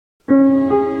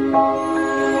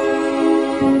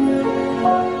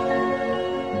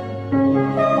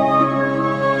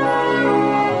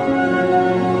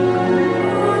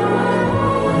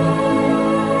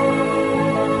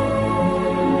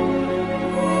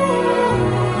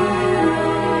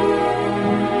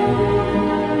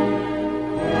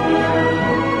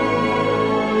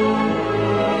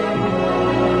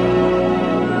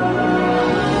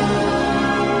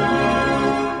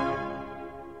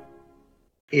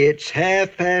It's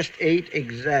 8:30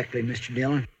 exactly, Mr.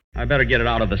 Dillon. I better get it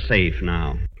out of the safe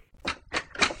now.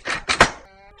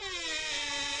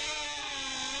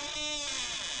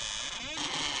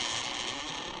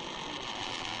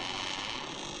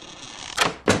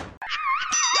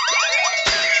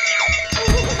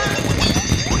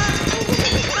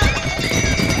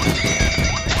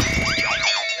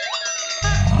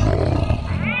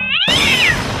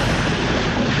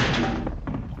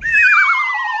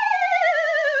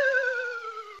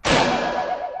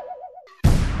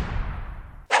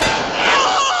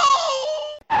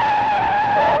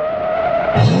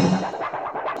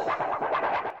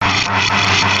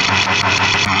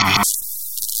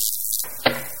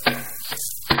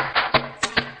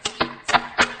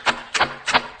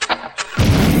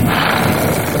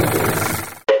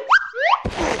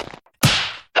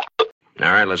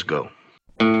 All right, let's go.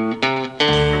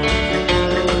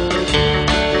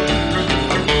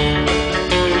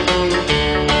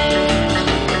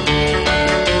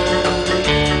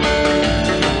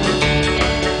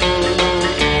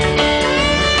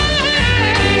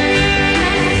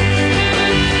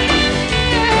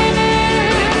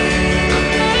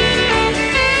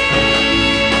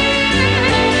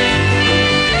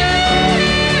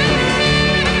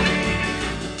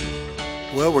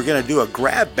 Well, we're going to do a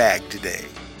grab bag today.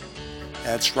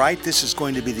 That's right, this is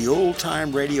going to be the Old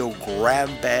Time Radio Grab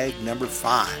Bag number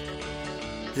 5.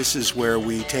 This is where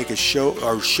we take our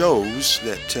shows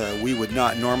that we would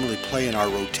not normally play in our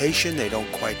rotation. They don't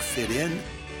quite fit in.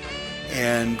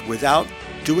 And without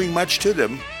doing much to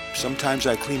them, sometimes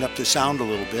I clean up the sound a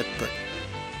little bit, but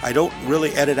I don't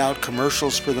really edit out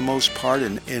commercials for the most part.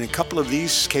 And in a couple of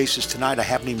these cases tonight, I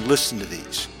haven't even listened to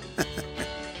these.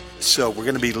 So we're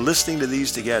going to be listening to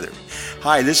these together.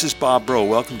 Hi, this is Bob Bro.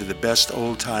 Welcome to the Best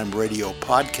Old Time Radio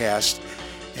podcast.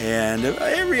 And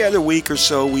every other week or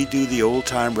so, we do the Old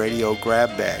Time Radio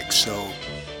Grab Bag. So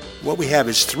what we have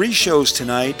is 3 shows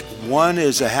tonight. One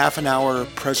is a half an hour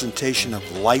presentation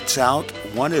of Lights Out.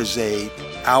 One is a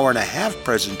hour and a half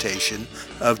presentation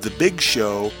of The Big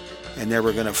Show. And then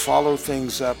we're going to follow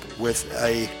things up with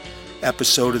a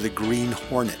episode of The Green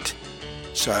Hornet.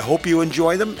 So I hope you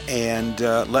enjoy them, and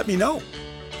let me know.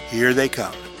 Here they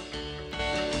come.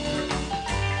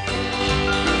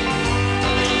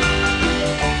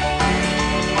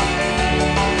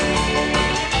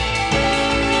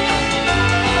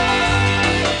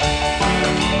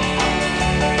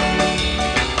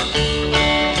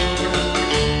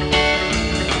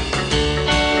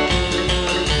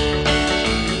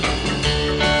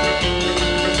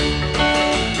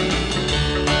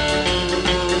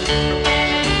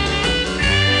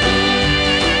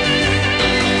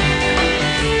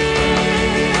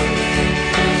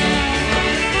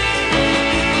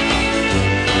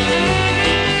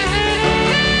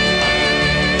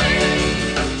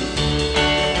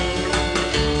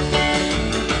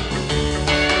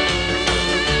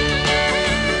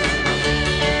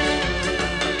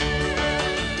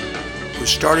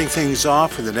 Starting things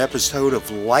off with an episode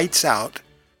of Lights Out,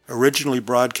 originally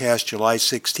broadcast July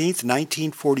 16th,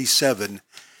 1947,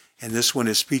 and this one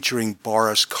is featuring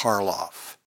Boris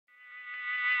Karloff.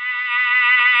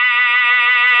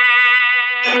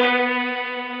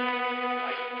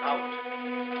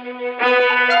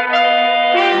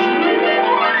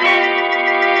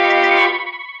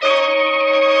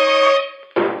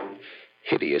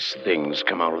 Hideous things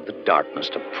come out of the darkness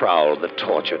to prowl the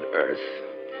tortured earth.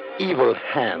 Evil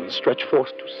hands stretch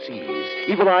forth to seize.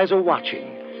 Evil eyes are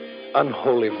watching.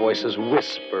 Unholy voices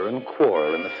whisper and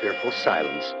quarrel in the fearful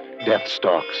silence. Death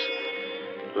stalks.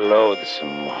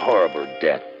 Loathsome, horrible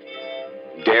death.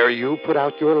 Dare you put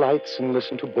out your lights and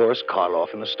listen to Boris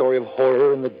Karloff in the story of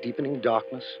horror in the deepening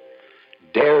darkness?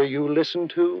 Dare you listen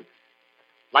to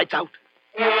Lights Out?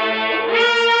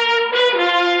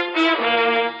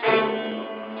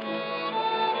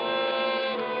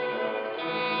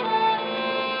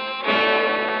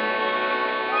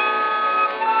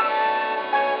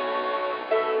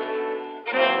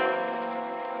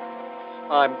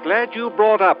 I'm glad you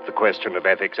brought up the question of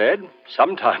ethics, Ed.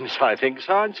 Sometimes I think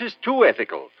science is too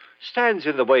ethical. Stands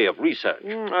in the way of research.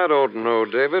 I don't know,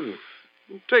 David.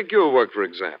 Take your work, for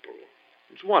example.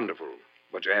 It's wonderful,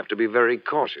 but you have to be very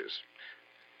cautious.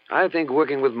 I think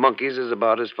working with monkeys is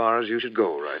about as far as you should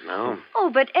go right now.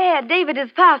 Oh, but Ed, David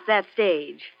is past that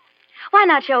stage. Why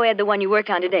not show Ed the one you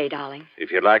worked on today, darling?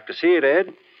 If you'd like to see it,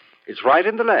 Ed, it's right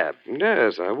in the lab.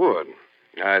 Yes, I would.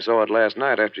 I saw it last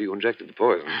night after you injected the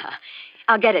poison.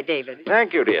 I'll get it, David.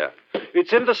 Thank you, dear.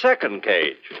 It's in the second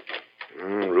cage.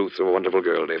 Ruth's a wonderful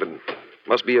girl, David.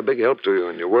 Must be a big help to you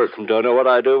in your work. Don't know what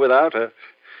I'd do without her.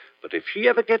 But if she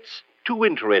ever gets too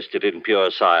interested in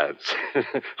pure science.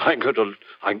 I'm going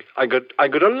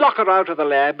to lock her out of the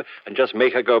lab and just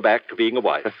make her go back to being a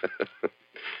wife.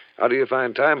 How do you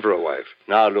find time for a wife?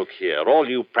 Now, look here. All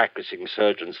you practicing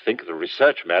surgeons think the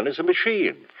research man is a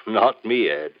machine. Not me,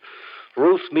 Ed.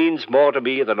 Ruth means more to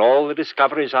me than all the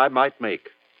discoveries I might make.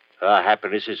 Her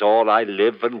happiness is all I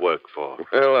live and work for.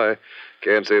 Well, I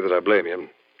can't say that I blame you.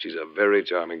 She's a very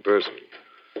charming person.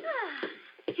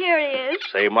 Here he is.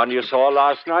 Same one you saw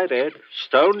last night, Ed.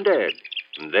 Stone dead.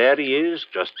 And there he is,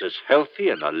 just as healthy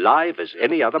and alive as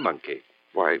any other monkey.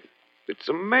 Why, it's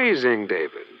amazing,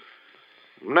 David.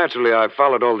 Naturally, I've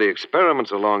followed all the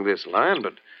experiments along this line,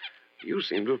 but you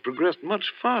seem to have progressed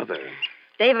much farther.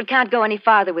 David can't go any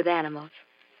farther with animals.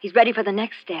 He's ready for the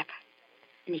next step,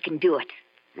 and he can do it.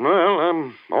 Well,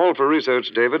 I'm all for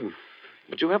research, David.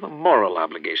 But you have a moral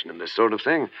obligation in this sort of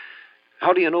thing.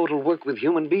 How do you know it'll work with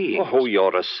human beings? Oh,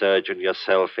 you're a surgeon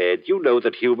yourself, Ed. You know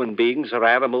that human beings are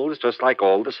animals just like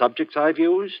all the subjects I've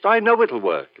used. I know it'll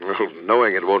work. Well,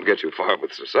 knowing it won't get you far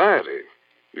with society.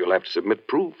 You'll have to submit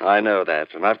proof. I know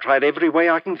that, and I've tried every way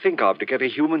I can think of to get a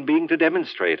human being to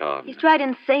demonstrate on. He's tried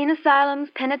insane asylums,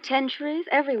 penitentiaries,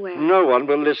 everywhere. No one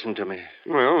will listen to me.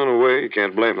 Well, in a way, you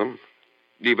can't blame them.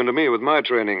 Even to me, with my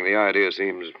training, the idea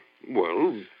seems,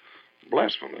 well,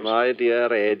 blasphemous. My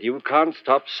dear Ed, you can't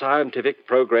stop scientific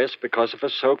progress because of a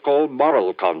so-called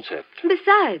moral concept.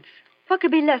 Besides, what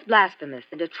could be less blasphemous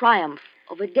than to triumph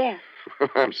over death?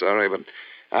 I'm sorry, but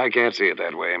I can't see it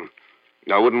that way.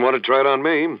 I wouldn't want to try it on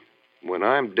me. When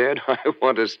I'm dead, I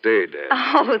want to stay dead.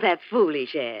 Oh, that's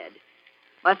foolish, Ed.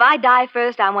 Well, if I die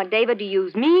first, I want David to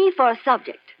use me for a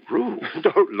subject. Ruth.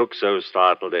 Don't look so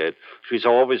startled, Ed. She's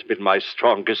always been my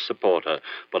strongest supporter,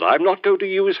 but I'm not going to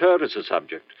use her as a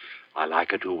subject. I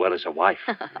like her too well as a wife.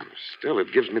 Still,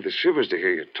 it gives me the shivers to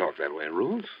hear you talk that way,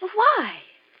 Ruth. Well, why?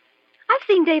 I've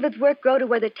seen David's work grow to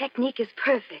where the technique is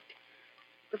perfect.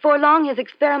 Before long, his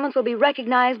experiments will be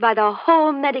recognized by the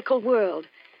whole medical world.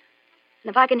 And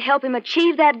if I can help him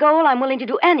achieve that goal, I'm willing to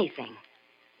do anything.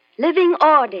 Living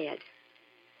or dead.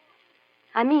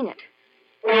 I mean it.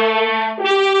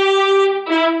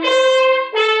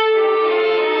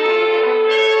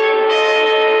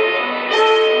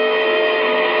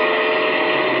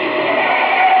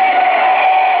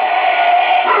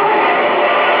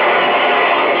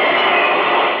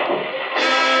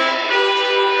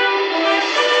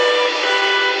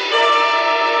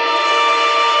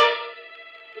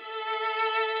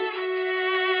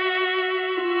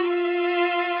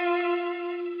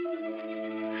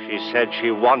 She said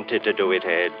she wanted to do it,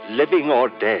 Ed, living or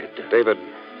dead. David,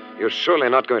 you're surely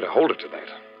not going to hold her to that.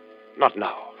 Not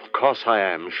now. Of course I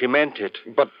am. She meant it.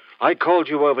 But I called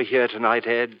you over here tonight,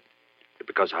 Ed,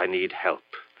 because I need help.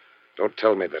 don't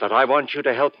tell me that. That I want you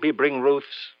to help me bring Ruth's...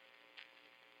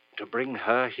 to bring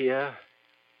her here?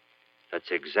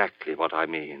 That's exactly what I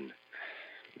mean.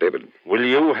 David. Will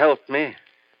you help me?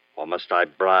 Or must I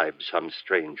bribe some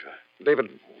stranger? David,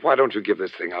 why don't you give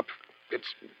this thing up?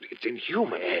 It's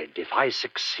inhuman. Ed, if I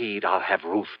succeed, I'll have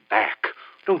Ruth back.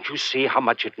 Don't you see how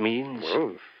much it means?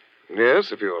 Well,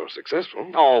 yes, if you're successful.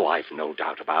 Oh, I've no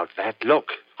doubt about that.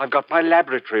 Look, I've got my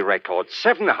laboratory records.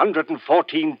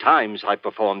 714 times I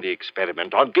performed the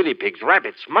experiment on guinea pigs,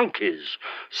 rabbits, monkeys.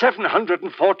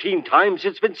 714 times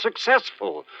it's been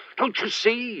successful. Don't you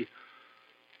see?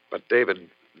 But, David,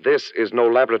 this is no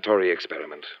laboratory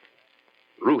experiment.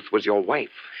 Ruth was your wife.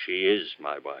 She is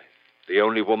my wife. The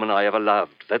only woman I ever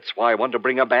loved. That's why I want to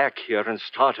bring her back here and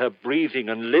start her breathing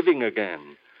and living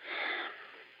again.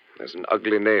 There's an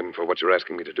ugly name for what you're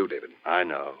asking me to do, David. I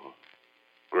know.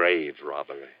 Grave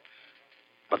robbery.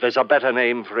 But there's a better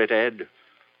name for it, Ed.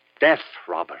 Death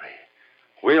robbery.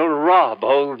 We'll rob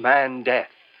old man Death.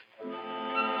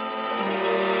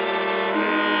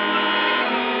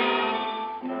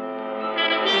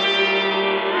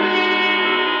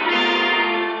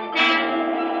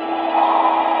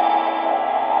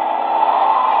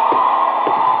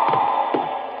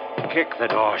 Kick the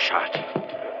door shut.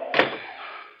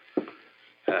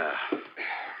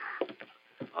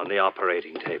 On the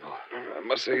operating table. I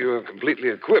must say you're completely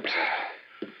equipped.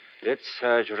 It's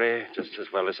surgery just as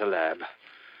well as a lab.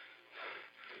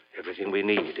 Everything we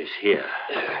need is here.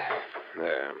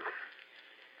 There.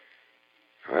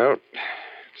 Well,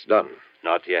 it's done.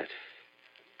 Not yet.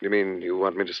 You mean you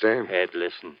want me to stay? Ed,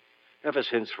 listen. Ever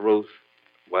since Ruth,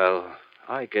 well,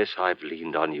 I guess I've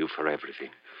leaned on you for everything.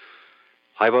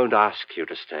 I won't ask you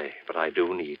to stay, but I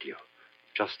do need you.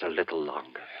 Just a little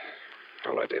longer.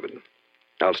 All right, David.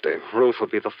 I'll stay. Ruth will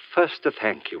be the first to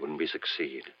thank you when we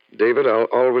succeed. David, I'll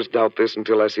always doubt this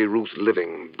until I see Ruth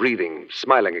living, breathing,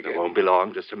 smiling again. It won't be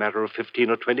long, just a matter of 15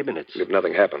 or 20 minutes. If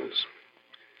nothing happens.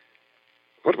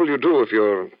 What will you do if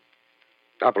your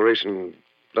operation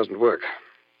doesn't work?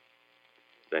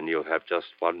 Then you'll have just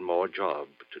one more job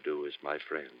to do as my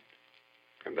friend.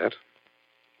 And that?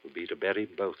 Will be to bury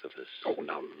both of us. Oh,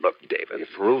 now look, David.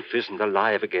 If Ruth isn't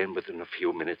alive again within a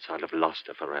few minutes, I'll have lost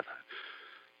her forever.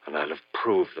 And I'll have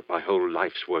proved that my whole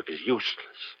life's work is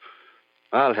useless.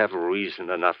 I'll have reason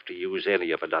enough to use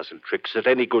any of a dozen tricks that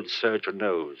any good surgeon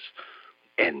knows.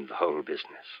 End the whole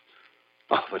business.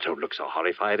 Oh, but don't look so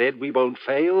horrified, Ed. We won't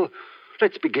fail.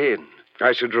 Let's begin.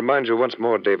 I should remind you once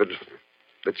more, David,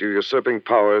 that you're usurping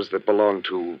powers that belong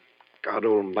to God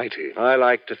Almighty. I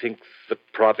like to think that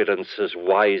Providence has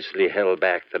wisely held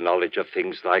back the knowledge of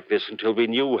things like this until we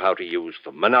knew how to use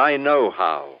them, and I know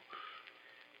how.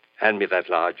 Hand me that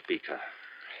large beaker.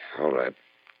 All right.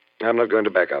 I'm not going to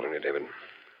back out on you, David.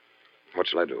 What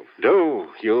shall I do? Do.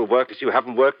 You'll work as you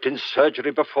haven't worked in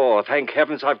surgery before. Thank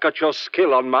heavens I've got your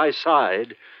skill on my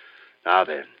side. Now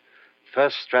then,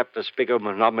 first strap the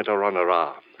sphygmomanometer on her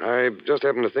arm. I just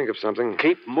happened to think of something.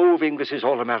 Keep moving. This is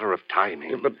all a matter of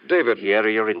timing. Yeah, but, David... Here are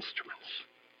your instruments.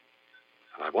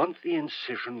 And I want the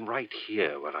incision right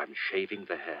here where I'm shaving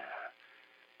the hair.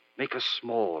 Make a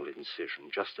small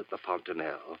incision just at the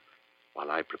fontanelle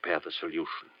while I prepare the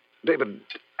solution. David,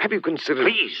 have you considered...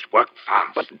 Please, work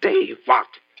fast. But, Dave... What?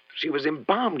 She was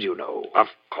embalmed, you know. Of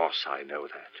course I know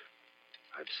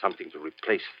that. I've something to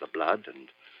replace the blood and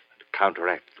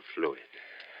counteract the fluid.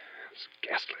 It's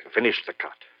ghastly. Finish the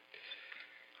cut.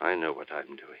 I know what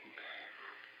I'm doing.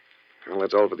 Well,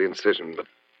 that's all for the incision, but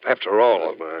after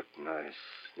all... Work nice.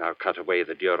 Now cut away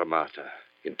the dura mater.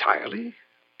 Entirely?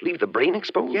 Leave the brain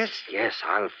exposed? Yes,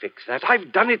 I'll fix that.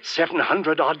 I've done it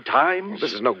 700-odd times. Well,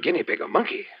 this is no guinea pig or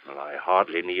monkey. Well, I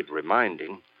hardly need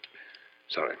reminding.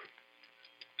 Sorry.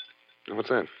 What's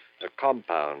that? A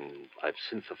compound I've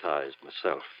synthesized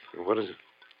myself. What is it?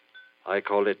 I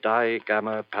call it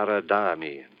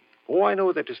digamma-paradiamine. Oh, I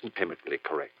know that isn't chemically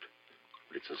correct,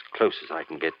 but it's as close as I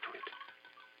can get to it.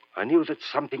 I knew that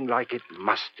something like it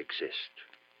must exist.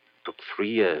 It took 3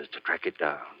 years to track it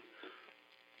down.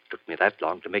 It took me that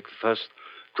long to make the first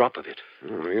drop of it.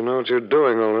 Oh, you know what you're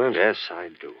doing, all right. Yes, I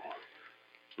do.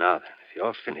 Now then, if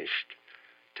you're finished,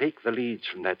 take the leads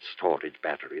from that storage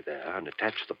battery there and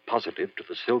attach the positive to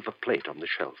the silver plate on the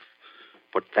shelf.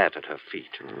 Put that at her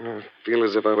feet. I feel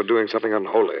as if I were doing something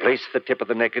unholy. Place the tip of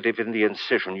the negative in the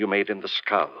incision you made in the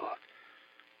skull.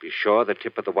 Be sure the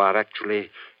tip of the wire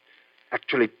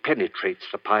actually penetrates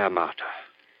the pia mater.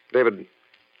 David,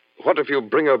 what if you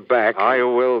bring her back? I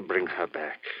will bring her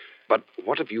back. But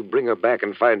what if you bring her back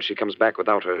and find she comes back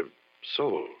without her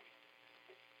soul?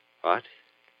 What?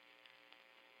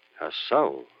 Her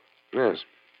soul? Yes.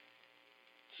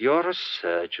 You're a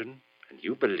surgeon, and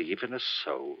you believe in a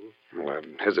soul? Well,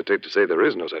 I hesitate to say there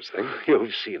is no such thing.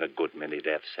 You've seen a good many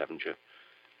deaths, haven't you?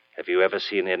 Have you ever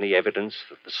seen any evidence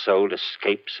that the soul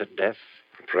escapes at death?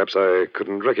 Perhaps I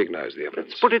couldn't recognize the evidence.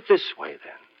 Let's put it this way,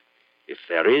 then. If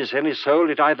there is any soul,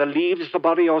 it either leaves the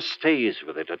body or stays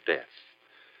with it at death.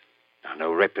 Now,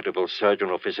 no reputable surgeon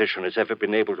or physician has ever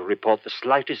been able to report the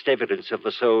slightest evidence of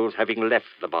the soul's having left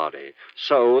the body.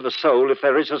 So, the soul, if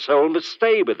there is a soul, must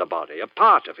stay with the body, a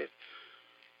part of it.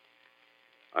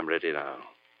 I'm ready now,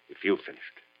 if you've finished.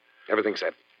 Everything's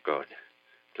set. Good.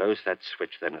 Close that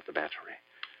switch then at the battery.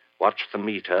 Watch the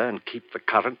meter and keep the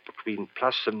current between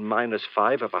plus and minus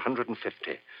 5 of 150.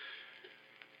 There's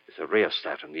a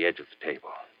rheostat on the edge of the table.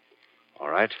 All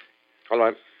right? All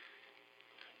right.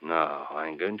 Now,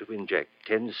 I'm going to inject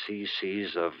 10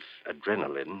 cc's of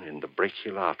adrenaline in the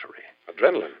brachial artery.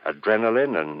 Adrenaline?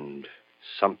 Adrenaline and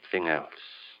something else.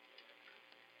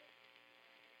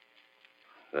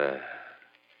 There.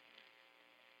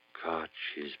 God,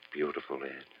 she's beautiful,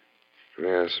 Ed.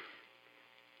 Yes.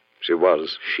 She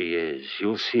was. She is.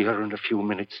 You'll see her in a few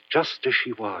minutes, just as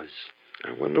she was.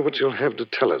 I wonder what you'll have to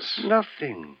tell us.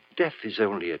 Nothing. Death is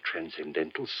only a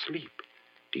transcendental sleep.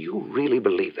 Do you really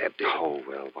believe that, Dick? Oh,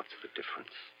 well, what's the difference?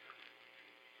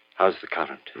 How's the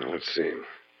current? Well, let's see.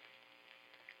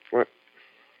 What?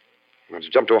 It's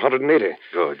jumped to 180.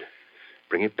 Good.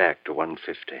 Bring it back to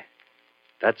 150.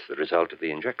 That's the result of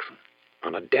the injection.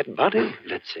 On a dead body?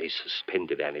 Let's say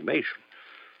suspended animation.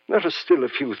 There are still a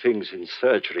few things in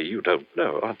surgery you don't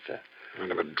know, aren't there? I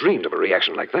never dreamed of a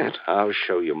reaction like that. I'll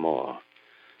show you more.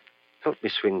 Help me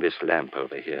swing this lamp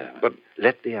over here. But...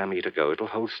 Let the ammeter go. It'll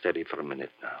hold steady for a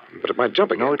minute now. But it might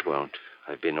jump again. No, it won't.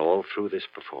 I've been all through this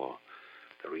before.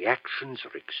 The reactions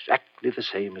are exactly the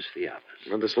same as the others.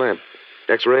 And this lamp?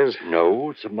 X-rays?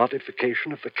 No, it's a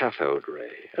modification of the cathode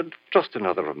ray. And just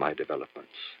another of my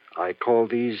developments. I call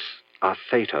these our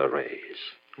theta rays.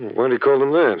 Why do you call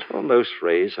them that? Well, most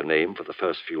rays are named for the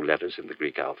first few letters in the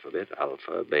Greek alphabet,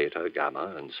 alpha, beta,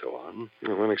 gamma, and so on.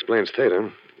 Well, that explains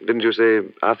theta. Didn't you say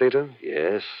theta?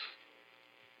 Yes.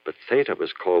 But theta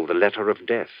was called the letter of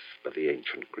death by the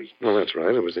ancient Greeks. Well, that's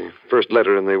right. It was the first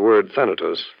letter in the word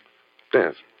thanatos.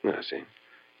 Death. I see.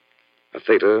 A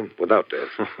theta without death.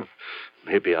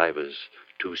 Maybe I was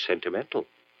too sentimental.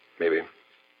 Maybe.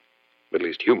 At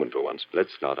least human for once.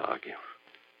 Let's not argue.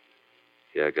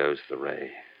 Here goes the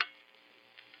ray.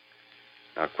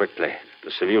 Now, quickly,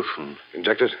 the solution.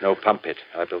 Inject it? No, pump it.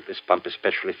 I built this pump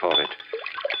especially for it.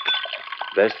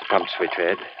 There's the pump switch,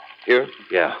 Ed. Here?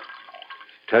 Yeah.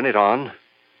 Turn it on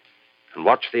and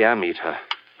watch the ammeter.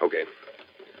 Okay.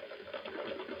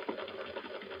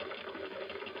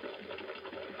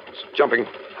 It's jumping.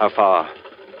 How far?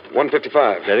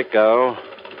 155. Let it go.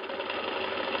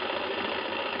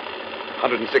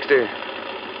 160.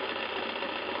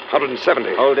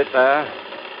 170. Hold it there.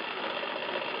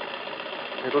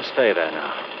 It'll stay there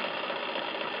now.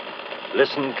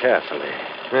 Listen carefully.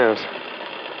 Yes.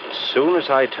 As soon as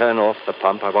I turn off the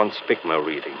pump, I want spigma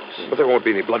readings. But there won't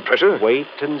be any blood pressure. Wait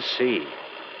and see.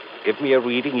 Give me a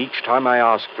reading each time I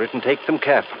ask for it and take them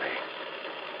carefully.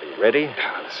 Are you ready?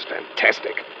 Oh, this is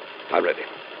fantastic. I'm ready.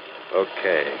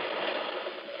 Okay.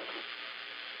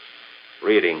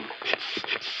 Reading.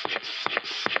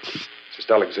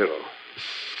 Systolic 0.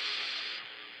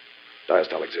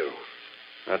 Diastolic 0.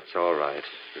 That's all right.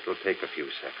 It'll take a few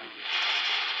seconds.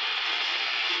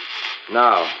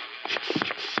 Now.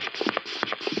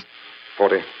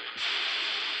 40. My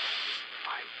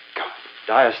God.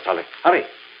 Diastolic. Hurry.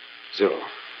 0.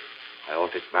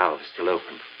 Aortic valve is still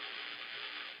open.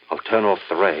 I'll turn off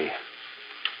the ray.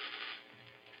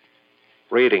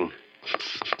 Reading.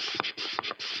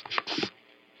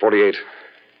 48.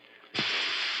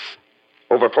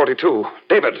 Over 42.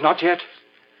 David. Not yet.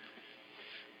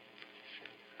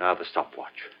 Now the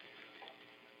stopwatch.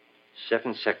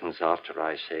 7 seconds after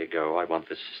I say go, I want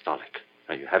the systolic.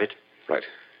 Now you have it? Right.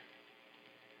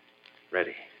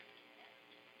 Ready.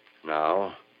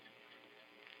 Now,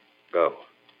 go.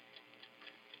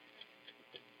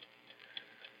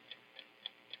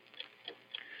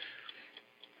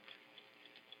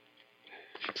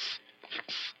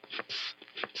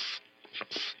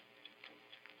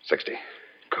 $60.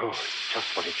 Good.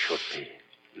 Just what it should be.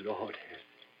 Lord,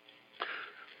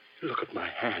 look at my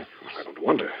hand. I don't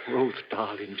wonder. Ruth,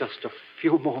 darling, just a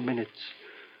few more minutes.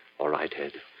 All right,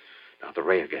 Ed. Now the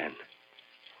ray again.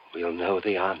 We'll know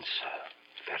the answer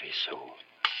very soon.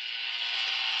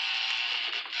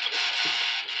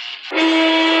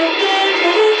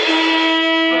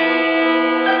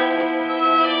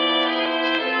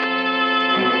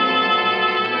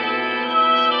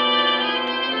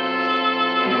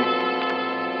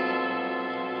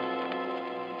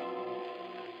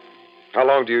 How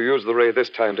long do you use the ray this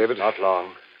time, David? Not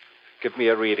long. Give me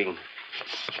a reading.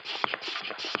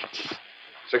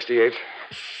 68.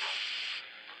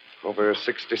 Over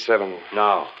 67.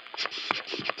 Now.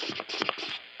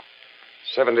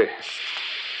 70.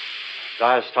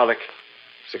 Diastolic.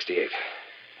 68.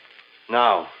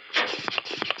 Now.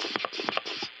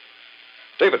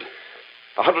 David.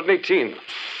 118.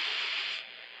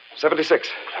 76.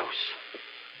 Close.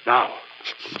 Now.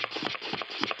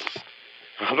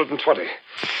 120.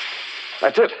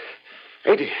 That's it.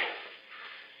 80.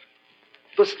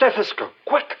 The stethoscope.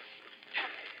 Quick.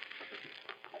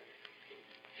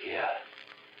 Here.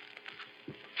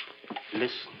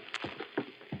 Listen.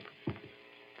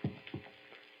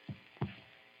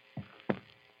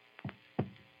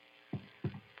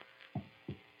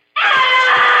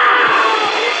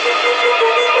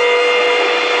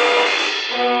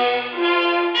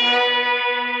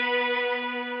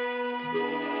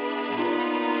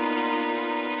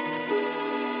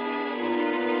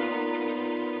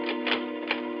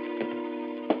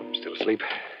 Still asleep?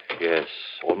 Yes,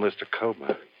 almost a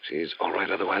coma. She's all right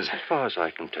otherwise? As far as I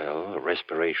can tell, her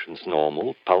respiration's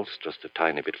normal, pulse just a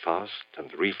tiny bit fast, and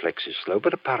the reflex is slow,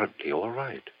 but apparently all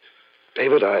right.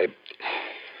 David, I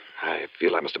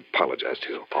feel I must apologize to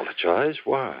you. Apologize?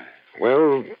 Why?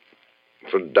 Well,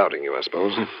 for doubting you, I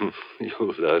suppose.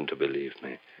 You'll learn to believe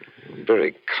me. I'm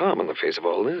very calm in the face of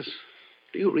all this.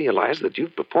 Do you realize that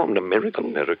you've performed a miracle? A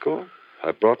miracle?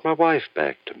 I brought my wife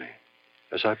back to me,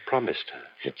 as I promised her.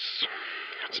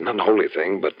 It's an unholy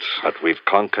thing, but But we've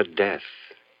conquered death.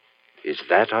 Is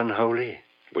that unholy?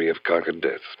 we have conquered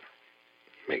death.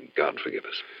 May God forgive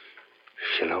us.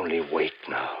 She'll only wait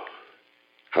now.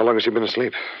 How long has she been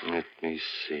asleep? Let me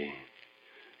see.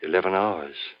 11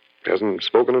 hours. Hasn't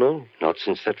spoken at all? Not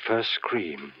since that first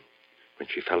scream, when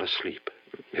she fell asleep.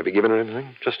 Have you given her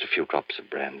anything? Just a few drops of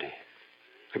brandy.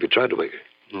 Have you tried to wake her?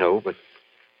 No, but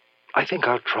I think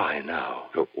I'll try now.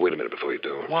 Oh, wait a minute before you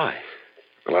do. Why?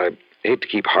 Well, I hate to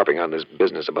keep harping on this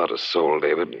business about a soul,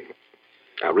 David.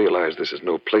 I realize this is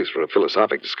no place for a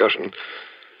philosophic discussion,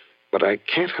 but I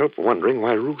can't help wondering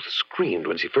why Ruth screamed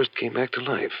when she first came back to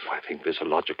life. I think there's a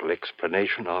logical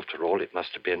explanation. After all, it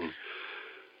must have been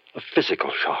a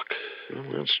physical shock. Well,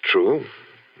 that's true.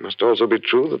 It must also be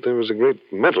true that there was a great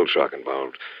mental shock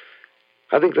involved.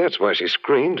 I think that's why she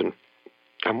screamed, and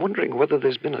I'm wondering whether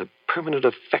there's been a permanent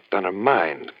effect on her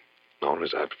mind. Or,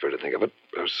 as I prefer to think of it,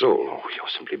 her soul. Oh, you're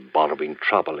simply borrowing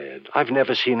trouble, Ed. I've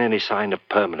never seen any sign of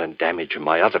permanent damage in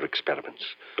my other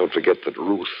experiments. Don't forget that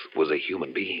Ruth was a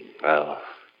human being. Well,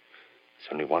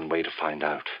 there's only one way to find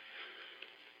out.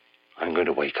 I'm going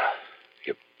to wake her.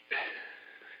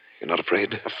 You're not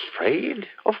afraid? Afraid?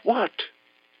 Of what?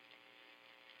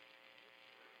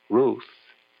 Ruth.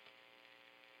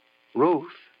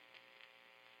 Ruth?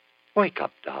 Wake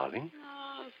up, darling.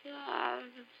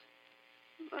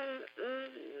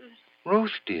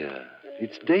 Ruth, dear,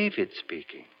 it's David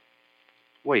speaking.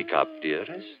 Wake up,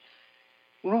 dearest.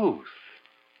 Ruth.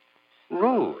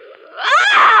 Ruth.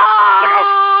 Look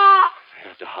out!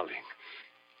 There, darling.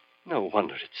 No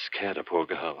wonder it scared a poor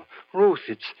girl. Ruth,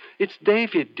 it's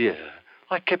David, dear.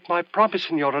 I kept my promise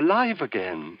and you're alive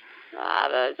again.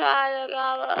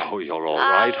 Oh, you're all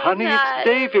right, honey. It's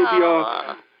David. You're...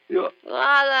 Ruth.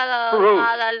 Ruth.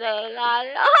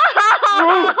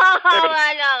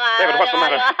 David, what's the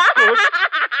matter? Good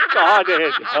God,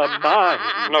 Ed, her mind.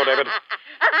 No, David.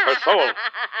 Her soul.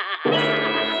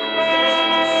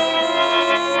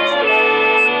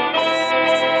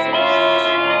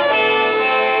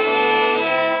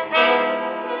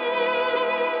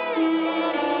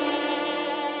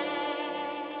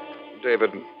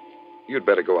 David, you'd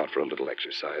better go out for a little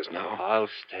exercise now. I'll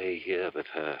stay here with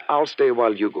her. I'll stay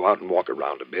while you go out and walk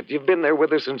around a bit. You've been there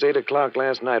with her since 8 o'clock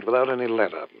last night without any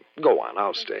let-up. Go on,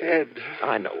 I'll stay. Ed.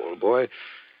 I know, old boy.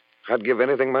 I'd give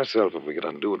anything myself if we could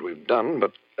undo what we've done,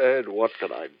 but... Ed, what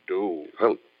can I do?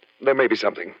 Well, there may be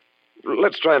something.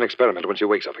 Let's try an experiment when she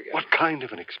wakes up again. What kind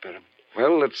of an experiment?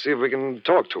 Well, let's see if we can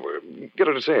talk to her. Get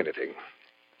her to say anything.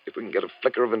 If we can get a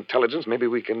flicker of intelligence, maybe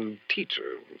we can teach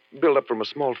her. Build up from a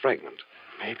small fragment.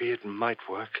 Maybe it might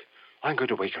work. I'm going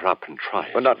to wake her up and try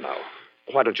it. But not now.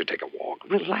 Why don't you take a walk?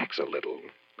 Relax a little.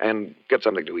 And get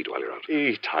something to eat while you're out.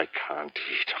 Eat? I can't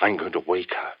eat. I'm going to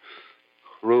wake her.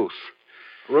 Ruth.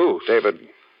 Ruth. David,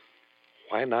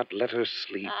 why not let her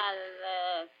sleep?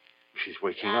 She's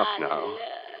waking up now.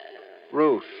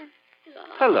 Ruth.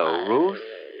 Hello, Ruth.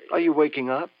 Are you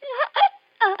waking up?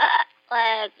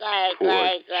 Poor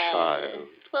child.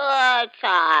 Poor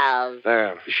child.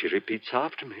 There. She repeats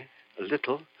after me. A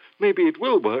little. Maybe it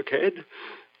will work, Ed.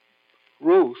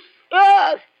 Ruth.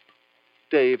 Yes.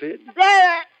 David.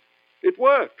 David. It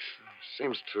works.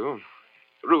 Seems to.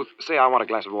 Ruth, say I want a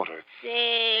glass of water.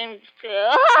 Seems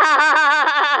to.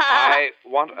 I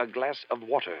want a glass of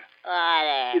water.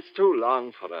 Water. It's too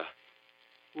long for her.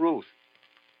 Ruth.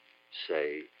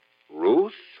 Say,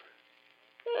 Ruth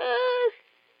Yes.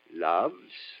 loves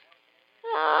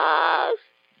Yes.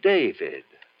 David.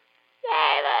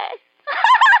 David.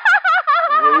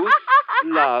 Ruth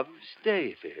loves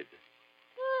David.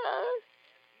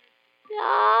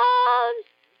 Loves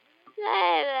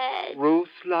David. Ruth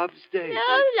loves David.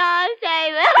 Ruth loves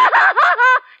David.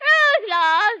 Ruth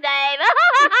loves David.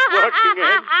 It's working,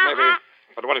 Ed. Maybe.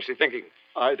 But what is she thinking?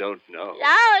 I don't know.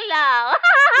 No.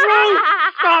 Ruth,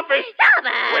 stop it. Stop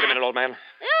it. Wait a minute, old man. Ruth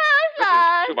This is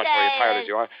loves too much for you, tired as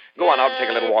you are. Go on out and take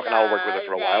a little walk, and I'll work with her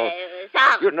for a while.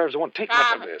 Stop. Your nerves won't take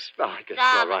much of this. Oh, I guess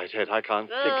Stop you're right, Ed. I can't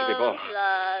think anymore. Ruth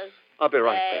loves I'll be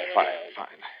right back. Fine.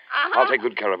 I'll take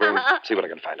good care of her and see what I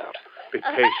can find out. Be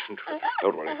patient with her.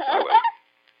 Don't worry, I will.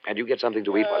 And you get something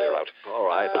to eat while you're out. All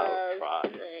right, I'll try.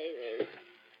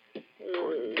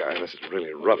 Poor guy, this is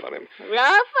really rough on him.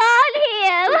 Rough on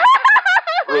him.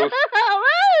 Ruth. Ruth.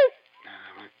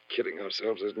 We're kidding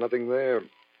ourselves. There's nothing there.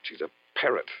 She's a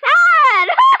parrot. Dad.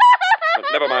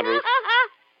 But never mind, Ruth.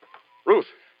 Ruth,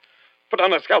 put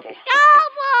down that scalpel.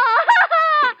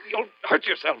 Scalpel. You'll hurt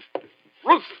yourself.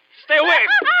 Ruth, stay away.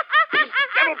 You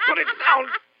devil, put it down.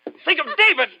 Think of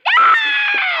David.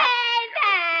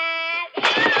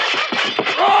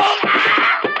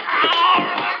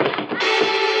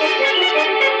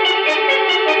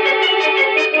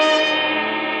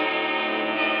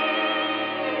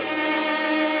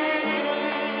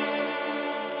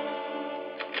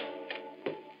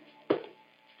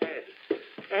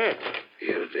 Ed.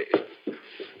 Here it is.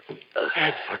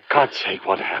 Ed, for God's sake,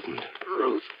 what happened?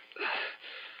 Ruth.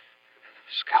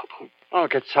 Scalpel. I'll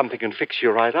get something and fix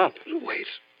you right up. Wait.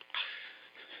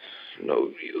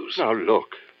 No use. Now,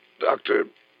 look. Doctor.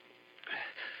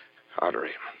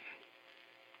 Artery.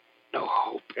 No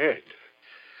hope. Ed.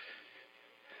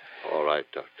 All right,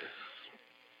 Doctor.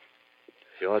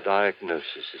 Your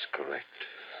diagnosis is correct.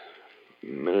 A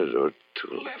minute or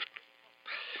two left.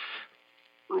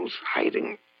 Ruth's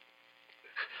hiding.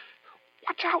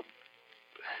 Watch out.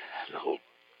 No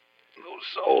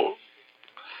soul.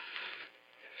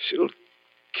 She'll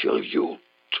kill you,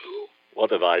 too.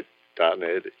 What have I done,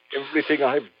 Ed? Everything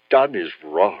I've done is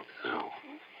wrong. No.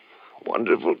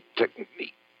 Wonderful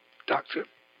technique, Doctor.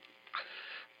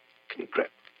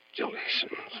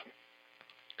 Congratulations.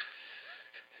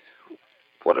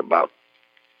 What about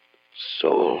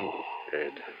soul?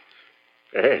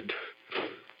 Ed.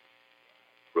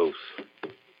 Ruth.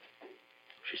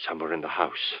 She's somewhere in the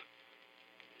house.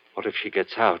 What if she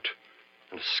gets out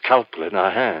and a scalpel in her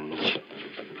hands?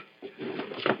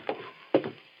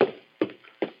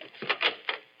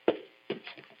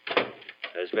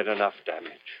 There's been enough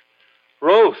damage.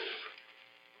 Ruth!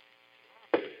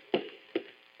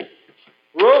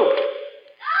 Ruth!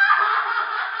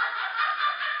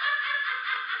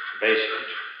 Basement.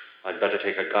 I'd better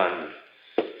take a gun.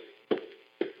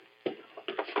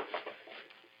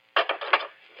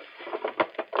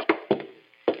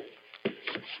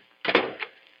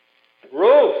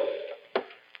 Ruth!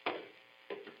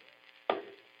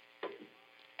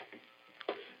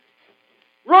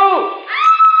 Ruth!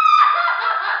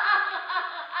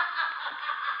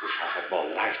 Wish I had more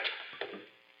light.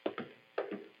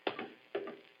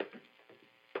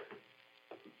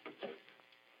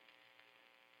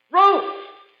 Ruth!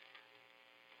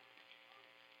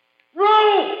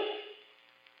 Ruth!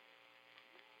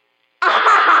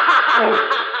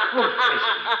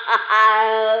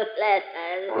 Oh,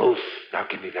 listen. Ruth, now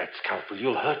give me that scalpel.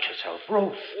 You'll hurt yourself.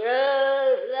 Ruth. Ruth,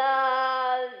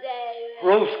 oh, David.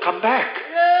 Ruth, come back.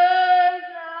 Ruth,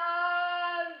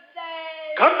 oh,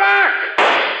 David. Come back!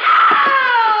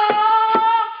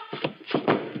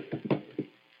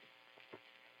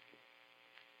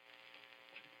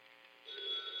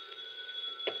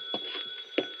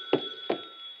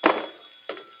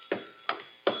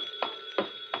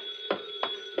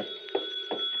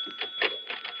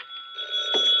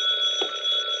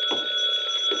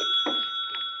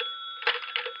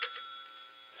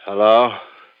 Hello?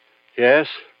 Yes?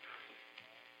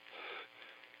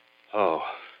 Oh.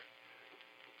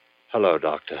 Hello,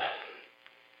 Doctor.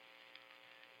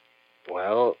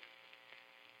 Well,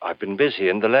 I've been busy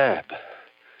in the lab.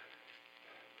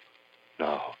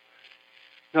 No,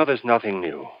 there's nothing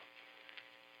new.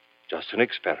 Just an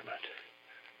experiment.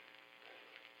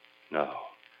 No.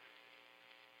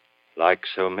 Like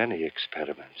so many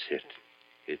experiments,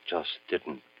 it just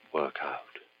didn't work out.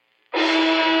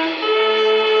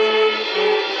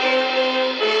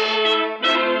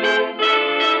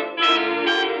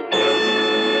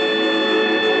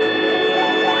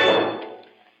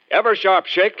 Eversharp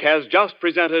Schick has just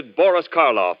presented Boris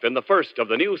Karloff in the first of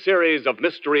the new series of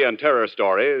mystery and terror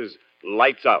stories,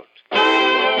 Lights Out.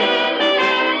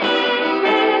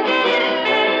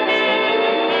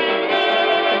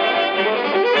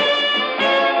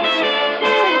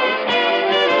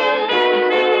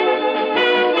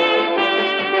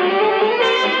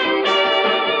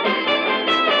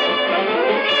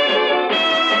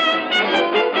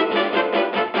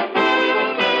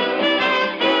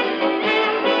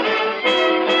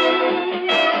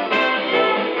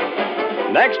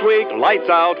 Next week, Lights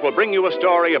Out will bring you a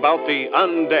story about the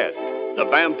undead, the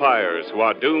vampires who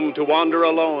are doomed to wander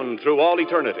alone through all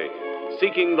eternity,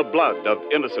 seeking the blood of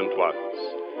innocent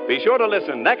ones. Be sure to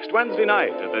listen next Wednesday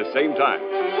night at the same time.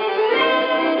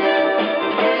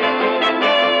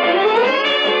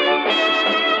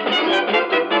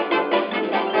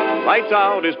 Lights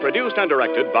Out is produced and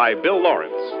directed by Bill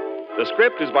Lawrence. The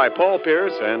script is by Paul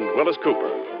Pierce and Willis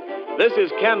Cooper. This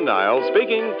is Ken Niles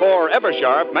speaking for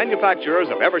Eversharp, manufacturers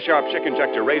of Eversharp Schick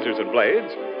Injector razors and blades,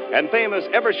 and famous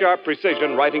Eversharp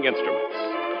precision writing instruments.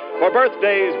 For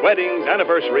birthdays, weddings,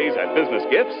 anniversaries, and business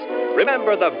gifts,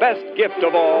 remember the best gift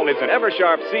of all is an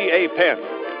Eversharp CA pen.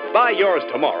 Buy yours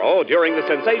tomorrow during the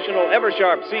sensational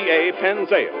Eversharp CA pen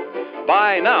sale.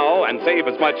 Buy now and save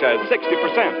as much as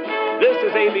 60%. This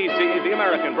is ABC, the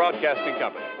American Broadcasting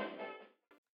Company.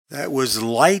 That was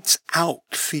Lights Out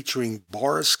featuring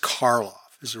Boris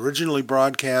Karloff. It was originally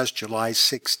broadcast July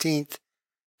 16th,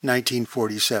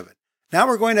 1947. Now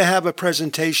we're going to have a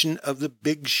presentation of The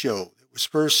Big Show. It was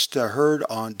first heard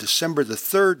on December the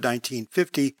 3rd,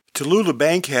 1950. Tallulah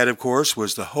Bankhead, of course,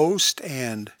 was the host,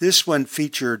 and this one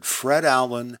featured Fred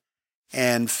Allen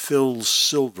and Phil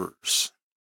Silvers.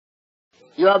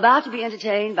 You're about to be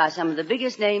entertained by some of the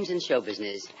biggest names in show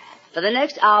business. For the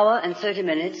next hour and 30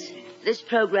 minutes, this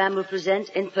program will present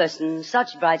in person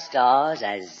such bright stars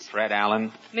as Fred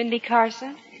Allen, Mindy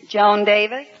Carson, Joan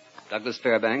Davis, Douglas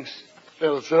Fairbanks,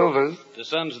 Phil Silvers, the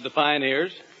Sons of the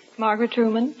Pioneers, Margaret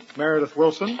Truman, Meredith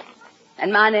Wilson.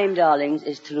 And my name, darlings,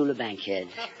 is Tallulah Bankhead.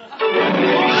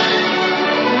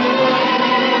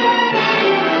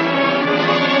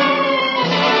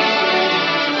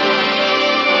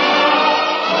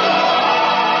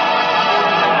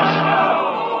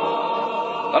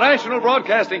 The National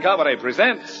Broadcasting Company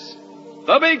presents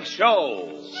The Big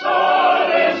Show. So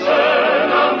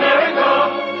listen,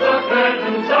 America, the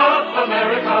curtains of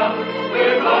America.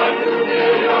 We're going to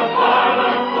hear your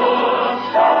parlor full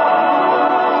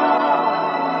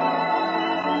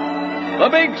of The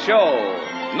Big Show.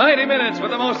 90 minutes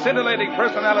with the most scintillating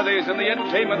personalities in the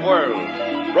entertainment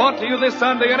world. Brought to you this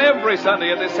Sunday and every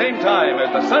Sunday at the same time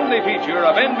as the Sunday feature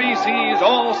of NBC's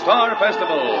All-Star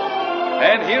Festival.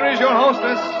 And here is your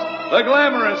hostess, the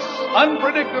glamorous,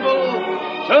 unpredictable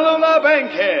Tallulah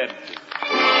Bankhead.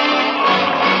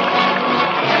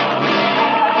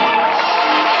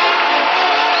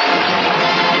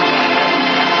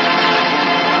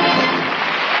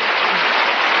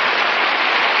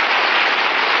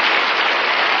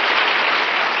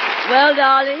 Well,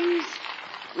 darlings,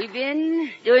 we've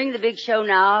been doing the big show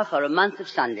now for a month of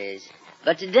Sundays.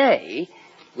 But today,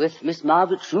 with Miss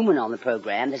Margaret Truman on the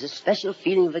program, there's a special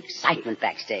feeling of excitement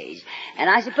backstage. And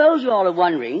I suppose you all are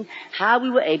wondering how we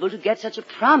were able to get such a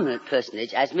prominent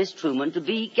personage as Miss Truman to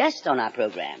be guest on our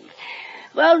program.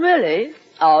 Well, really,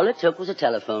 all it took was a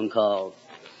telephone call.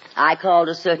 I called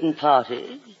a certain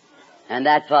party, and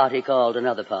that party called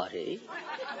another party,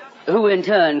 who in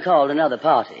turn called another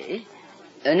party.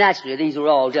 Naturally, these were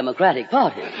all Democratic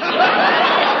parties.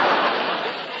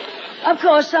 Of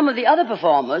course, some of the other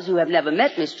performers who have never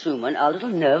met Miss Truman are a little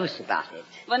nervous about it.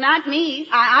 Well, not me.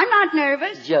 I'm not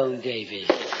nervous. Joan Davis.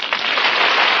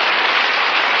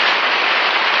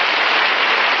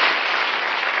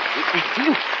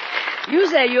 You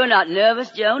say you're not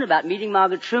nervous, Joan, about meeting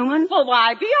Margaret Truman? Well,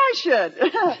 why be? I should.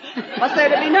 What's there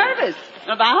to be nervous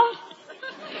about?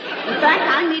 In fact,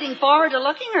 I'm looking forward to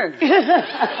looking her.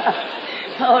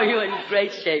 Oh, you're in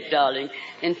great shape, darling.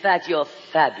 In fact, you're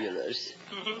fabulous.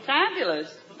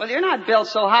 Fabulous? Well, you're not built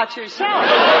so hot yourself.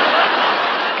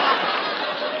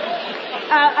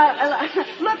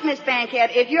 Look, Miss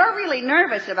Bankhead, if you're really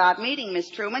nervous about meeting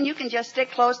Miss Truman, you can just stick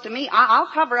close to me. I'll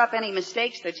cover up any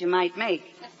mistakes that you might make.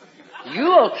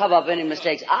 You'll cover up any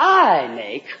mistakes I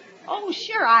make? Oh,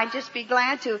 sure, I'd just be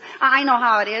glad to. I know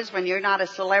how it is when you're not a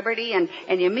celebrity and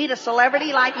you meet a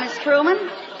celebrity like Miss Truman.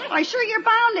 Why, sure, you're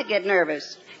bound to get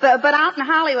nervous. But out in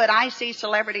Hollywood, I see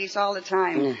celebrities all the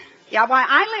time. Yeah, why,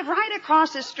 I live right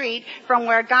across the street from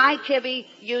where Guy Kibbe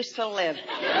used to live.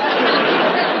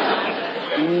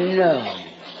 No.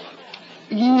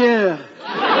 Yeah.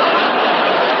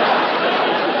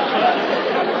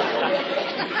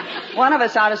 One of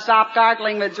us ought to stop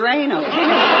gargling with Drano.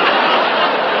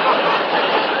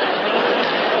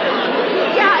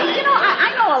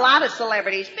 A lot of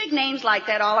celebrities, big names like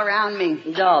that all around me.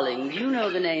 Darling, do you know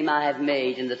the name I have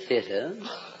made in the theater?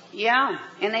 Yeah,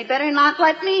 and they better not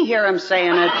let me hear them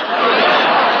saying it.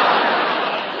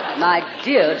 My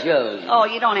dear Joan. Oh,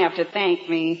 you don't have to thank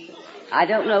me. I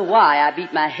don't know why I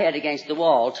beat my head against the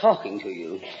wall talking to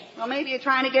you. Well, maybe you're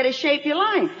trying to get a shape you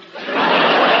like.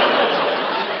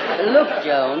 Look,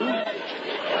 Joan.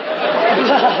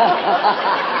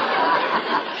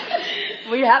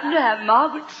 We happen to have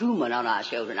Margaret Truman on our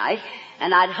show tonight,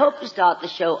 and I'd hope to start the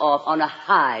show off on a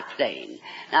high plane.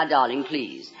 Now, darling,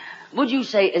 please, would you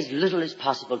say as little as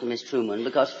possible to Miss Truman,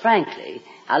 because, frankly,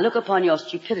 I look upon your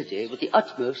stupidity with the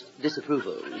utmost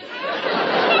disapproval. Well,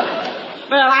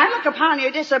 I look upon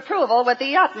your disapproval with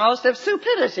the utmost of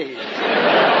stupidity.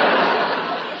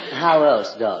 How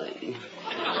else, darling?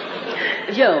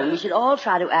 Joan, we should all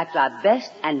try to act our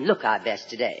best and look our best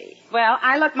today. Well,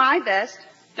 I look my best.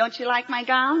 Don't you like my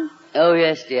gown? Oh,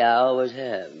 yes, dear, I always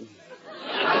have.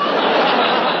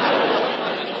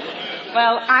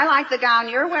 Well, I like the gown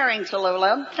you're wearing,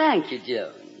 Tallulah. Thank you,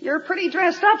 Joan. You're pretty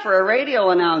dressed up for a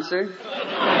radio announcer.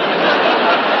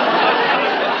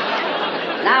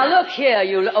 Now, look here,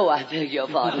 you... Oh, I beg your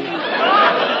pardon.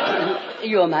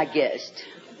 You're my guest.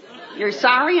 You're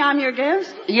sorry I'm your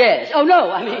guest? Yes. Oh, no,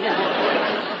 I mean...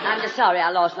 I'm just sorry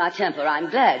I lost my temper. I'm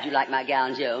glad you like my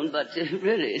gown, Joan, but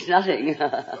really, it's nothing.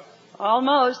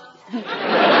 Almost.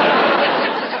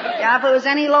 Yeah, if it was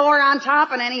any lower on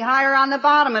top and any higher on the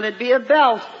bottom, it'd be a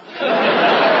belt.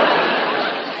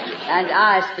 And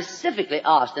I specifically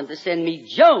asked them to send me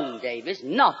Joan Davis,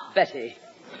 not Betty.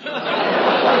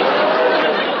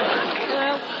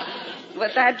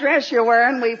 With that dress you're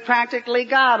wearing, we've practically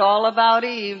got all about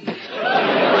Eve.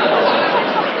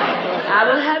 I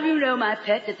will have you know, my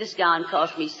pet, that this gown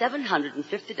cost me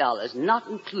 $750, not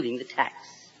including the tax.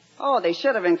 Oh, they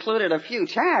should have included a few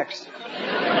tacks.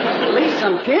 At least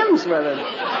some pins with it.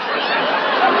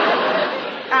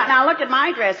 Now look at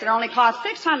my dress. It only cost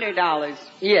 $600.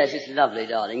 Yes, it's lovely,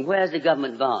 darling. Where's the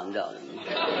government bond, darling?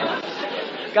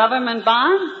 Government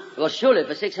bond? Well, surely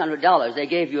for $600 they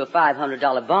gave you a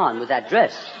 $500 bond with that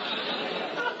dress.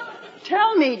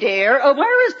 Tell me, dear,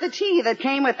 where is the tea that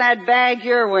came with that bag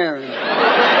you're wearing?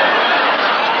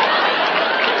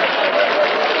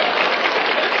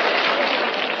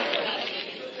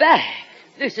 Bag?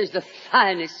 This is the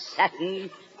finest satin.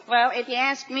 Well, if you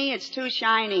ask me, it's too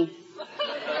shiny.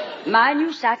 My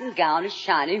new satin gown is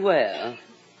shiny where?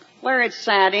 Where it's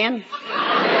sat in.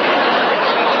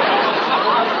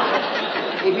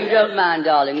 If you don't mind,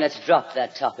 darling, let's drop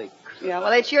that topic. Yeah,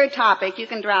 well, it's your topic. You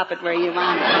can drop it where you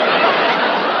want it.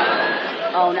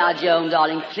 Oh, now, Joan,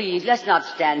 darling, please, let's not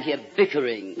stand here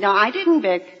bickering. No, I didn't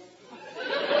bick.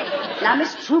 Now,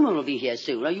 Miss Truman will be here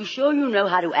soon. Are you sure you know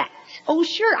how to act? Oh,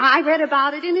 sure. I read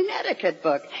about it in an etiquette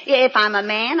book. If I'm a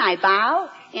man, I bow.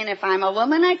 And if I'm a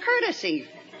woman, I courtesy.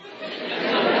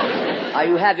 Are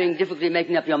you having difficulty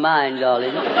making up your mind,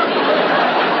 darling?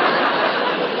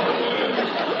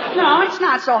 No, it's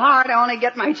not so hard. I only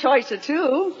get my choice of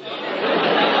two.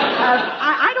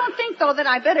 I don't think, though, that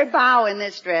I better bow in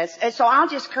this dress, so I'll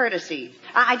just courtesy.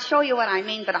 I'd show you what I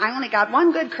mean, but I only got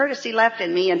one good courtesy left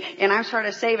in me, and I'm sort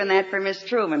of saving that for Miss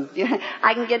Truman.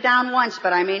 I can get down once,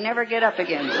 but I may never get up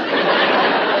again.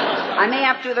 I may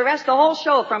have to do the rest of the whole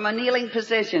show from a kneeling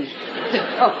position.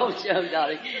 Oh, Joe,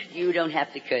 darling, you don't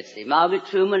have to curtsy. Margaret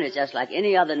Truman is just like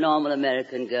any other normal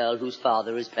American girl whose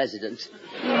father is president.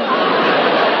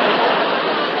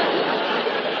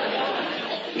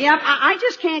 Yep, I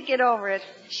just can't get over it.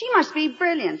 She must be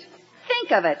brilliant.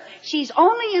 Think of it. She's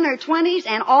only in her 20s,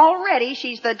 and already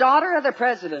she's the daughter of the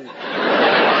president.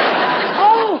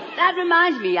 Oh, that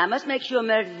reminds me. I must make sure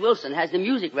Meredith Wilson has the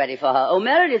music ready for her. Oh,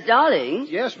 Meredith, darling.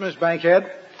 Yes, Miss Bankhead.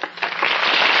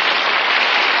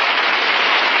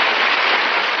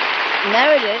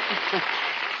 Meredith,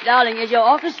 darling, is your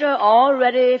orchestra all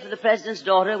ready for the president's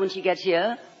daughter when she gets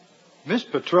here? Miss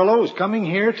Petrillo is coming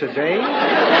here today?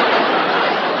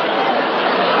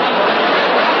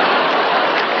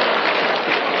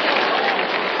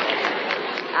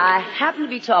 I happen to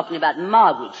be talking about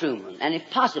Margaret Truman, and if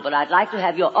possible, I'd like to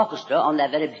have your orchestra on their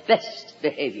very best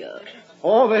behavior.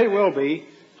 Oh, they will be.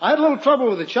 I had a little trouble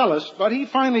with the cellist, but he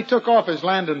finally took off his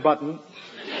landing button.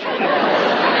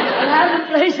 Well, have them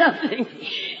play something.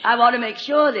 I want to make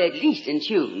sure they're at least in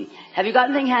tune. Have you got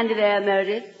anything handy there,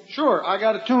 Meredith? Sure, I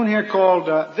got a tune here called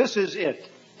This Is It.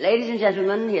 Ladies and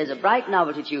gentlemen, here's a bright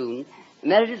novelty tune.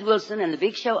 Meredith Wilson and the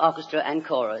Big Show Orchestra and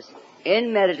Chorus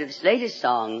in Meredith's latest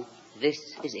song,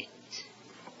 This Is It.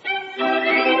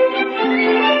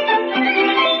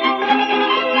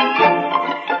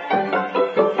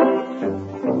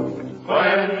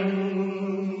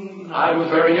 When I was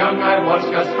very young, I once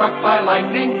got struck by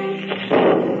lightning.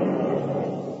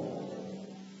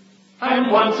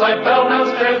 And once I fell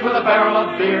downstairs with a barrel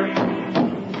of beer.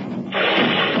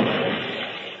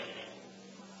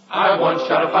 I once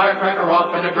shot a firecracker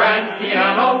off in a grand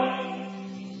piano.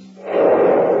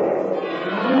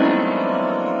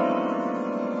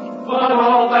 But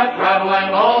all that rattle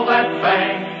and all that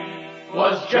bang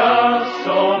was just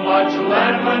so much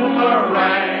lemon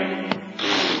meringue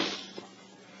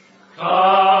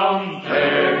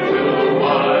compared to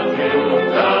what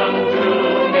you've done to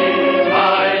me,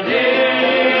 my dear.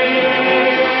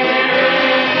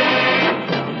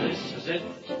 This is it.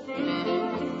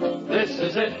 This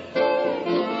is it.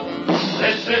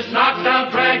 This is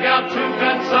knockdown, drag out,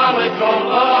 two-gun, solid gold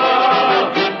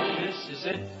love. This is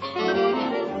it.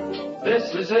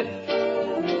 This is it.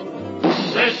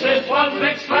 This is one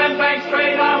big slam bang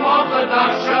straight arm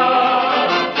orthodox shove.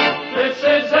 This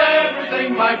is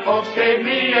everything my folks gave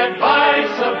me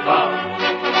advice about.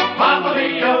 Mamma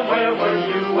Mia, where were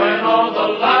you when all the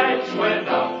lights went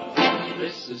out?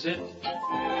 This is it.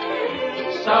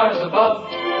 Stars above.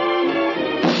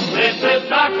 This is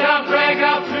knockdown, drag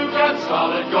out, two-gun,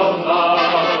 solid gold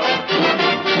love.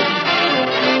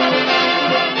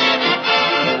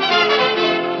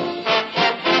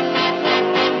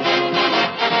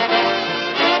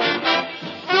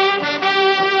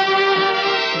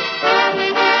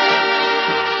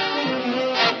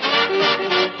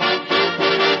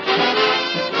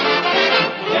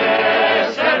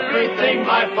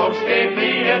 Folks gave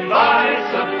me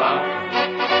advice about.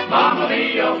 Mamma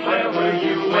Mia, where were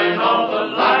you when all the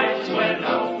lights went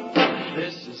out?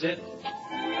 This is it.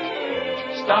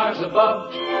 stars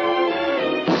above.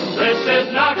 This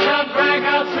is knockdown, drag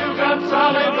out, two-gun,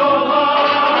 solid gold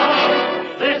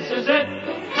love. This is it.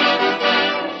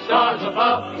 Stars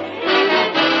above.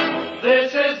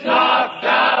 This is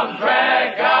knockdown,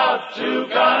 drag out,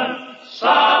 two-gun,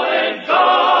 solid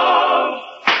gold.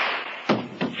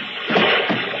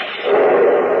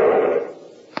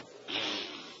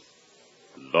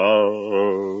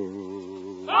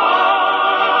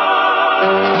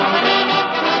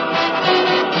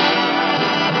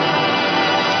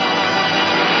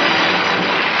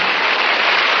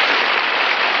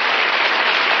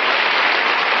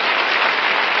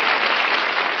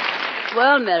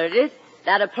 Well, Meredith,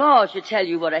 that applause should tell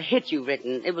you what a hit you've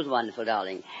written. It was wonderful,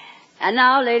 darling. And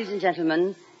now, ladies and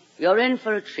gentlemen, you're in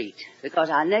for a treat, because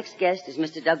our next guest is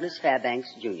Mr. Douglas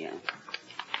Fairbanks, Jr.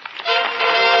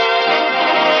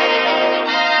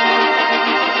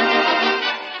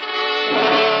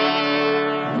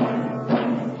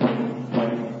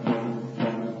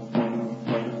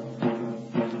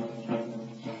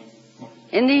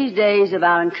 In these days of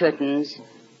iron curtains,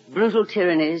 brutal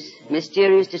tyrannies,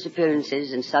 mysterious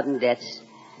disappearances, and sudden deaths,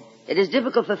 it is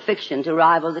difficult for fiction to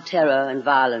rival the terror and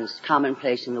violence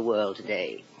commonplace in the world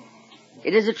today.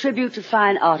 It is a tribute to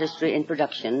fine artistry in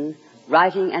production,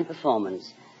 writing, and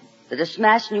performance that a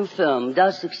smash new film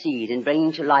does succeed in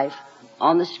bringing to life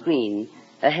on the screen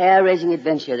a hair-raising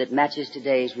adventure that matches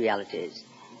today's realities.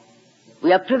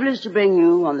 We are privileged to bring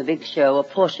you on the big show a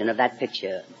portion of that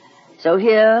picture. So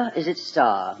here is its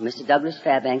star, Mr. Douglas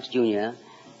Fairbanks, Jr.,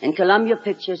 in Columbia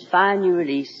Pictures' fine new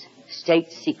release,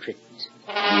 State Secret.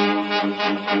 My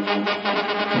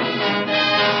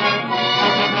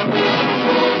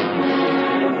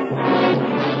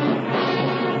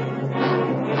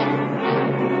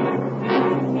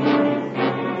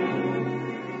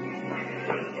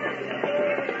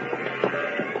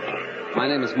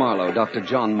name is Marlowe, Dr.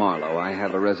 John Marlowe. I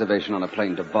have a reservation on a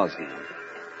plane to Bosnia.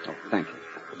 Oh, thank you.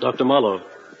 Dr. Marlowe,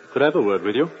 could I have a word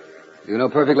with you? You know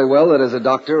perfectly well that as a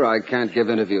doctor, I can't give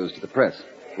interviews to the press.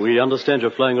 We understand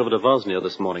you're flying over to Bosnia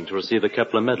this morning to receive the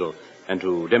Kepler Medal and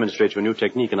to demonstrate your new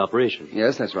technique in operation.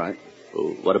 Yes, that's right.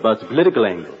 Oh, what about the political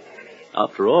angle?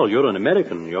 After all, you're an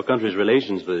American. Your country's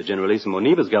relations with Generalissimo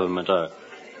Neva's government are,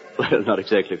 well, not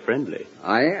exactly friendly.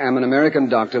 I am an American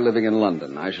doctor living in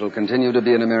London. I shall continue to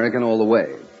be an American all the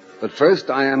way. But first,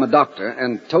 I am a doctor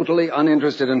and totally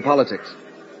uninterested in politics.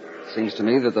 It seems to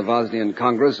me that the Bosnian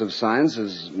Congress of Science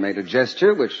has made a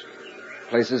gesture which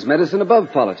places medicine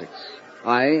above politics.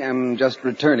 I am just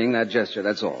returning that gesture,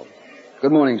 that's all.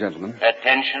 Good morning, gentlemen.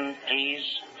 Attention, please.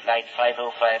 Flight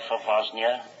 505 for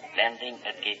Bosnia. Landing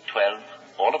at gate 12.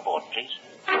 All aboard, please.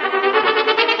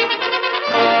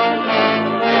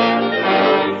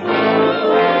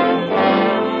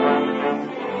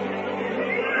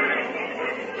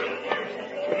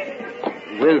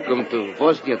 Welcome to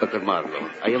Bosnia, Dr.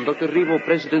 Marlowe. I am Dr. Remo,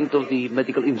 president of the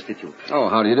Medical Institute. Oh,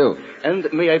 how do you do?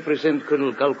 And may I present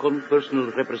Colonel Galcon,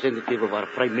 personal representative of our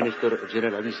Prime Minister,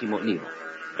 Generalissimo Neva.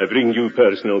 I bring you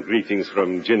personal greetings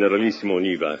from Generalissimo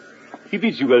Neva. He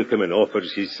bids you welcome and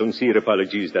offers his sincere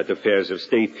apologies that affairs of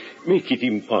state make it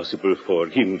impossible for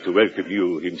him to welcome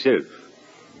you himself.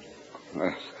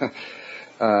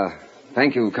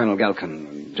 Thank you, Colonel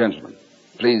Galcon, gentlemen.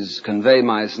 Please convey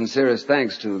my sincerest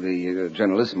thanks to the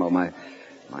Generalissimo, my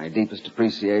deepest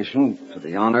appreciation for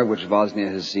the honor which Bosnia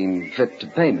has seen fit to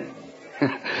pay me.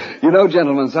 You know,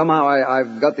 gentlemen, somehow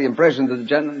I've got the impression that the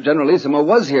Generalissimo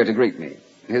was here to greet me.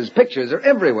 His pictures are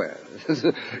everywhere. It's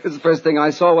the first thing I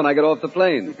saw when I got off the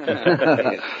plane.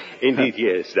 Indeed,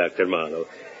 yes, Dr. Marlowe.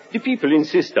 The people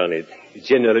insist on it.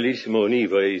 Generalissimo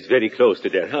Neva is very close to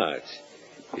their hearts.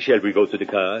 Shall we go to the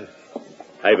car?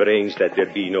 I've arranged that there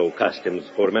be no customs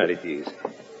formalities.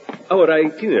 Our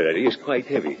itinerary is quite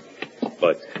heavy.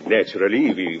 But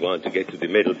naturally, we want to get to the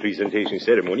medal presentation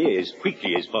ceremony as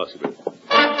quickly as possible.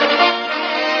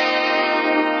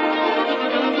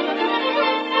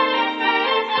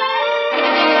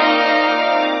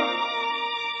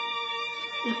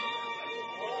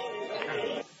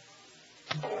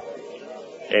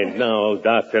 And now,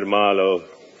 Dr. Marlowe,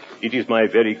 it is my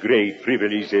very great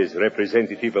privilege as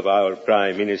representative of our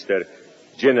Prime Minister,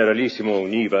 Generalissimo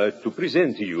Neva, to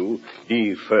present to you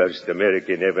the first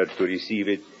American ever to receive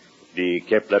it, the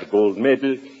Kepler Gold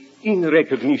Medal, in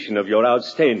recognition of your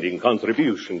outstanding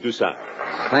contribution to science.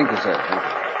 Thank you, sir. Thank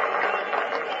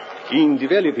you. In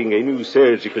developing a new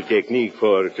surgical technique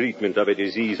for treatment of a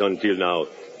disease until now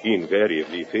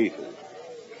invariably fatal.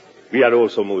 We are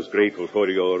also most grateful for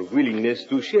your willingness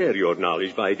to share your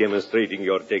knowledge by demonstrating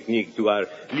your technique to our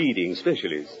leading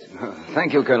specialists.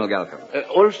 Thank you, Colonel Galcom.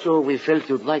 Also, we felt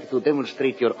you'd like to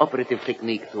demonstrate your operative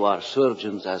technique to our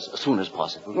surgeons as soon as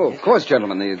possible. Oh, of course,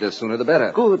 gentlemen. The sooner the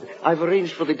better. Good. I've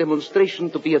arranged for the demonstration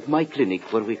to be at my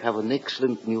clinic, where we have an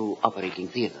excellent new operating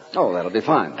theater. Oh, that'll be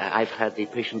fine. I've had the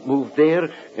patient moved there.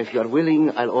 If you're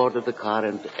willing, I'll order the car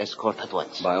and escort at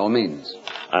once. By all means.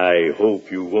 I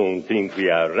hope you won't think we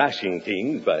are rushing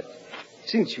things, but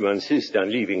since you insist on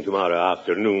leaving tomorrow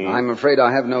afternoon... I'm afraid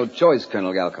I have no choice,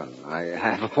 Colonel Galcon. I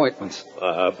have appointments.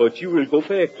 But you will go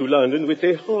back to London with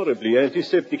a horribly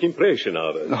antiseptic impression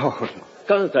of us. No.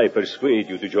 Can't I persuade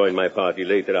you to join my party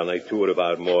later on a tour of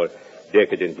our more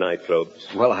decadent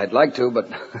nightclubs? Well, I'd like to, but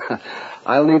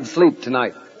I'll need sleep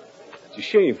tonight. It's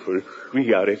shameful.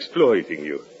 We are exploiting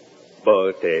you.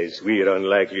 But as we are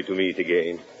unlikely to meet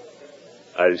again,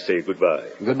 I'll say goodbye.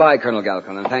 Goodbye, Colonel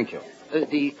Galcon, and thank you.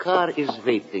 The car is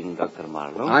waiting, Dr.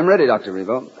 Marlowe. I'm ready, Dr.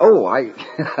 Revo. Oh,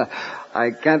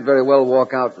 I can't very well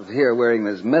walk out of here wearing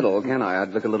this medal, can I?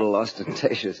 I'd look a little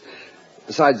ostentatious.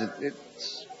 Besides,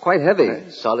 it's quite heavy.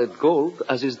 Solid gold,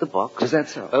 as is the box. Is that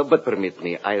so? But permit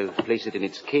me, I'll place it in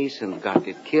its case and guard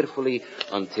it carefully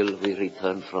until we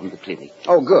return from the clinic.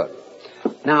 Oh, good.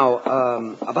 Now,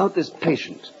 about this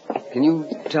patient. Can you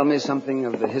tell me something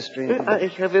of the history? I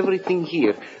have everything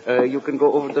here. You can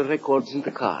go over the records in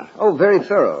the car. Oh, very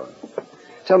thorough.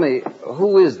 Tell me,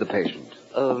 who is the patient?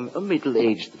 A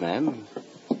middle-aged man.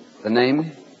 The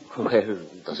name? Well,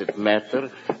 does it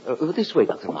matter? This way,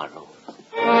 Dr. Marlowe.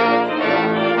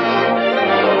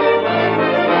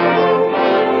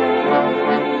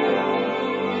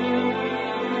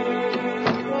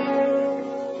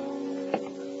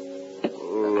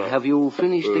 Have you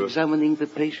finished examining the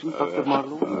patient, Dr.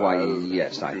 Marlowe? Why,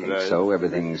 yes, I think so.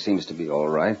 Everything seems to be all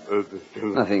right.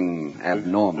 Nothing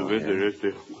abnormal here.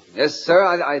 Yes, sir,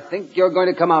 I think you're going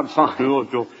to come out fine.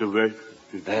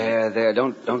 There,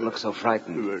 don't look so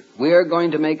frightened. We're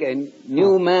going to make a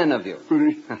new man of you.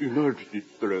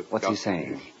 What's he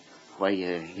saying? Why,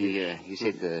 he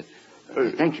said,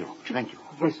 thank you.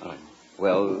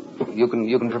 Well, you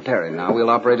can prepare him now. We'll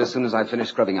operate as soon as I finish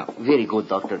scrubbing up. Very good,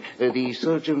 Doctor. The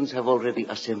surgeons have already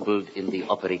assembled in the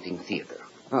operating theater.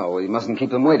 Oh, well, you mustn't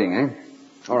keep them waiting, eh?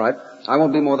 All right. I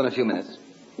won't be more than a few minutes.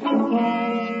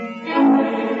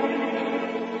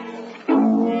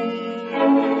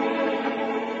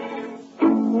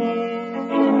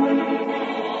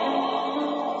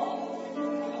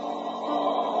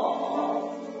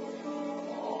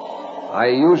 I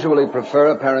usually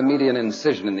prefer a paramedian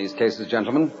incision in these cases,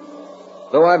 gentlemen.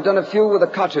 Though I've done a few with a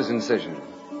Koch's incision.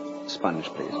 Sponge,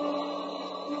 please.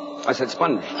 I said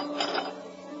sponge.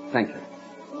 Thank you.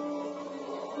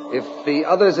 If the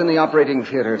others in the operating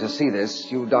theater to see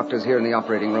this, you doctors here in the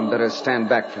operating room better stand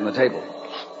back from the table.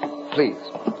 Please.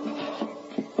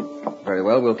 Very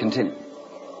well, we'll continue.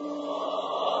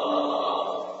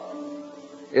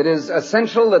 It is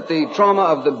essential that the trauma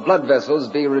of the blood vessels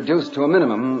be reduced to a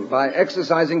minimum by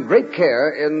exercising great care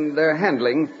in their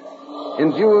handling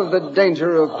in view of the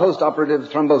danger of post-operative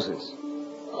thrombosis.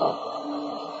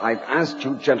 I've asked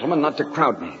you gentlemen not to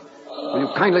crowd me. Will you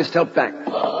kindly step back?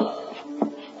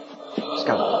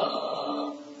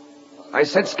 Scalpel. I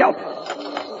said scalpel.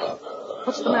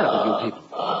 What's the matter with you people?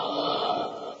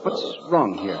 What's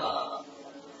wrong here?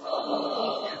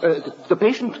 The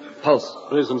patient? Pulse.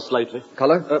 Risen slightly.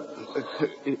 Color?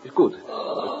 Good.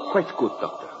 Quite good,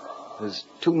 Doctor. There's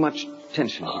too much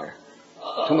tension here.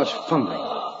 Too much fumbling.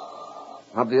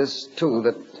 Obvious, too,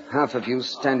 that half of you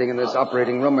standing in this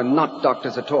operating room are not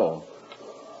doctors at all.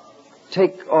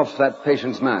 Take off that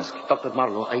patient's mask. Dr.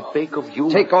 Marlowe, I beg of you...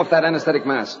 Take off that anesthetic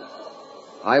mask.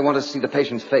 I want to see the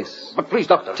patient's face. But please,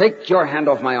 Doctor... Take your hand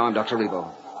off my arm, Dr.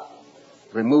 Revo.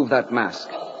 Remove that mask.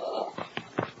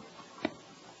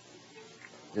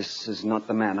 This is not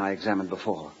the man I examined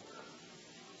before.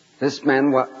 This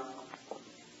man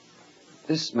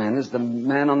is the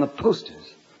man on the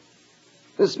posters.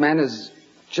 This man is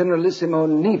Generalissimo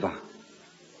Neva,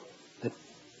 the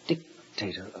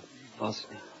dictator of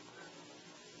Bosnia.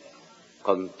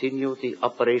 Continue the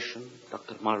operation,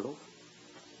 Dr. Marlowe?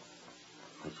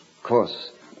 Of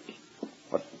course.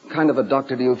 What kind of a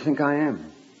doctor do you think I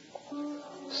am?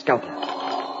 Scalpel.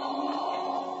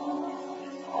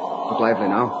 Look lively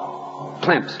now.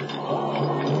 Clamps.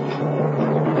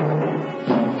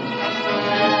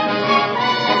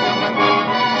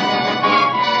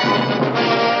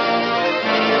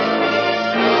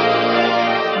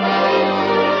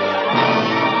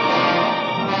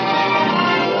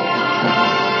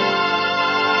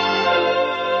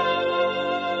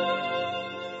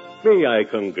 May I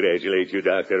congratulate you,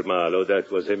 Dr. Marlowe?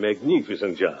 That was a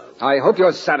magnificent job. I hope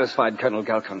you're satisfied, Colonel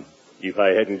Galkin. If I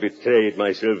hadn't betrayed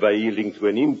myself by yielding to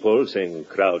an impulse and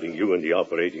crowding you in the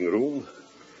operating room,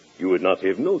 you would not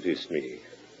have noticed me,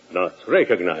 not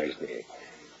recognized me,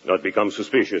 not become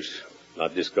suspicious,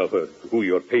 not discovered who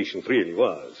your patient really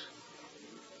was.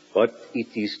 But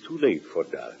it is too late for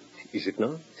that, is it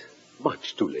not?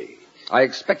 Much too late. I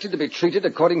expected to be treated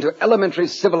according to elementary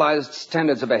civilized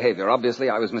standards of behavior. Obviously,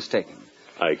 I was mistaken.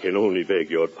 I can only beg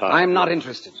your pardon. I'm not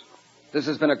interested. This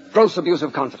has been a gross abuse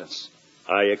of confidence.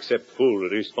 I accept full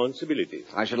responsibility.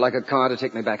 I should like a car to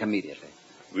take me back immediately.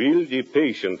 Will the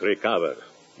patient recover?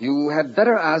 You had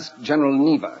better ask General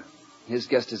Neva. His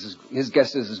guess is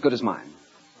as good as mine.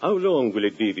 How long will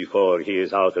it be before he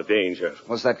is out of danger?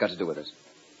 What's that got to do with it?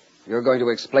 You're going to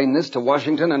explain this to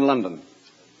Washington and London.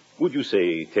 Would you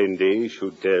say 10 days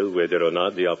should tell whether or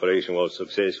not the operation was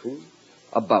successful?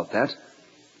 About that?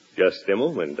 Just a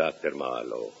moment, Dr.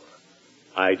 Marlowe.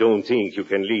 I don't think you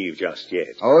can leave just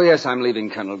yet. Oh, yes, I'm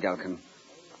leaving, Colonel Galkin.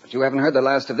 But you haven't heard the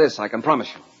last of this, I can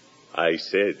promise you. I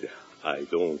said I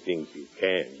don't think you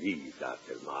can leave,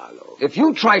 Dr. Marlowe. If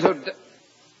you try to...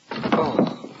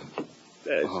 Oh.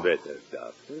 That's better,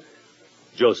 Doctor.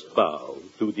 Just bow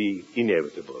to the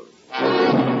inevitable.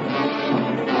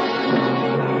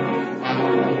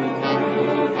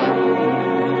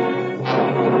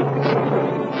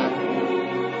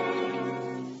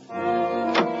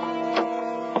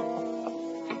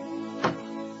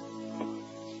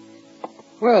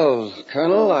 Well,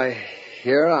 Colonel, I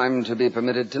hear I'm to be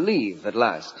permitted to leave at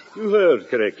last. You heard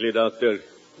correctly, Doctor.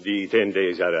 The 10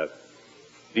 days are up.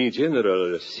 The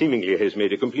General seemingly has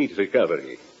made a complete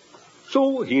recovery.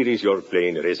 So here is your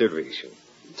plane reservation.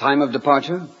 Time of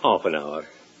departure? Half an hour.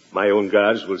 My own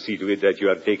guards will see to it that you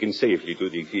are taken safely to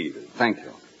the field. Thank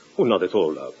you. Oh, not at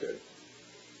all, Doctor.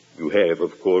 You have,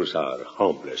 of course, our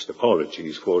humblest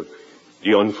apologies for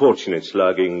the unfortunate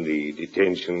slugging, the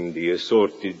detention, the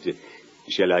assorted,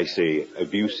 shall I say,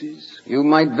 abuses. You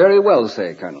might very well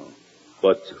say, Colonel.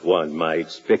 But one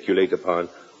might speculate upon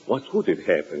what would have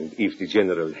happened if the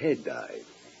General had died.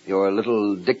 Your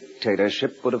little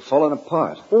dictatorship would have fallen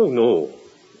apart. Oh, no.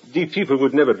 The people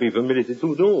would never be permitted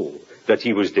to know that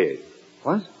he was dead.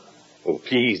 What? Oh,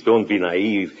 please, don't be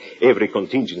naive. Every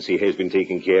contingency has been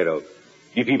taken care of.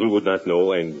 The people would not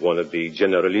know, and one of the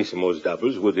Generalissimo's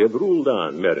doubles would have ruled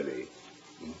on merrily.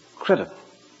 Incredible.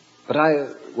 But I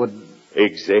would...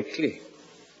 Exactly.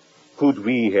 Could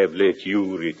we have let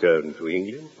you return to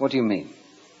England? What do you mean?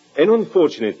 An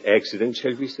unfortunate accident,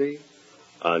 shall we say?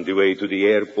 On the way to the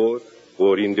airport,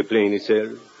 or in the plane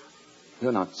itself?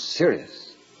 You're not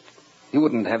serious. You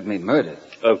wouldn't have me murdered.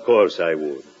 Of course I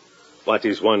would. What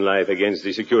is one life against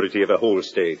the security of a whole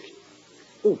state?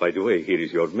 Oh, by the way, here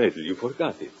is your medal. You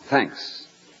forgot it. Thanks.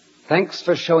 Thanks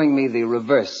for showing me the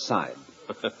reverse side.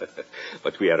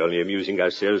 But we are only amusing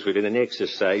ourselves with an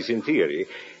exercise in theory.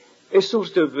 A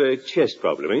sort of chess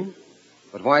problem, eh?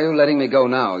 But why are you letting me go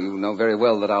now? You know very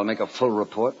well that I'll make a full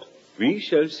report. We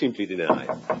shall simply deny.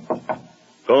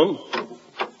 Come.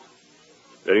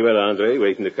 Very well, Andre.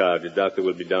 Wait in the car. The doctor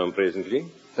will be down presently.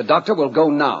 The doctor will go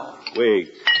now.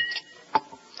 Wait.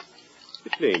 The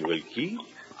plane will keep.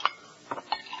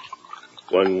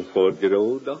 One for the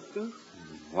road, Doctor?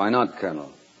 Why not,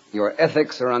 Colonel? Your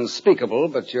ethics are unspeakable,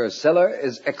 but your cellar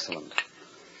is excellent.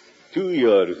 To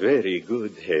your very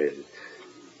good health.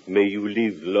 May you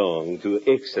live long to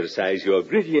exercise your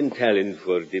brilliant talent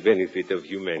for the benefit of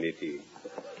humanity.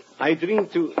 I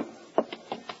drink to...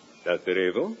 Dr.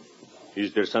 Evo,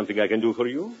 is there something I can do for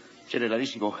you?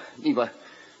 Generalissimo, Neva,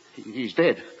 he's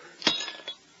dead.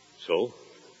 So,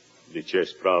 the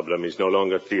chess problem is no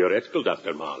longer theoretical,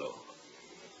 Dr. Marlowe.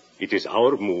 It is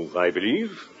our move, I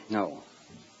believe. No.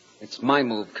 It's my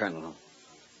move, Colonel.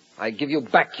 I give you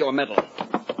back your medal.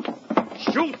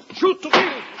 Shoot! Shoot to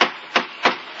kill!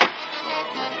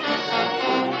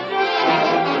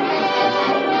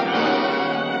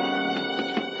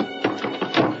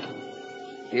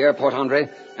 The airport, Andre,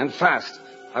 and fast.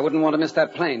 I wouldn't want to miss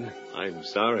that plane. I'm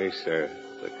sorry, sir.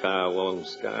 The car won't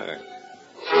start.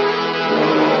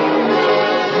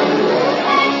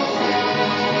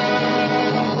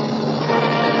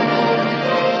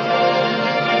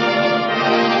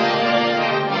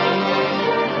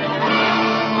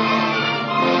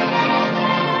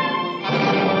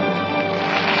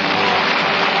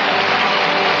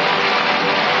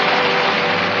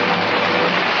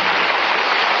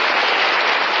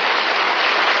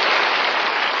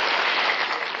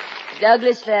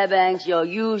 Douglas Fairbanks, your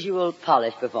usual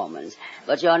polished performance.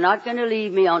 But you're not going to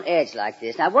leave me on edge like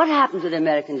this. Now, what happened to the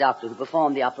American doctor who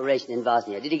performed the operation in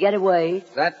Bosnia? Did he get away?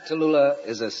 That, Tallulah,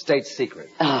 is a state secret.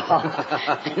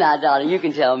 Oh. Now, darling, you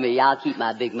can tell me. I'll keep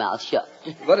my big mouth shut.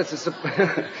 But it's a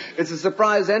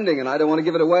surprise ending, and I don't want to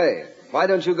give it away. Why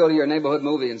don't you go to your neighborhood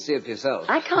movie and see it for yourself?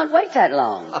 I can't wait that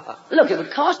long. Look, it would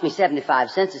cost me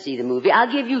 75 cents to see the movie.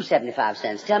 I'll give you 75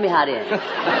 cents. Tell me how it ends.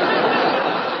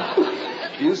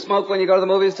 Do you smoke when you go to the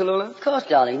movies, Tallulah? Of course,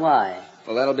 darling. Why?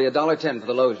 Well, that'll be $1.10 for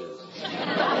the loges.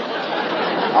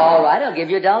 All right, I'll give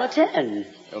you $1.10.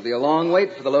 There'll be a long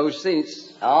wait for the loge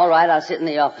seats. All right, I'll sit in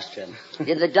the orchestra.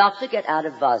 Did the doctor get out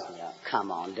of Bosnia?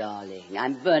 Come on, darling.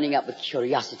 I'm burning up with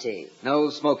curiosity. No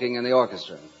smoking in the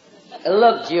orchestra.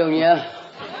 Look, Junior.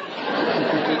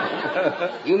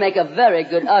 You make a very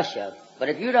good usher. But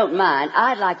if you don't mind,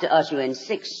 I'd like to usher in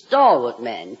 6 stalwart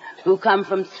men who come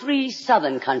from 3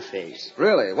 southern countries.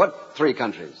 Really? What 3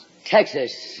 countries?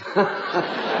 Texas.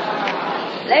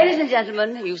 Ladies and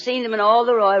gentlemen, you've seen them in all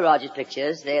the Roy Rogers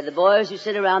pictures. They're the boys who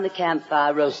sit around the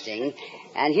campfire roasting.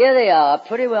 And here they are,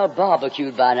 pretty well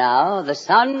barbecued by now, the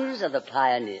sons of the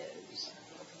pioneers.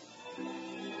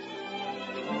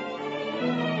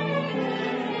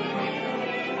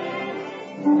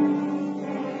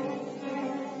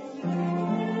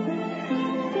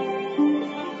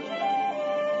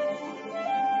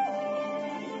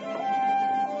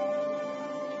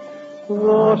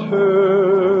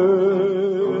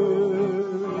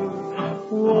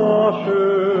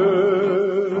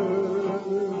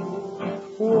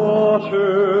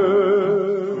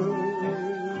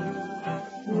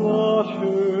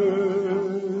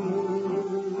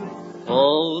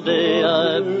 All day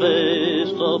I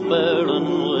faced a barren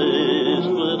waste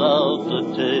without the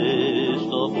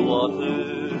taste of water.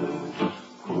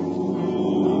 Cool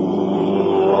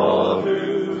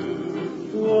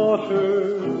water.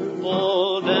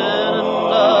 Oh, Dan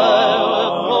and I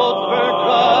with both were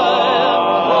dry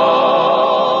and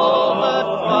all that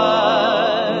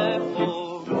cry for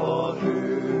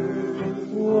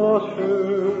water.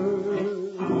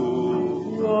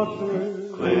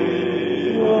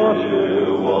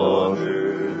 Clear water.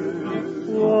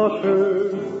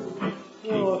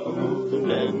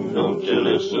 Dan, don't you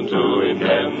listen to him,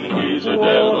 Dan, he's a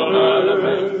devil, not a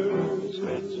man. He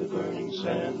spreads a burning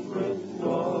sand with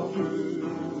water.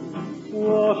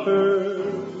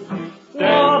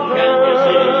 Dan, can you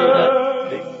see that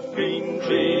big green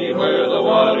tree where the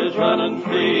water's running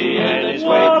free and it's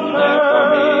waiting there for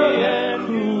me and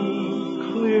you?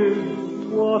 Clear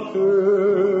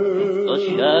water. The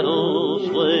shadows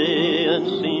sway and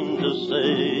seem to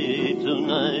say,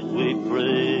 tonight we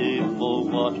pray for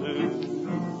water.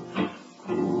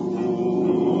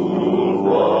 Cool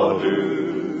water.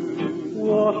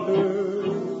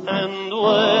 And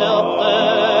way up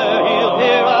there he'll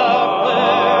hear our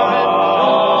prayer and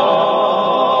show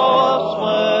us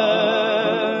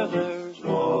where there's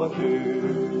water.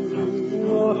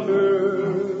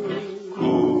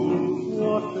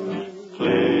 Cool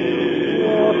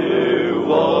clear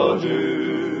water.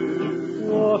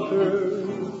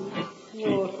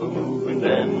 Keep moving,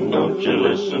 Dan, don't you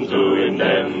listen to him,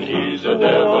 Dan, he's a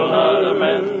devil, not a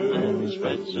man, and he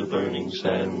spreads a burning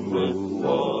sand with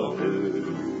water.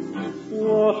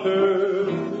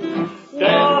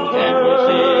 Dan, can you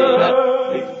see that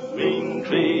big green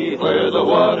tree where the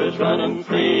water's running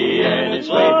free and it's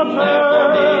waiting there for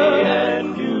me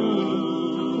and you?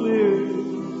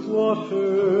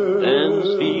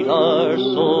 Dan's feet are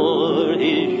sore,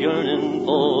 he's yearning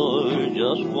for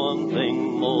just one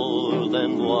thing more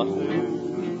than water.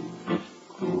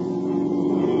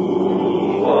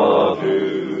 Cool water.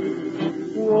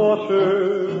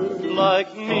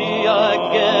 Like me, I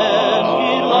guess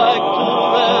he'd like to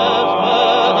rest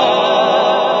where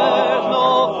there's no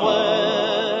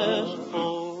quest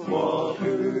for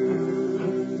water.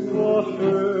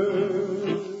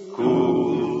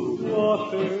 Cool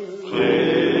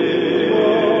clear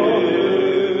water.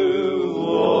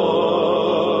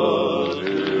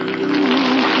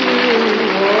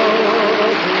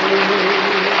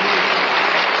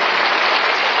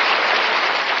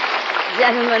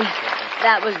 Gentlemen,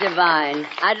 that was divine.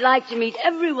 I'd like to meet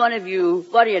every one of you.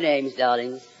 What are your names,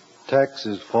 darlings? Tex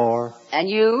is 4. And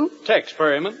you? Tex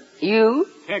Ferryman. You?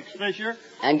 Tex Fisher.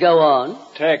 And go on.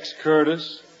 Tex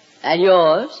Curtis. And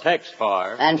yours? Tex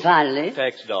Farr. And finally?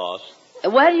 Tex Doss.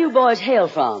 Where do you boys hail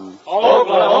from?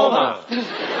 Oklahoma.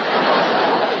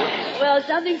 Well,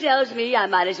 something tells me I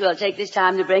might as well take this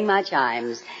time to bring my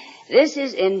chimes. This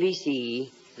is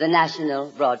NBC, the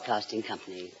National Broadcasting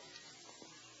Company.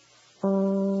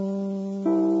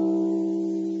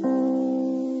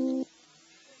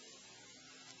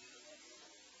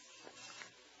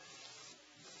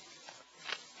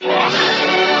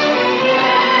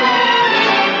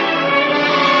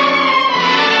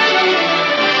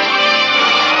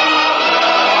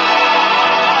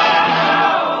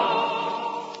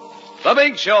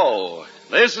 Big Show.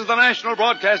 This is the National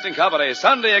Broadcasting Company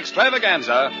Sunday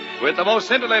Extravaganza with the most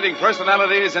scintillating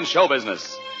personalities in show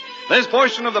business. This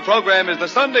portion of the program is the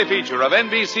Sunday feature of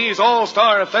NBC's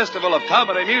All-Star Festival of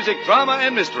Comedy, Music, Drama,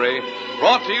 and Mystery,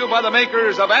 brought to you by the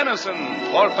makers of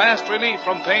Anacin for fast relief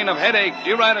from pain of headache,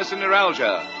 neuritis, and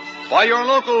neuralgia. By your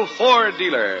local Ford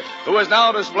dealer, who is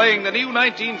now displaying the new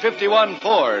 1951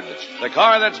 Ford, the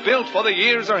car that's built for the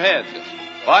years ahead.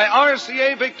 By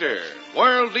RCA Victor,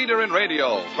 world leader in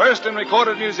radio, first in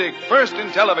recorded music, first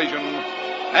in television.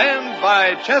 And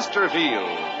by Chesterfield,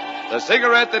 the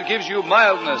cigarette that gives you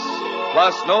mildness,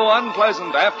 plus no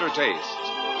unpleasant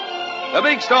aftertaste. The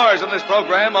big stars in this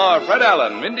program are Fred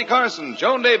Allen, Mindy Carson,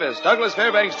 Joan Davis, Douglas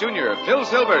Fairbanks Jr., Phil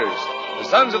Silvers, the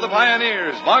Sons of the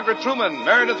Pioneers, Margaret Truman,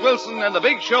 Meredith Wilson, and the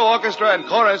Big Show Orchestra and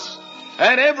Chorus.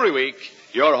 And every week,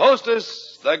 your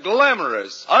hostess, the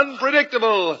glamorous,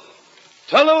 unpredictable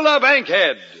Tallulah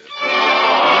Bankhead.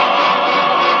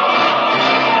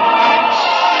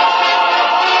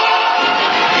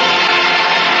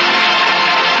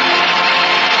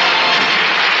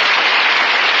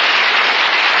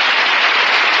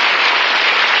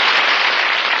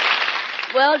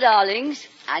 Well, darlings,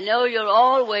 I know you're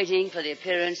all waiting for the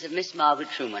appearance of Miss Margaret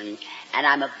Truman, and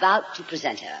I'm about to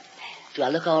present her. Do I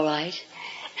look all right?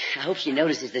 I hope she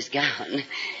notices this gown.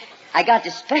 I got it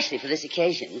especially for this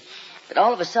occasion, but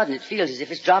all of a sudden it feels as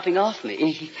if it's dropping off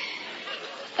me.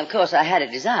 Of course, I had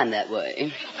it designed that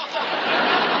way.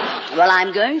 Well,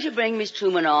 I'm going to bring Miss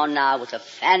Truman on now with a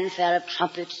fanfare of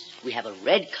trumpets. We have a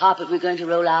red carpet we're going to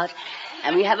roll out.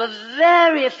 And we have a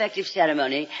very effective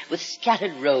ceremony with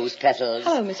scattered rose petals.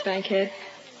 Hello, Miss Bankhead.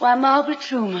 Why, Margaret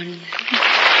Truman.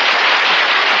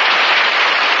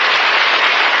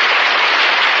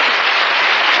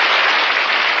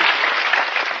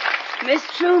 Miss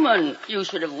Truman, you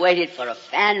should have waited for a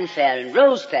fanfare and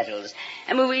rose petals.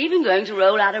 And we were even going to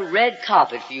roll out a red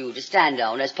carpet for you to stand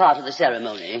on as part of the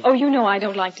ceremony. Oh, you know I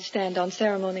don't like to stand on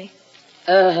ceremony.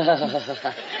 Darling...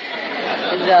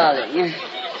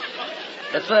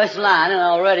 The first line and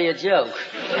already a joke.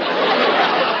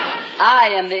 I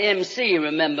am the MC,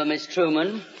 remember, Miss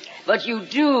Truman. But you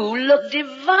do look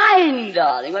divine,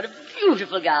 darling. What a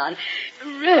beautiful gown.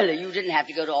 Really, you didn't have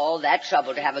to go to all that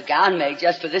trouble to have a gown made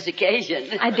just for this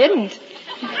occasion. I didn't.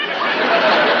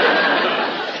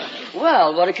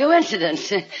 Well, what a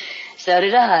coincidence. So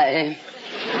did I.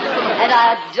 And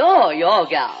I adore your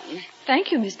gown.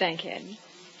 Thank you, Miss Bankhead.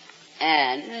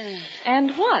 And?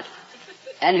 And what?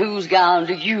 And whose gown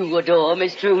do you adore,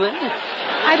 Miss Truman?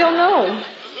 I don't know.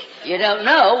 You don't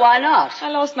know? Why not? I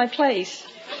lost my place.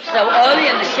 So early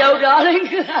in the show, darling?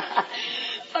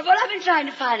 But what I've been trying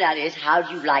to find out is, how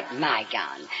do you like my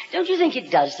gown? Don't you think it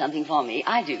does something for me?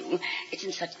 I do. It's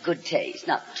in such good taste,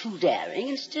 not too daring,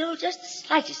 and still just the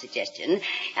slightest suggestion.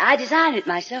 I designed it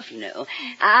myself, you know.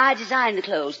 I designed the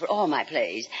clothes for all my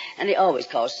plays, and they always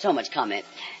cause so much comment,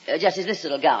 just as this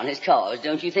little gown has caused.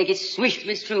 Don't you think it's sweet,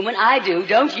 Miss Truman? I do,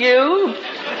 don't you?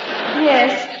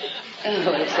 Yes.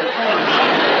 Oh, it's so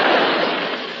kind.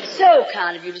 So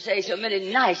kind of you to say so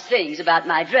many nice things about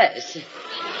my dress.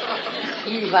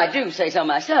 If I do say so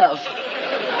myself.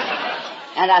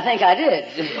 And I think I did.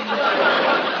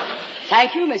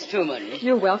 Thank you, Miss Truman.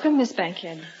 You're welcome, Miss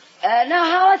Bankhead. Now,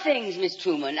 how are things, Miss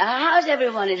Truman? How's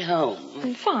everyone at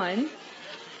home? Fine.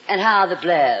 And how are the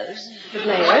Blairs? The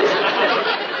Blairs?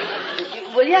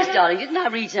 Well, yes, darling. Didn't I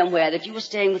read somewhere that you were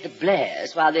staying with the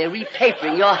Blairs while they're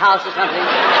repapering your house or something?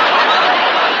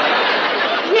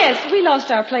 Yes, we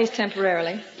lost our place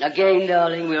temporarily. Again,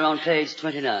 darling, we're on page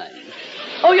 29.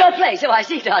 Oh, your place. Oh, I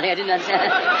see, darling. I didn't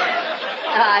understand.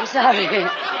 I'm sorry.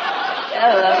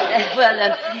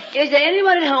 Is there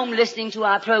anyone at home listening to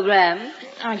our program?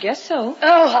 I guess so.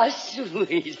 Oh, how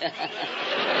sweet.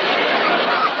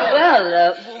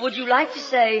 Well, would you like to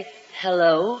say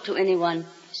hello to anyone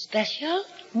special?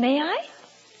 May I?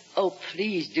 Oh,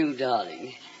 please do,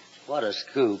 darling. What a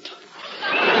scoop.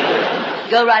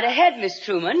 Go right ahead, Miss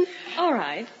Truman. All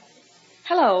right.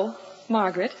 Hello,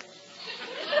 Margaret.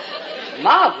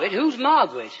 Margaret? Who's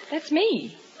Margaret? That's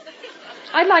me.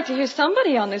 I'd like to hear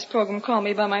somebody on this program call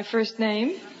me by my first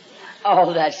name.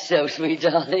 Oh, that's so sweet,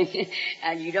 darling.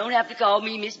 And you don't have to call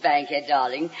me Miss Bankhead,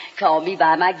 darling. Call me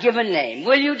by my given name.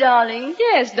 Will you, darling?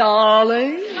 Yes,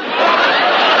 darling.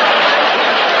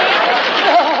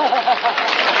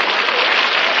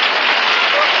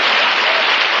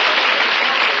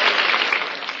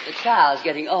 The child's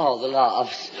getting all the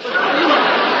laughs.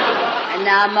 And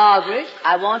now, Margaret,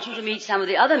 I want you to meet some of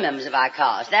the other members of our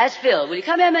cast. That's Phil. Will you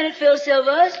come here a minute, Phil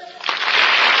Silvers?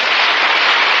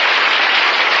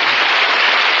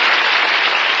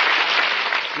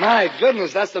 My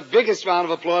goodness, that's the biggest round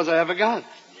of applause I ever got.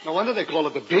 No wonder they call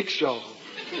it the Big Show.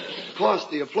 Of course,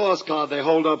 the applause card they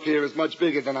hold up here is much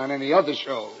bigger than on any other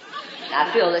show.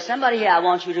 Now, Phil, there's somebody here I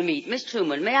want you to meet. Miss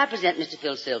Truman, may I present Mr.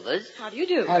 Phil Silvers? How do you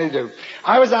do? How do you do?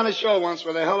 I was on a show once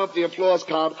where they held up the applause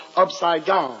card upside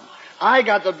down. I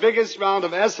got the biggest round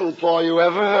of Esselpaw you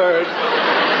ever heard.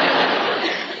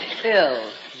 Phil,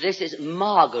 this is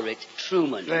Margaret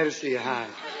Truman. Glad to see you. Hi.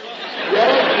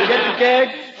 Yeah, you get the gag?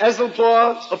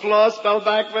 Esselpaw, applause spelled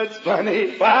backwards.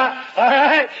 Funny. All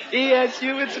right.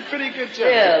 ESU, it's a pretty good job.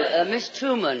 Phil, Miss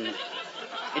Truman.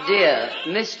 Dear,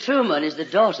 Miss Truman is the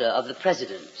daughter of the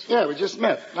president. Yeah, we just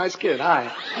met. Nice kid.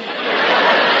 Hi.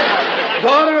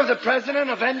 Daughter of the president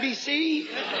of NBC?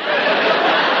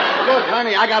 Look,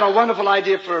 honey, I got a wonderful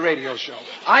idea for a radio show.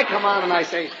 I come on and I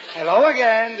say, hello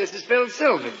again, this is Phil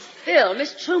Silvers. Phil,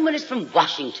 Miss Truman is from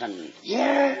Washington.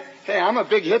 Yeah? Hey, I'm a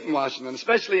big hit in Washington,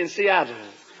 especially in Seattle.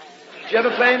 Did you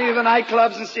ever play any of the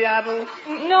nightclubs in Seattle?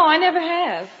 No, I never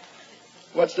have.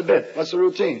 What's the bit? What's the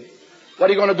routine? What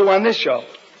are you going to do on this show?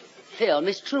 Phil,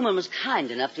 Miss Truman was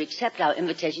kind enough to accept our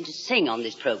invitation to sing on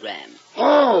this program.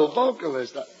 Oh,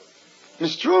 vocalist.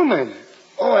 Miss Truman.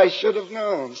 Oh, I should have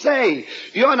known. Say,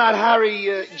 you're not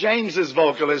Harry James's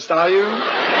vocalist, are you? No,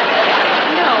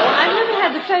 I've never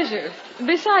had the pleasure.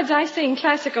 Besides, I sing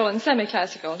classical and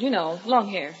semi-classical, long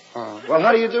hair. Oh, well,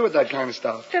 how do you do with that kind of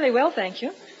stuff? Fairly well, thank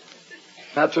you.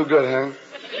 Not too good, huh?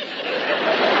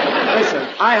 Listen,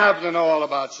 I happen to know all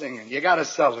about singing. You gotta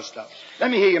sell the stuff. Let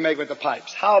me hear you make with the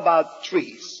pipes. How about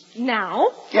trees?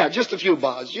 Now? Yeah, just a few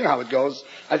bars. You know how it goes.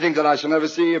 I think that I shall never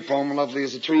see a poem lovely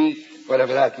as a tree,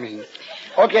 whatever that means.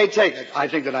 Okay, take it. I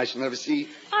think that I shall never see.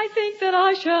 I think that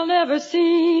I shall never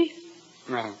see.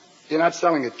 No, you're not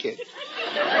selling it, kid. Look,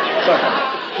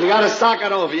 you gotta sock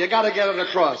it over. You gotta get it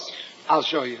across. I'll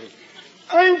show you.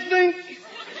 I think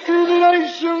that I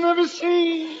shall never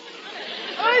see.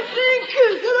 I think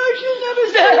that I shall never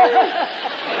see.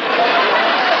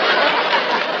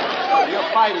 You're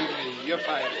fighting me. You're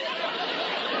fighting.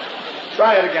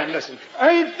 Try it again. Listen.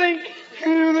 I think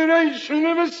that I shall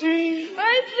never see.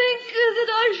 I think that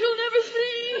I shall never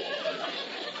see.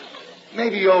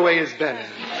 Maybe your way is better.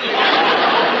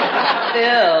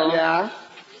 Phil. Yeah?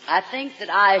 I think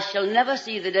that I shall never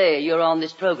see the day you're on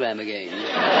this program again.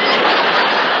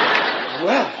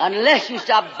 Well. Unless you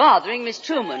stop bothering Miss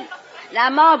Truman. Now,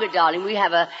 Margaret, darling, we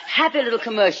have a happy little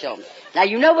commercial. Now,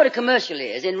 you know what a commercial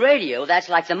is. In radio, that's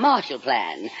like the Marshall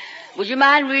Plan. Would you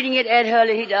mind reading it, Ed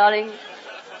Hurley, darling?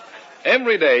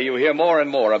 Every day you hear more and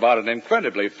more about an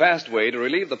incredibly fast way to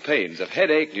relieve the pains of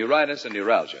headache, neuritis, and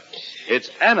neuralgia. It's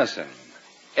Anacin.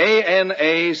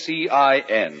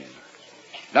 Anacin.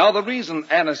 Now, the reason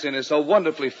Anacin is so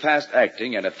wonderfully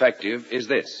fast-acting and effective is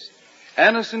this.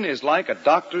 Anacin is like a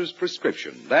doctor's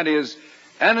prescription. That is,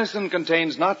 Anacin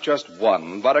contains not just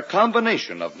one, but a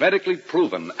combination of medically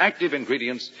proven active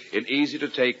ingredients in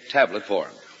easy-to-take tablet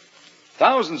form.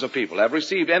 Thousands of people have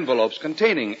received envelopes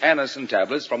containing Anacin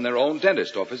tablets from their own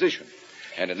dentist or physician,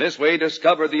 and in this way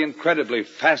discover the incredibly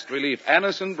fast relief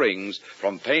Anacin brings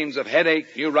from pains of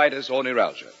headache, neuritis, or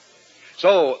neuralgia.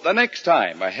 So, the next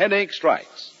time a headache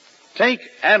strikes, take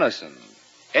Anacin,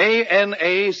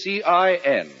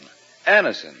 Anacin,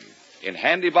 Anacin, in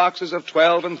handy boxes of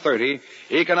 12 and 30,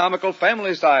 economical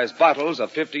family-size bottles of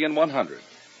 50 and 100.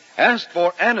 Ask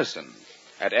for Anacin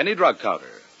at any drug counter.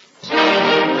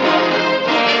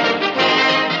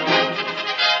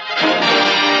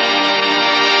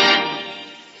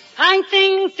 I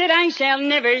think that I shall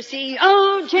never see.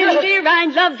 Oh, Jim, dear, I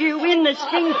loved you in the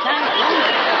springtime.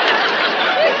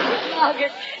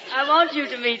 Margaret, I want you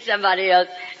to meet somebody else.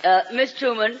 Miss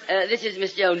Truman, this is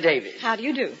Miss Joan Davis. How do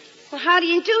you do? Well, how do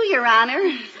you do, Your Honor?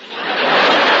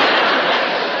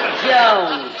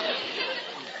 Joan,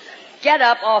 get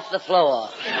up off the floor.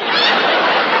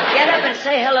 Get up and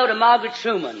say hello to Margaret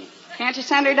Truman. Can't you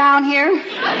send her down here?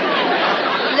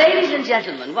 Ladies and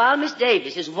gentlemen, while Miss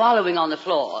Davis is wallowing on the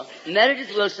floor,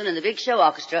 Meredith Wilson and the Big Show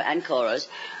Orchestra and Chorus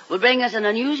will bring us an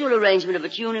unusual arrangement of a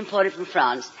tune imported from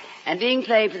France and being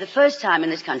played for the first time in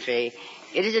this country.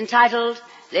 It is entitled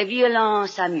Les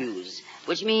Violons s'amusent,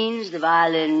 which means the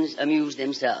violins amuse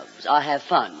themselves or have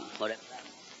fun, whatever.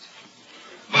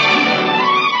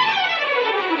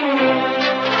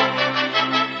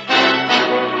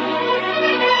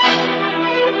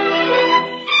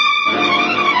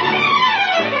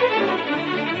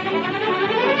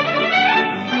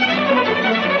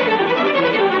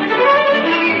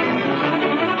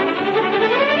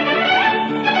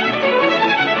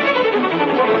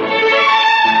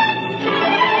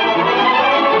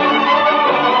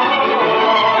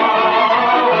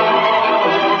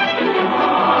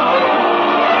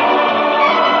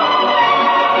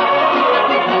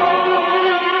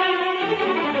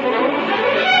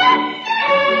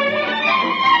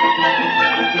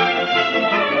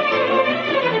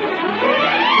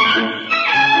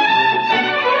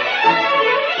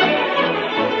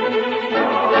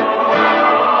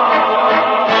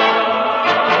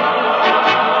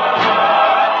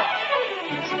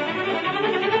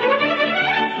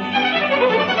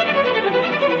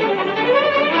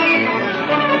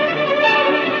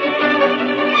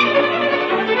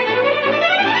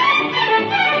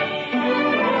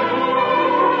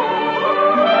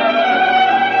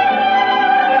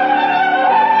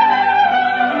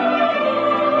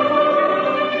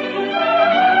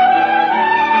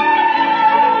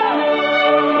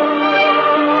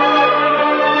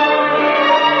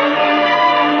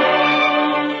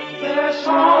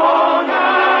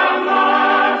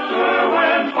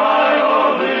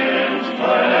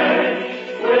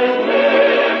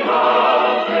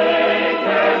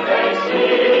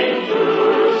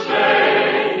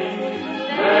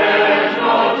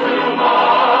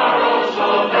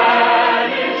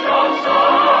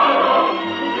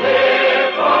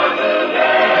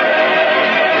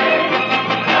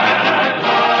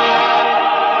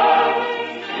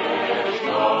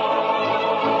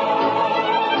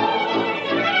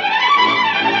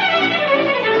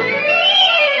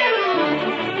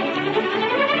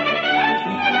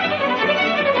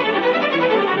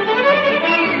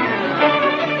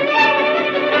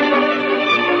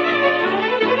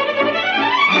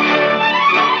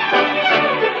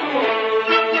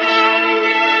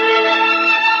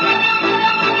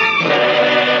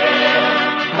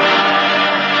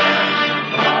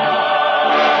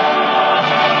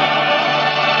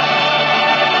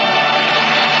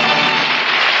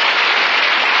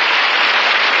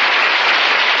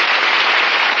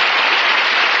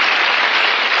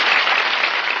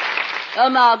 Oh,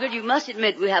 Margaret, you must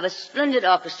admit we have a splendid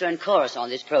orchestra and chorus on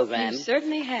this program. You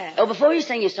certainly have. Oh, before you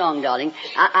sing your song, darling,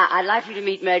 I'd like for you to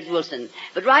meet Meredith Wilson.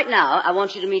 But right now, I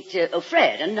want you to meet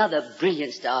Fred, another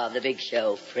brilliant star of the big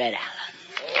show, Fred Allen.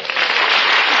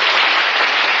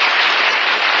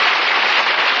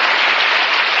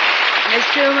 Miss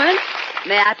Truman,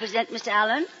 may I present Mr.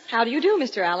 Allen? How do you do,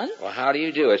 Mr. Allen? Well, how do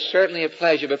you do? It's certainly a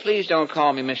pleasure, but please don't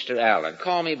call me Mr. Allen.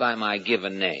 Call me by my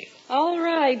given name. All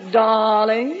right,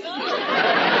 darling.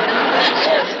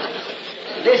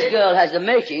 This girl has the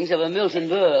makings of a Milton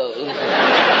Berle.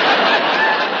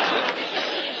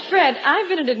 Fred, I've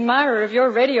been an admirer of your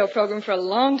radio program for a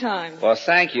long time. Well,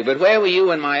 thank you, but where were you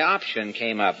when my option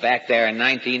came up back there in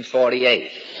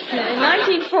 1948? In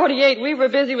 1948, we were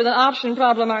busy with an option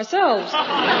problem ourselves.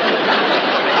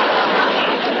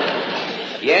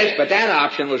 Yes, but that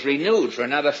option was renewed for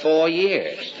another 4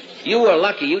 years. You were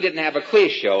lucky you didn't have a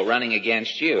quiz show running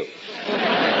against you.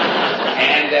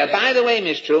 And, by the way,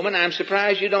 Miss Truman, I'm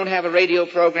surprised you don't have a radio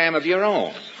program of your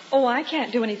own. Oh, I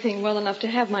can't do anything well enough to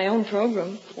have my own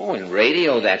program. Oh, in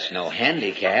radio, that's no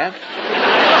handicap.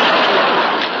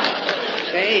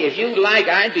 Say, if you'd like,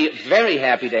 I'd be very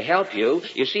happy to help you.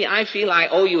 You see, I feel I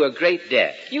owe you a great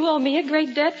debt. You owe me a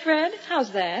great debt, Fred?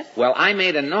 How's that? Well, I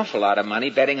made an awful lot of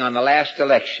money betting on the last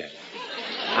election.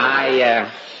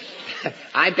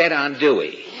 I bet on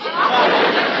Dewey.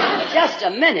 Just a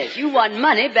minute. You won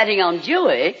money betting on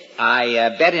Dewey?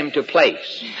 I bet him to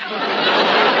place.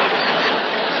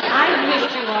 I've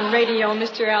missed you on radio,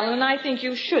 Mr. Allen, and I think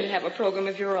you should have a program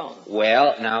of your own.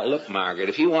 Well, now, look, Margaret,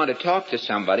 if you want to talk to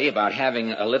somebody about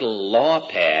having a little law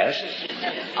passed...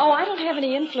 Oh, I don't have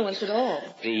any influence at all.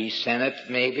 The Senate,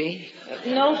 maybe?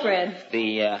 No, Fred.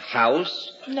 The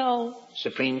House? No.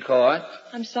 Supreme Court?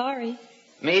 I'm sorry.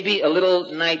 Maybe a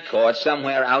little night court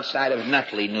somewhere outside of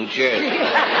Nutley, New Jersey.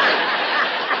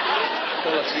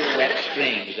 Pull a few wet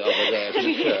strings over there if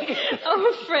you could.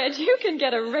 Oh, Fred, you can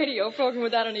get a radio program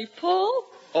without any pull.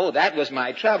 Oh, that was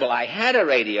my trouble. I had a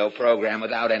radio program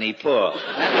without any pull.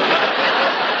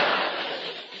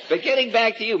 But getting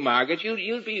back to you, Margaret,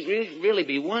 you'd be really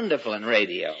be wonderful in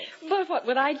radio. But what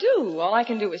would I do? All I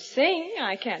can do is sing.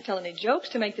 I can't tell any jokes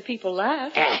to make the people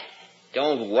laugh.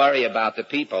 Don't worry about the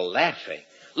people laughing.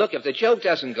 Look, if the joke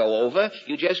doesn't go over,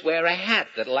 you just wear a hat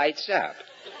that lights up.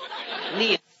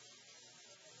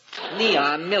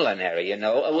 Neon millinery, you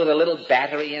know, with a little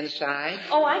battery inside.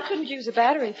 Oh, I couldn't use a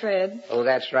battery, Fred. Oh,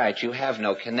 that's right. You have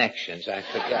no connections. I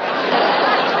forgot.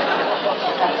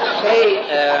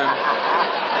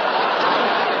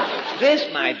 Say,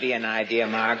 this might be an idea,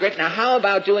 Margaret. Now, how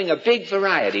about doing a big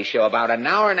variety show, about an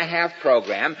hour-and-a-half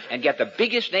program, and get the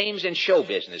biggest names in show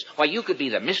business? Why, you could be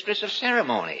the mistress of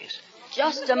ceremonies.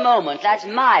 Just a moment. That's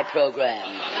my program.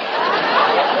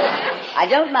 I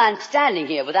don't mind standing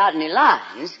here without any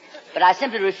lines, but I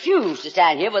simply refuse to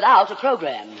stand here without a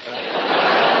program.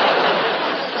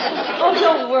 Oh,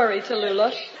 don't worry,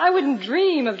 Tallulah. I wouldn't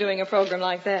dream of doing a program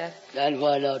like that. And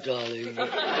why not, darling? Well,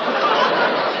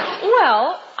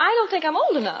 I don't think I'm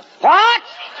old enough. What?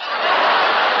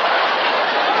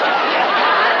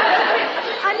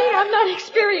 I mean, I'm not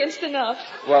experienced enough.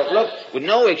 Well, look, with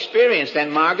no experience,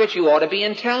 then, Margaret, you ought to be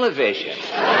in television.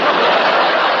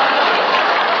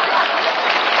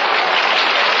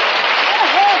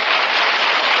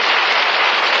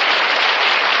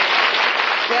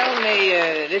 Tell me,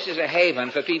 this is a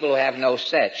haven for people who have no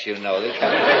sets, you know. We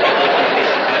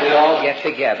all get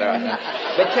together.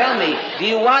 But tell me, do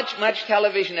you watch much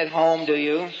television at home, do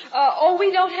you? Oh, we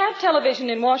don't have television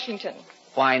in Washington.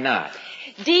 Why not?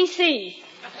 D.C.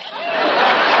 These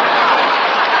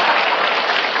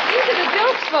are the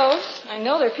jokes, folks. I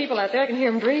know there are people out there who can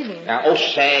hear them breathing. Now,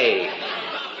 say,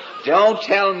 don't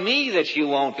tell me that you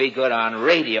won't be good on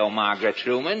radio, Margaret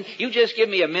Truman. You just give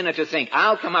me a minute to think.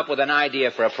 I'll come up with an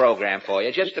idea for a program for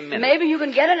you. Just a minute. Maybe you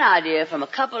can get an idea from a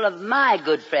couple of my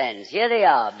good friends. Here they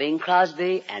are, Bing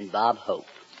Crosby and Bob Hope.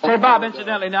 Say, Bob,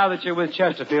 incidentally, now that you're with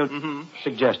Chesterfield,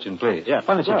 suggestion, please. Yeah,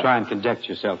 why don't you try and conduct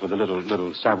yourself with a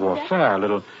little savoir-faire, a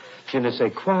little je ne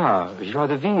sais quoi, joie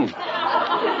de vivre.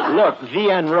 Look,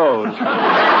 Vienne Rose.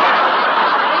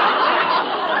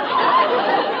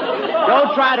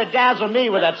 Don't try to dazzle me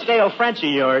with that stale French of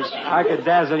yours. I could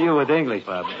dazzle you with English,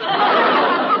 Bob.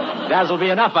 Dazzle be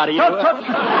enough out of you.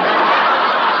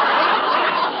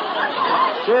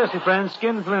 Seriously, friends,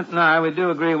 Skinflint and I, we do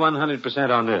agree 100%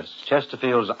 on this.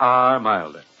 Chesterfields are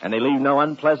milder. And they leave no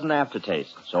unpleasant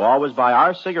aftertaste. So always buy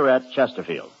our cigarette,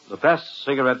 Chesterfield. The best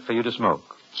cigarette for you to smoke.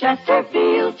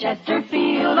 Chesterfield,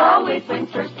 Chesterfield always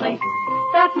wins first place.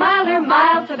 That milder,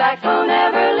 mild tobacco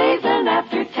never leaves an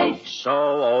aftertaste. So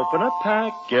open a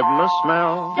pack, give 'em a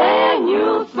smell. Then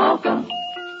you'll smoke 'em.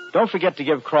 Don't forget to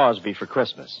give Crosby for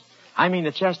Christmas. I mean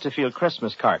the Chesterfield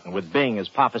Christmas carton with Bing as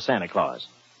Papa Santa Claus.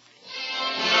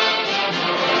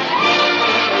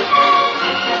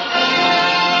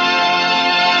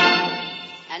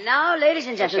 And now, ladies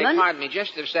and gentlemen... Say, pardon me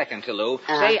just a second, Toulouse.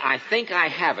 Say, I think I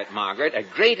have it, Margaret. A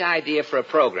great idea for a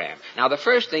program. Now, the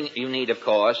first thing you need, of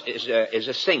course, is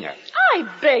a singer. I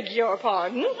beg your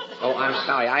pardon. Oh, I'm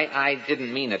sorry. I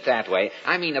didn't mean it that way.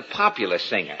 I mean a popular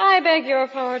singer. I beg your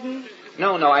pardon.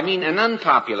 No, I mean an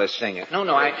unpopular singer. No,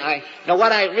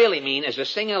 what I really mean is a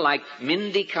singer like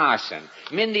Mindy Carson.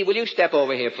 Mindy, will you step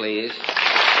over here, please?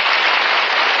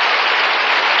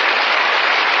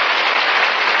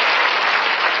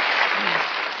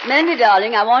 Mindy,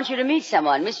 darling, I want you to meet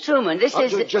someone. Miss Truman, this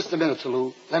is... Just a minute,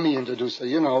 Toulouse. Let me introduce her.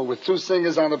 You know, with two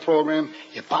singers on the program,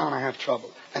 you're bound to have trouble.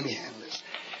 Let me handle this.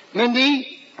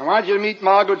 Mindy, I want you to meet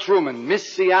Margaret Truman,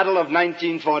 Miss Seattle of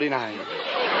 1949.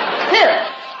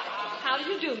 How do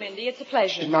you do, Mindy? It's a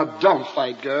pleasure. Now, don't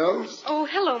fight, girls. Oh,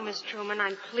 hello, Miss Truman.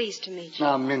 I'm pleased to meet you.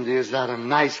 Now, Mindy, is that a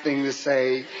nice thing to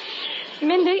say?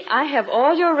 Mindy, I have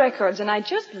all your records, and I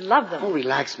just love them. Oh,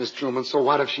 relax, Miss Truman. So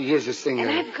what if she is a singer?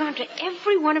 And I've gone to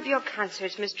every one of your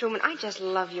concerts, Miss Truman. I just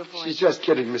love your voice. She's just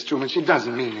kidding, Miss Truman. She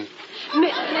doesn't mean it.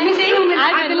 Miss Truman,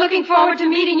 I've been looking forward to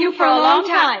meeting you for a long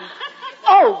time.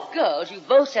 Oh, girls, you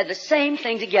both said the same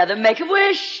thing together. Make a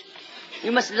wish.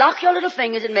 You must lock your little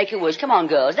fingers and make a wish. Come on,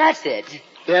 girls. That's it.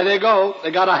 There they go.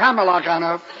 They got a hammerlock on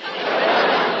her.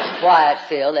 Quiet,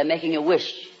 Phil. They're making a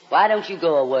wish. Why don't you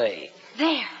go away?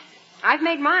 There. I've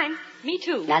made mine. Me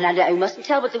too. Now, you mustn't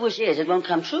tell what the wish is. It won't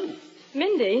come true.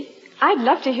 Mindy, I'd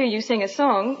love to hear you sing a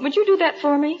song. Would you do that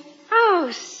for me?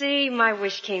 Oh, see, my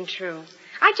wish came true.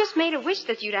 I just made a wish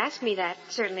that you'd ask me that.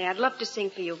 Certainly, I'd love to sing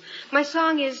for you. My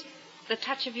song is The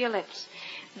Touch of Your Lips.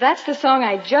 That's the song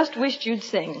I just wished you'd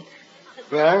sing.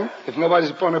 Well, if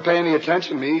nobody's going to pay any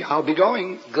attention to me, I'll be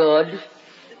going. Good.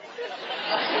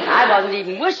 I wasn't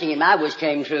even wishing it. My wish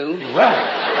came true. Well.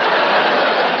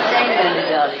 Sing, Mindy,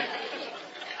 darling.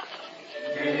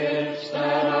 Lips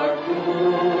that are cool,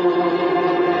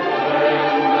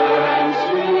 tender and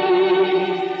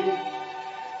sweet,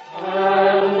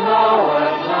 and now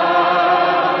at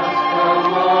last the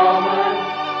moment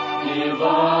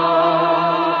divine.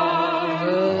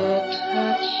 The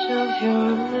touch of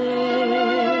your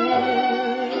lips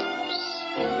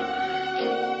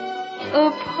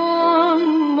upon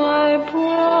my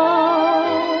brow,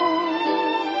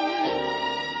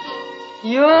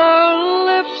 your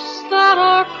lips that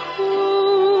are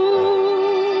cool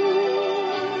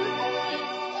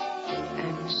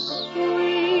and sweet,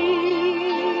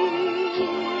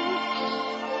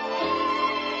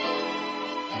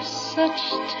 such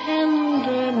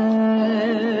tenderness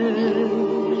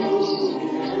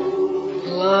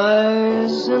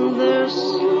lies in their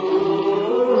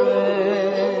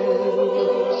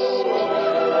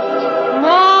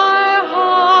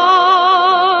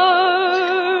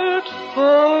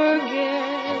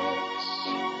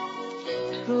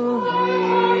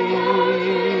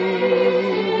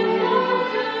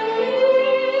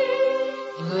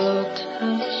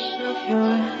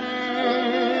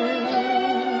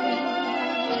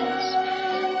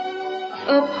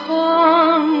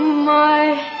upon my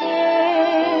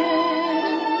head,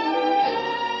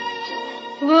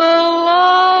 the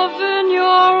love in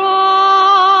your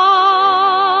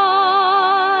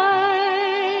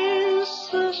eyes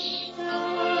so shine.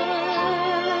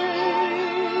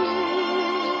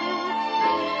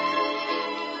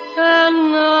 And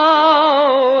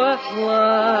now at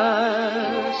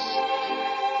last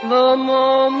the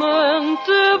moment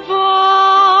divine,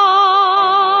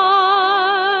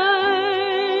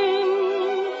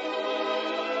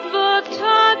 the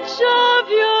touch of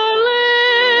your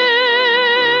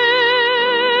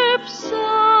lips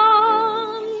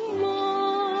on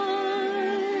mine.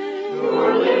 Your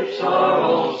lips are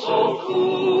all so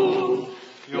cool,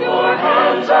 your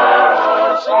hands are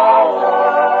all so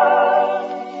warm.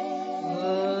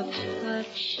 The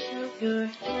touch of your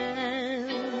hands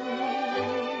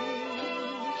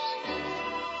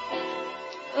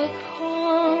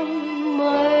upon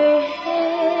my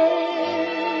head,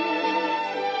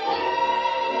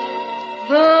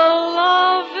 the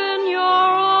love in your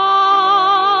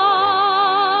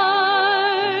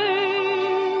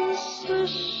eyes so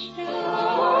shine.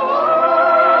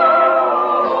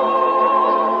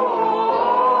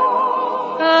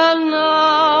 And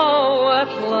now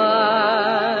at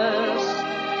last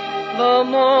the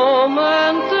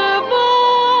moment divine,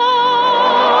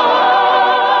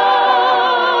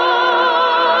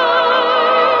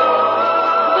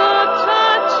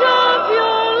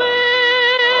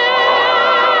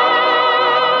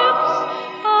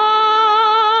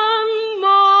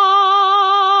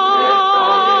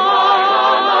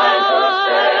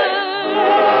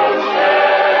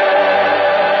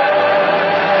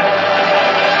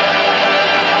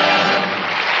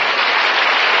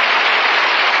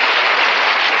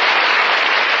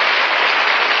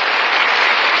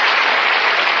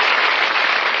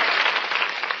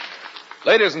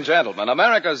 Ladies and gentlemen,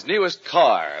 America's newest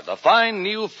car, the fine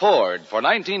new Ford for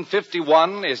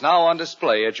 1951, is now on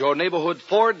display at your neighborhood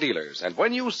Ford dealers. And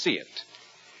when you see it,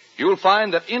 you'll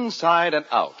find that inside and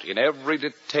out, in every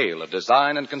detail of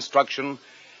design and construction,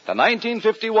 the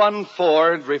 1951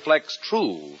 Ford reflects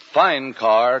true fine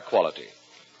car quality.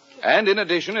 And in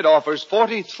addition, it offers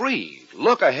 43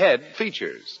 look-ahead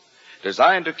features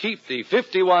designed to keep the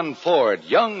 51 Ford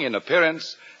young in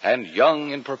appearance and young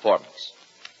in performance.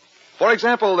 For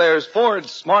example, there's Ford's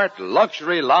smart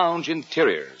luxury lounge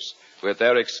interiors with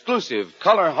their exclusive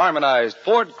color-harmonized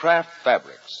Ford-Craft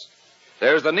fabrics.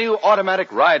 There's the new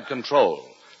automatic ride control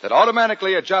that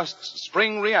automatically adjusts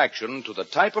spring reaction to the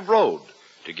type of road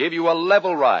to give you a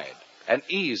level ride, an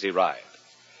easy ride.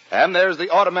 And there's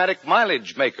the automatic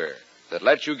mileage maker that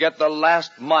lets you get the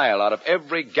last mile out of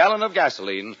every gallon of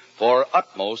gasoline for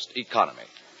utmost economy.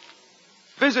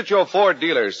 Visit your Ford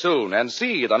dealer soon and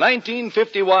see the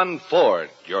 1951 Ford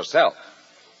yourself.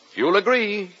 You'll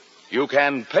agree you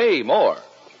can pay more,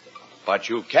 but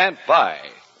you can't buy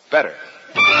better.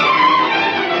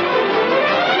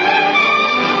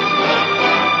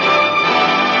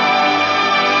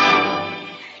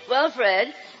 Well,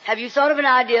 Fred, have you thought of an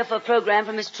idea for a program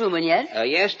for Miss Truman yet?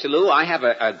 Yes, Toulouse, I have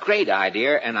a great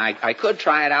idea, and I could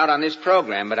try it out on this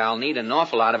program, but I'll need an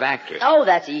awful lot of actors. Oh,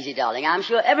 that's easy, darling. I'm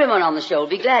sure everyone on the show will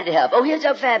be glad to help. Oh, here's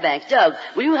Doug Fairbanks. Doug,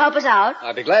 will you help us out?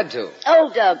 I'd be glad to.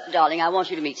 Oh, Doug, darling, I want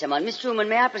you to meet someone. Miss Truman,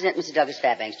 may I present Mr. Douglas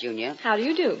Fairbanks, Jr.? How do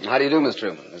you do? How do you do, Miss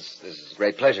Truman? This is a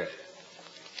great pleasure.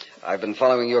 I've been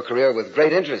following your career with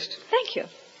great interest. Thank you.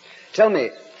 Tell me,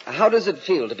 how does it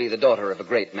feel to be the daughter of a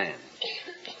great man?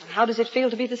 How does it feel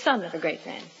to be the son of a great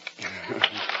man?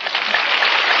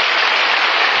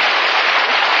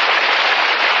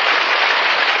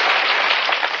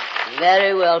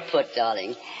 Very well put,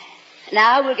 darling.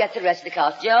 Now we'll get the rest of the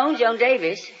cast. Joan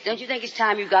Davis, don't you think it's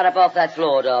time you got up off that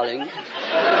floor, darling? Well,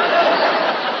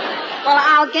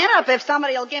 I'll get up if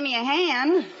somebody will give me a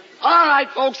hand. All right,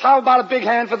 folks, how about a big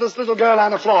hand for this little girl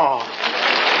on the floor?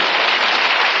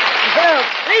 Well,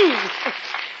 please.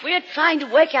 We're trying to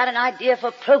work out an idea for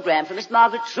a program for Miss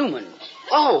Margaret Truman.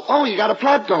 Oh, you got a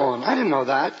plot going. I didn't know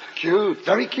that. Cute,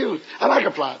 very cute. I like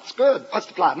a plot. It's good. What's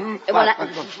the plot?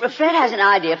 Fred has an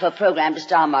idea for a program to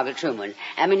star Margaret Truman,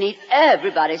 and we need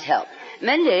everybody's help.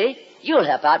 Mindy, you'll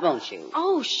help out, won't you?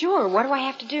 Oh, sure. What do I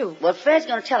have to do? Well, Fred's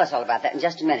going to tell us all about that in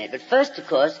just a minute. But first, of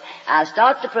course, I'll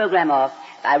start the program off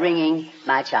by ringing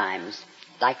my chimes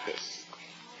like this.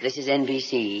 This is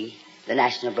NBC, the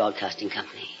National Broadcasting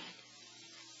Company.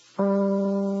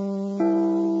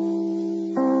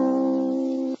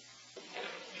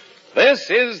 This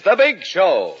is The Big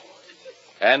Show.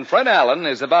 And Fred Allen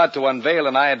is about to unveil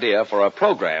an idea for a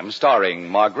program starring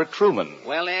Margaret Truman.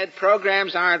 Well, Ed,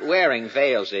 programs aren't wearing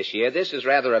veils this year. This is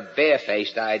rather a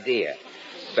barefaced idea.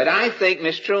 But I think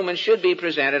Miss Truman should be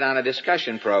presented on a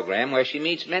discussion program where she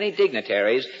meets many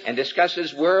dignitaries and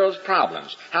discusses world's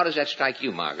problems. How does that strike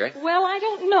you, Margaret? Well, I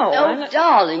don't know. Oh,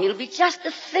 darling, it'll be just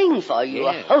the thing for you,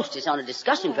 Yes. a hostess on a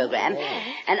discussion program,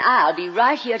 and I'll be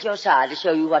right here at your side to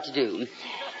show you what to do.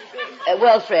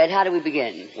 Well, Fred, how do we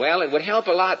begin? Well, it would help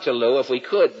a lot to Lou if we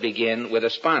could begin with a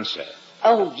sponsor.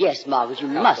 Oh, yes, Margaret, you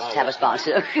must have a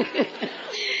sponsor.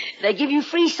 They give you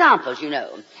free samples, you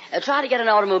know. Try to get an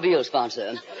automobile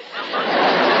sponsor.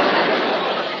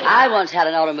 I once had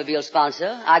an automobile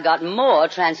sponsor. I got more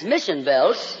transmission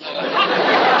belts.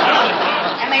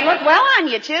 And they look well on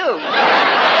you, too.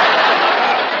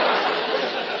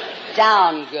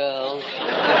 Down, girl.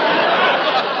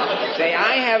 Say,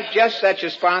 I have just such a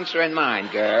sponsor in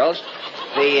mind, girls.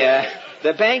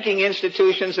 The Banking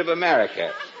Institutions of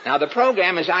America. Now, the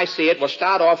program, as I see it, will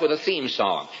start off with a theme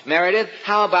song. Meredith,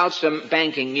 how about some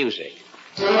banking music?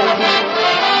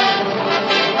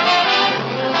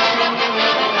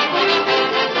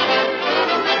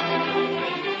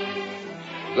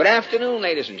 Good afternoon,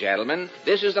 ladies and gentlemen.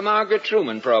 This is the Margaret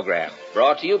Truman program,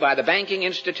 brought to you by the Banking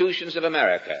Institutions of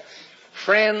America.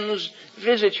 Friends,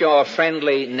 visit your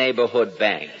friendly neighborhood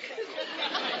bank.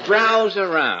 Browse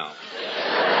around.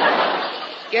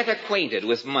 Get acquainted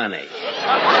with money.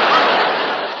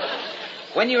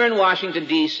 When you're in Washington,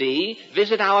 D.C.,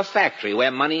 visit our factory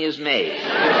where money is made.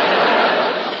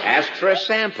 Ask for a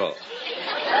sample.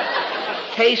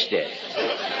 Taste it.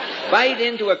 Bite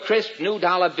into a crisp new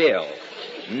dollar bill.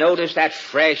 Notice that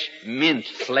fresh mint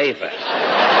flavor.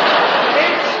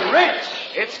 It's rich.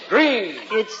 It's green.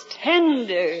 It's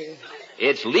tender.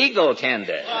 It's legal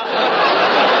tender.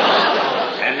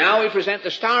 And now we present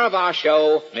the star of our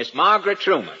show, Miss Margaret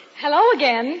Truman. Hello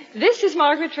again. This is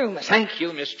Margaret Truman. Thank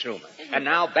you, Miss Truman. And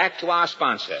now back to our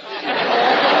sponsor.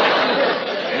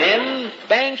 Men,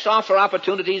 banks offer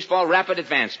opportunities for rapid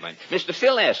advancement. Mr.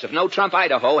 Phil S. of No Trump,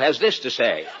 Idaho, has this to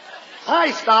say.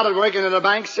 I started working at a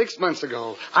bank 6 months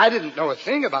ago. I didn't know a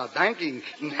thing about banking.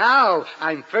 Now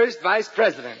I'm first vice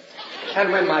president.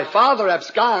 And when my father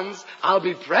absconds, I'll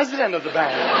be president of the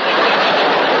bank.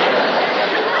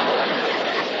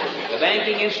 The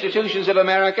banking institutions of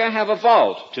America have a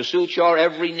vault to suit your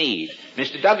every need.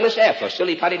 Mr. Douglas F. of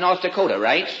Silly Putty, North Dakota,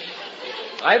 writes,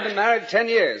 I've been married 10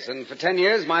 years, and for 10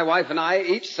 years, my wife and I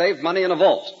each saved money in a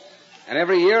vault. And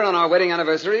every year on our wedding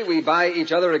anniversary, we buy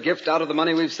each other a gift out of the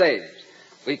money we've saved.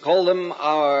 We call them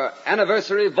our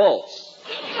anniversary vaults.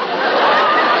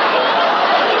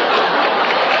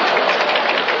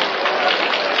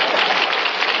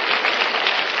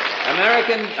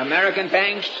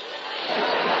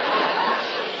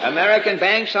 American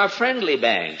banks are friendly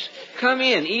banks. Come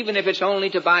in, even if it's only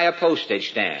to buy a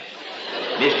postage stamp.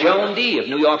 Miss Joan D. of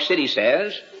New York City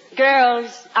says,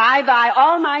 Girls, I buy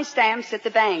all my stamps at the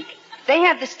bank. They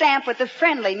have the stamp with the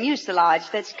friendly mucilage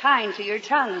that's kind to your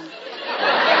tongue.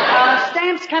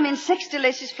 Stamps come in 6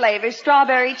 delicious flavors: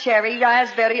 strawberry, cherry,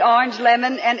 raspberry, orange,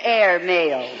 lemon, and air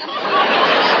mail.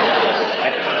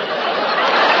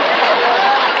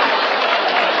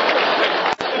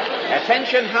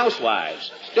 Attention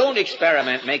housewives, don't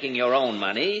experiment making your own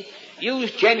money.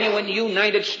 Use genuine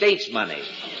United States money.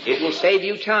 It will save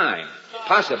you time,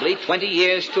 possibly 20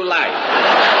 years to life.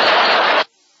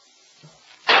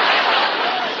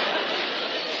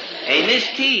 A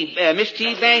Miss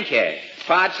T. Bankhead,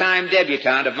 part-time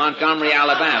debutante of Montgomery,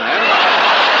 Alabama.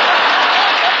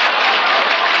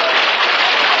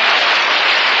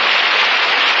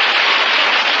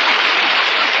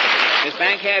 Miss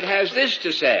Bankhead has this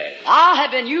to say. I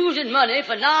have been using money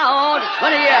for now on to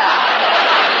 20 years.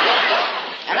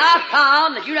 And I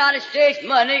found that United States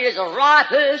money is the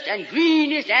ripest and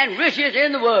greenest and richest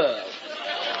in the world.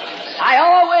 I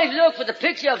always look for the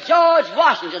picture of George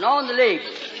Washington on the label,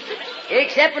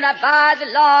 except when I buy the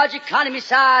large economy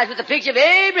size with the picture of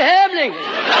Abraham Lincoln.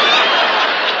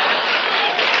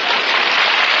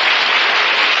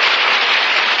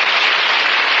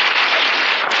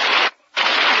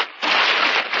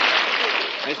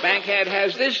 Miss Bankhead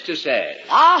has this to say.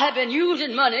 I have been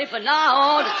using money for now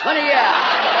on to 20 years.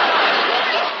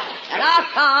 And I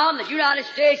found that United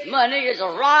States money is the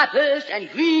ripest and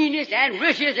greenest and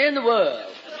richest in the world.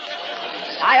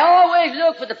 I always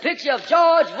look for the picture of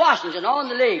George Washington on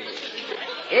the label,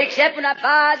 except when I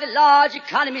buy the large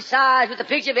economy size with the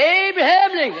picture of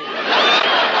Abraham Lincoln.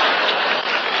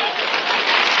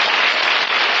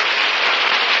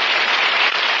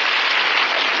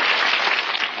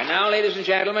 And now, ladies and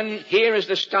gentlemen, here is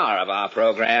the star of our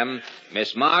program,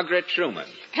 Miss Margaret Truman.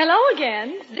 Hello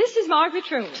again. This is Margaret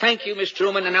Truman. Thank you, Miss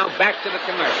Truman, and now back to the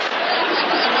commercial.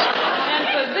 And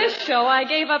for this show, I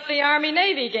gave up the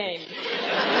Army-Navy game.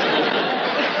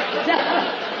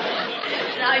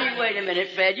 Now, you wait a minute,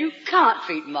 Fred. You can't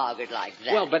treat Margaret like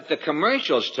that. Well, but the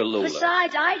commercial's Tallulah.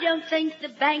 Besides, I don't think the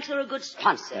banks are a good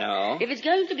sponsor. No? If it's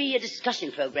going to be a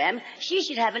discussion program, she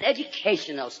should have an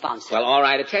educational sponsor. Well, all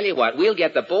right, I tell you what. We'll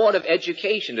get the Board of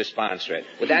Education to sponsor it.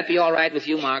 Would that be all right with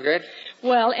you, Margaret?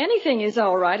 Well, anything is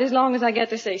all right as long as I get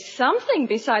to say something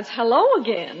besides hello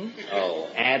again. Oh,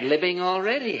 ad-libbing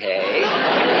already, hey?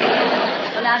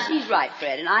 Well, now, she's right,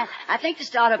 Fred, and I think to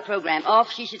start her program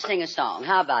off, she should sing a song.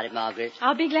 How about it, Margaret?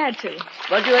 I'll be glad to.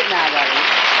 Well, do it now, darling.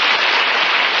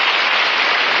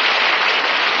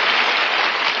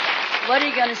 What are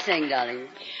you going to sing, darling?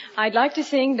 I'd like to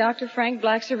sing Dr. Frank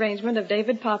Black's arrangement of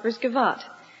David Popper's Gavotte.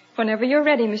 Whenever you're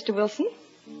ready, Mr. Wilson.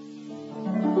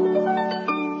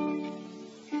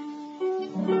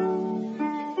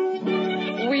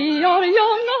 We are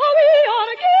young, we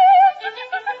are gay.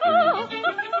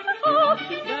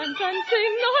 Dance and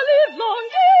sing the live long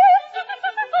day.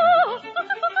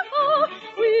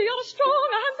 We are strong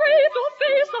and brave to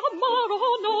face tomorrow,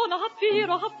 no, not fear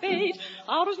of fate.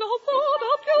 Ours no for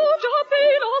the future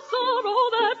pain or sorrow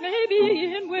that may be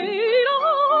in wait.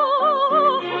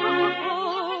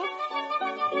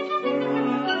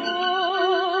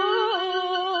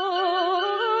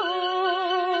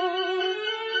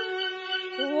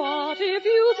 What if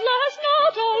youth last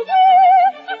not always?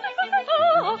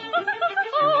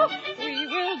 We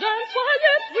will dance while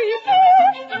yet we may.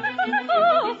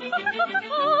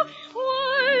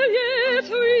 While yet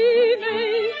we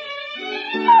may.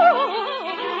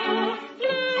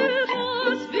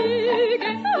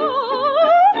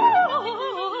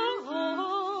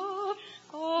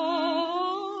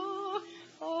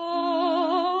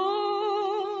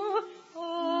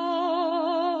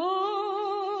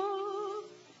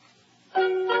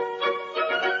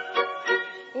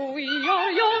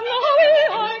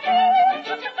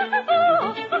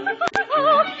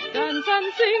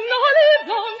 dancing the live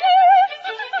long day.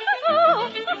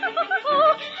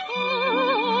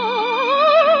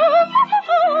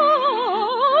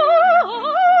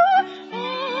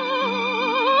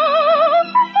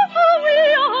 We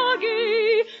are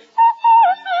gay.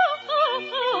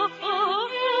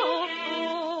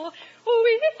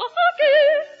 We are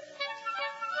gay.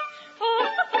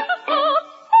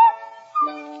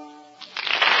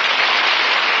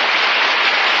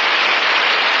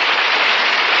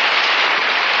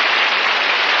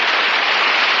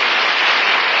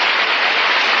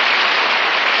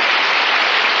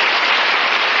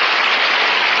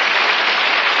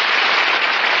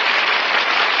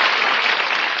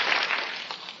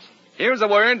 Here's a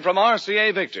word from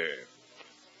RCA Victor.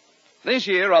 This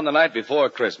year, on the night before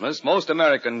Christmas, most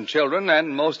American children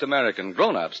and most American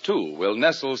grown-ups, too, will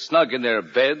nestle snug in their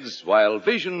beds while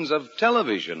visions of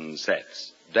television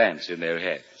sets dance in their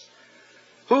heads.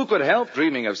 Who could help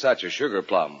dreaming of such a sugar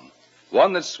plum?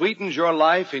 One that sweetens your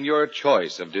life in your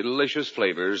choice of delicious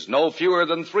flavors no fewer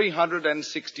than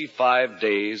 365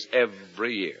 days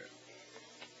every year.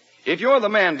 If you're the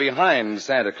man behind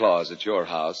Santa Claus at your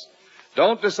house,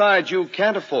 don't decide you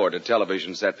can't afford a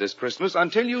television set this Christmas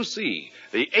until you see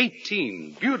the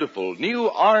 18 beautiful new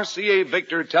RCA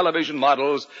Victor television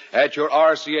models at your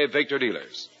RCA Victor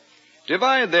dealers.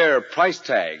 Divide their price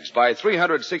tags by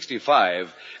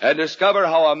 365 and discover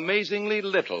how amazingly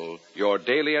little your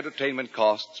daily entertainment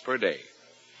costs per day.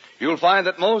 You'll find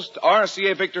that most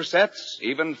RCA Victor sets,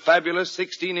 even fabulous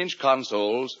 16-inch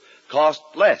consoles, cost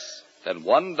less than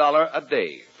 $1 a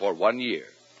day for 1 year.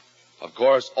 Of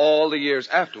course, all the years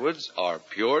afterwards are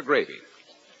pure gravy.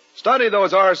 Study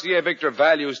those RCA Victor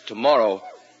values tomorrow,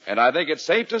 and I think it's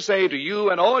safe to say to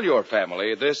you and all your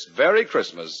family this very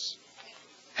Christmas,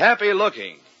 happy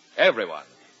looking, everyone.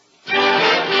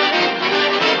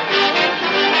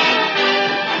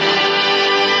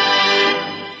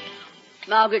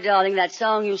 Margaret, darling, that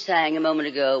song you sang a moment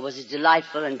ago was as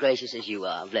delightful and gracious as you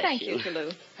are. Bless Thank you. you,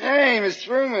 Toulouse. Hey, Miss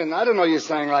Truman, I didn't know you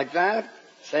sang like that.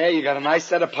 Say, you got a nice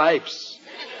set of pipes.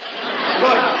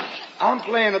 Look, I'm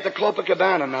playing at the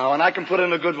Copacabana now, and I can put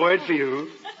in a good word for you.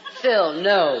 Phil,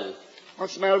 no.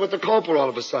 What's the matter with the Copa all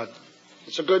of a sudden?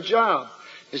 It's a good job.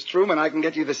 Miss Truman, I can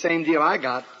get you the same deal I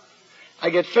got. I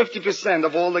get 50%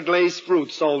 of all the glazed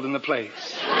fruit sold in the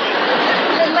place.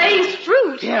 Glazed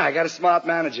fruit? Yeah, I got a smart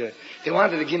manager. They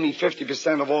wanted to give me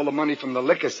 50% of all the money from the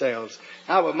liquor sales.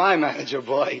 Now with my manager,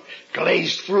 boy,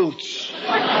 glazed fruits.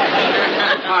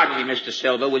 Pardon me, Mr.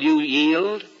 Silver. Will you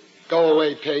yield? Go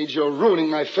away, Page. You're ruining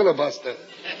my filibuster.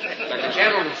 But the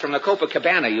gentleman from the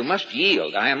Copacabana, you must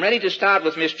yield. I am ready to start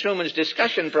with Miss Truman's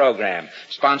discussion program,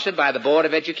 sponsored by the Board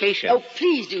of Education. Oh,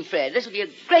 please do, Fred. This will be a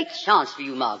great chance for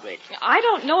you, Margaret. I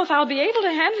don't know if I'll be able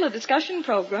to handle a discussion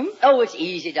program. Oh, it's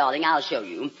easy, darling. I'll show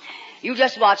you. You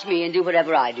just watch me and do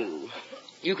whatever I do.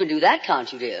 You can do that,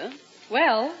 can't you, dear?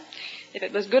 Well, if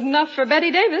it was good enough for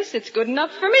Betty Davis, it's good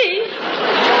enough for me.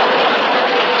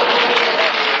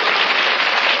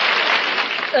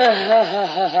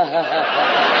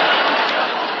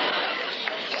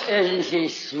 Isn't she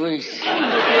sweet?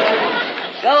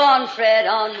 Go on, Fred,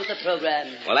 on with the program.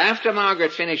 Well, after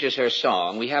Margaret finishes her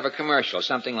song, we have a commercial,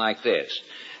 something like this.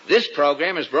 This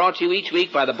program is brought to you each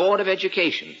week by the Board of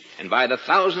Education and by the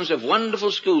thousands of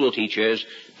wonderful school teachers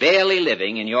barely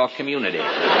living in your community.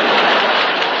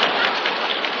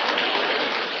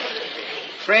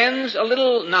 Friends, a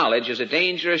little knowledge is a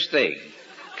dangerous thing.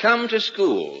 Come to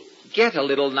school. Get a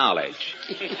little knowledge.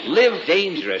 Live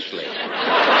dangerously.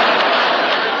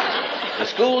 The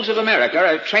schools of America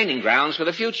are training grounds for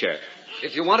the future.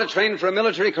 If you want to train for a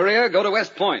military career, go to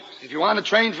West Point. If you want to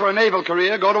train for a naval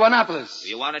career, go to Annapolis.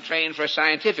 If you want to train for a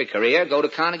scientific career, go to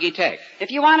Carnegie Tech. If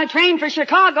you want to train for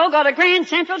Chicago, go to Grand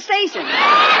Central Station.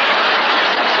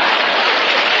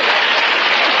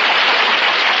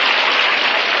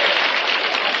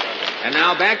 And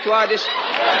now back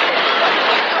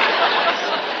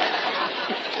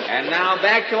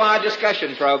to our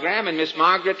discussion program and Miss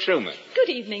Margaret Truman. Good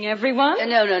evening, everyone.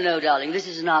 No, darling. This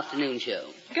is an afternoon show.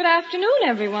 Good afternoon,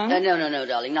 everyone. No,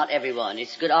 darling. Not everyone.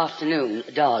 It's good afternoon,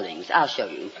 darlings. I'll show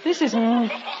you. This is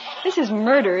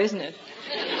murder, isn't it?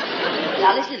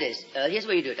 Now, listen to this. Here's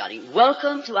what you do, darling.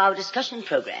 Welcome to our discussion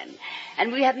program.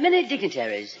 And we have many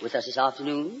dignitaries with us this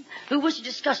afternoon who wish to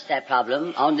discuss that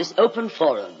problem on this open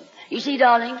forum. You see,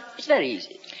 darling, it's very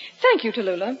easy. Thank you,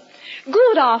 Tallulah.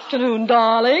 Good afternoon,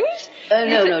 darlings.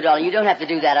 No, darling, you don't have to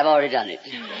do that. I've already done it.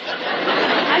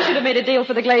 I should have made a deal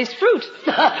for the glazed fruit.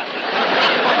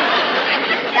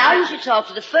 Now you should talk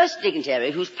to the first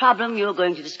dignitary whose problem you're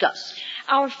going to discuss.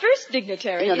 Our first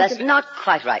dignitary No, that's not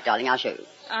quite right, darling. I'll show you.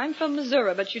 I'm from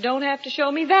Missouri, but you don't have to show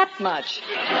me that much.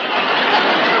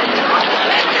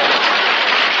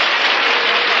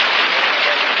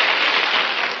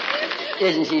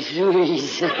 Isn't she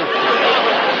sweet?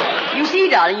 You see,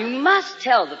 darling, you must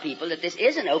tell the people that this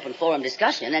is an open forum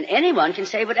discussion and anyone can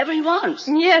say whatever he wants.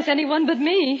 Yes, anyone but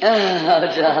me.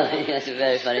 Oh, darling, that's a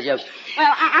very funny joke.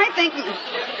 Well, I think...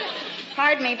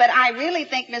 Pardon me, but I really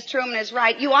think Miss Truman is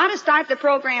right. You ought to start the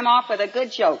program off with a good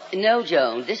joke. No,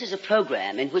 Joan, this is a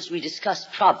program in which we discuss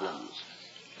problems.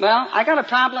 Well, I got a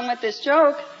problem with this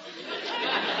joke.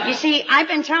 You see, I've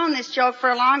been telling this joke for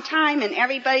a long time, and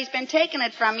everybody's been taking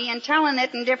it from me and telling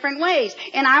it in different ways.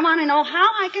 And I want to know how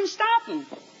I can stop them.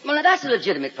 Well, now, that's a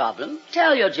legitimate problem.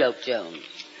 Tell your joke, Joan.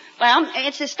 Well,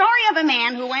 it's the story of a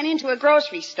man who went into a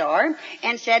grocery store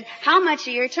and said, "How much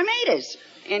are your tomatoes?"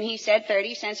 And he said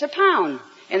 30 cents a pound.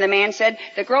 And the man said,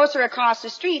 "The grocer across the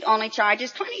street only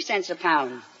charges 20 cents a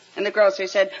pound." And the grocer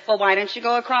said, "Well, why don't you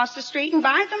go across the street and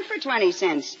buy them for 20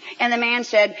 cents? And the man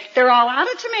said, "They're all out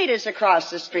of tomatoes across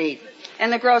the street."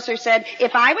 And the grocer said,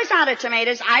 "If I was out of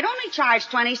tomatoes, I'd only charge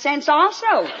 20 cents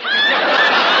also." Boy,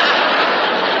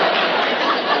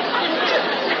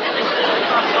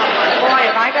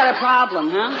 have I got a problem,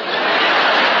 huh?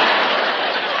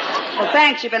 Well,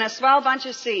 thanks. You've been a swell bunch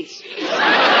of seats.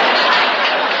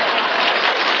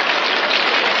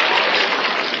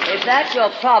 If that's your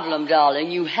problem,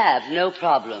 darling, you have no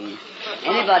problem.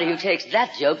 Anybody who takes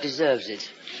that joke deserves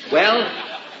it. Well,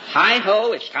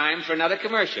 hi-ho, it's time for another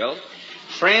commercial.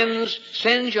 Friends,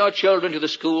 send your children to the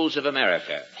schools of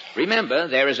America. Remember,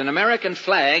 there is an American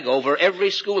flag over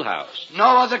every schoolhouse.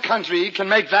 No other country can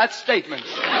make that statement.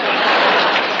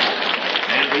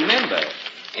 And remember,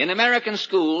 in American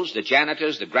schools, the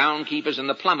janitors, the groundkeepers, and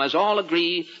the plumbers all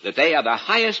agree that they are the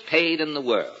highest paid in the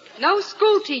world. No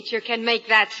school teacher can make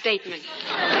that statement.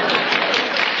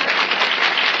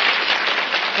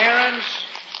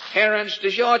 Parents,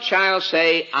 does your child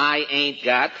say, "I ain't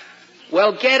got"?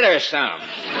 Well, get her some.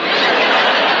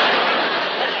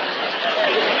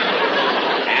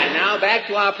 And now back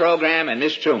to our program and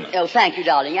Miss Truman. Oh, thank you,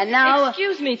 darling. And now...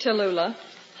 Excuse me, Tallulah.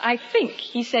 I think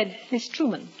he said Miss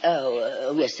Truman.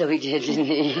 Oh, yes, so he did, didn't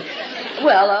he?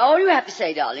 Well, all you have to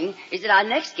say, darling, is that our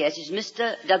next guest is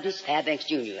Mr. Douglas Fairbanks,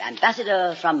 Jr.,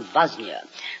 ambassador from Bosnia,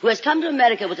 who has come to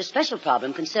America with a special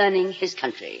problem concerning his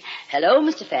country. Hello,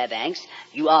 Mr. Fairbanks.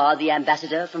 You are the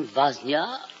ambassador from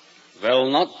Bosnia?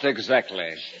 Well, not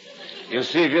exactly. You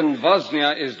see,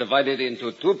 Bosnia is divided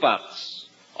into two parts,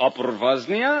 Upper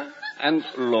Bosnia and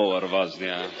Lower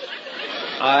Bosnia.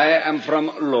 I am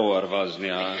from Lower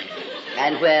Bosnia.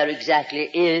 And where exactly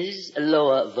is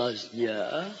Lower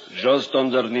Bosnia? Just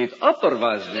underneath Upper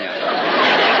Bosnia.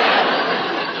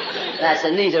 That's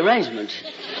a neat arrangement.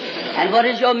 And what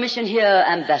is your mission here,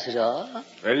 Ambassador?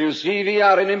 Well, you see, we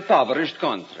are an impoverished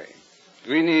country.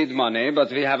 We need money, but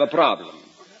we have a problem.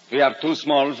 We are too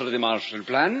small for the Marshall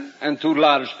Plan and too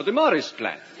large for the Morris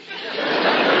Plan.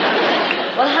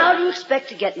 Well, how do you expect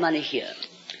to get money here?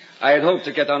 I had hoped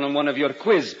to get on one of your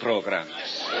quiz programs.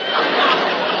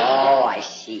 Oh, I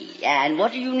see. And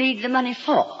what do you need the money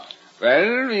for?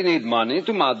 Well, we need money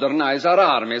to modernize our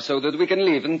army so that we can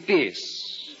live in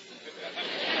peace.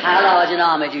 How large an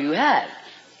army do you have?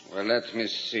 Well, let me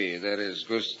see. There is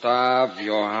Gustav,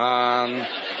 Johann,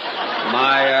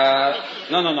 Meyer.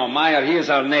 No, Meyer, he is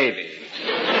our Navy.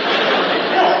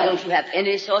 Don't you have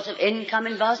any sort of income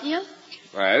in Bosnia?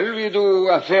 Well, we do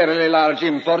a fairly large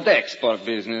import-export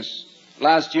business.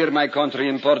 Last year, my country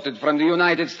imported from the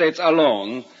United States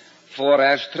alone 4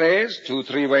 ashtrays, 2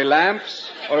 3-way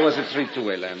lamps, or was it 3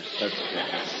 2-way lamps? That's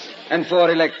it. And 4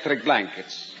 electric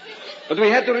blankets. But we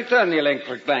had to return the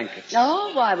electric blankets.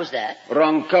 Oh, why was that?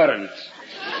 Wrong current.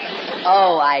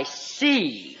 Oh, I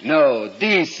see. No,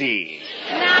 DC.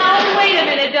 Now, wait a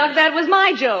minute, Doug. That was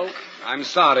my joke. I'm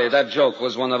sorry, that joke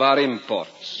was one of our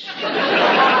imports.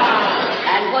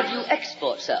 And what do you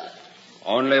export, sir?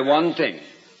 Only one thing.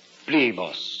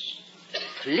 Plebos.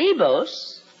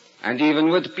 Plebos? And even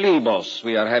with plebos,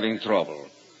 we are having trouble.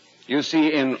 You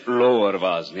see, in Lower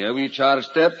Bosnia, we charge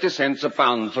 30 cents a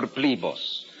pound for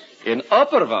plebos. In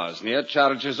Upper Bosnia,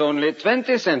 charges only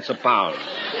 20 cents a pound.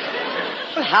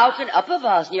 Well, how can Upper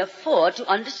Bosnia afford to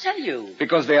undersell you?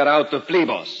 Because they are out of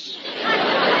plebos.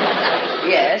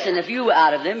 Yes, and if you were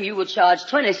out of them, you would charge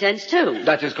 20 cents, too.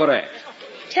 That is correct.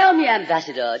 Tell me,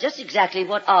 Ambassador, just exactly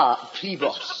what are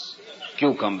plebos?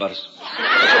 Cucumbers.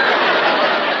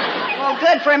 Oh,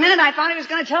 good. For a minute, I thought he was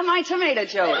going to tell my tomato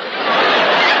joke.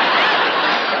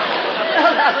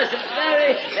 Well, that was a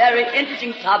very, very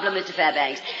interesting problem, Mr.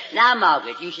 Fairbanks. Now,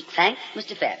 Margaret, you should thank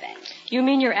Mr. Fairbanks. You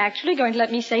mean you're actually going to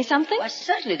let me say something? Why,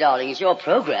 certainly, darling. It's your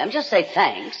program. Just say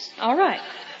thanks. All right.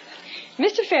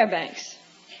 Mr. Fairbanks,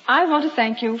 I want to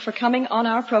thank you for coming on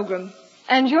our program,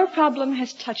 and your problem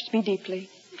has touched me deeply.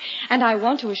 And I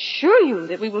want to assure you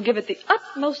that we will give it the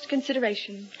utmost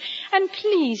consideration. And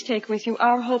please take with you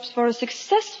our hopes for a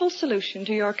successful solution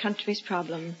to your country's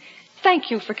problem. Thank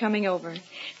you for coming over.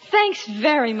 Thanks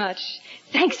very much.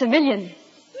 Thanks a million.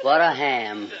 What a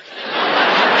ham.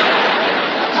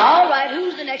 All right,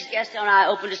 who's the next guest on our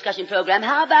open discussion program?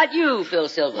 How about you, Phil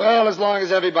Silver? Well, as long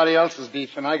as everybody else is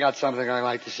beefing, I got something I'd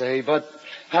like to say, but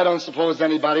I don't suppose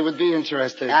anybody would be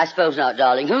interested. I suppose not,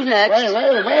 darling. Who's next? Wait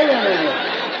a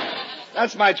minute.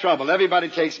 That's my trouble. Everybody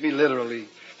takes me literally.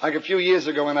 Like a few years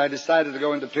ago when I decided to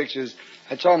go into pictures,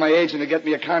 I told my agent to get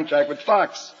me a contract with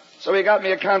Fox. So he got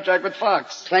me a contract with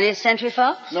Fox. 20th Century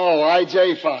Fox? No,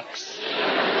 I.J. Fox.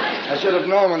 I should have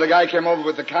known when the guy came over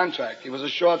with the contract. He was a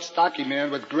short, stocky man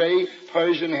with gray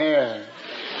Persian hair.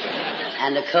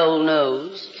 And a cold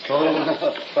nose. Cold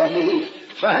nose.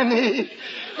 Funny.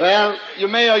 Well, you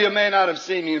may or you may not have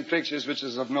seen me in pictures, which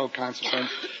is of no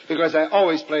consequence, because I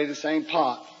always play the same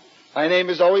part. My name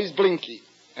is always Blinky,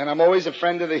 and I'm always a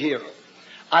friend of the hero.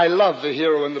 I love the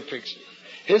hero in the picture.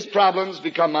 His problems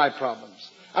become my problems.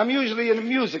 I'm usually in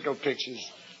musical pictures,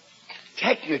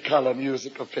 Technicolor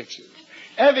musical pictures.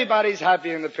 Everybody's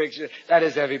happy in the picture. That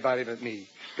is everybody but me.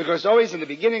 Because always in the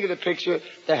beginning of the picture,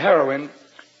 the heroine,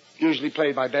 usually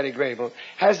played by Betty Grable,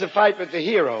 has to fight with the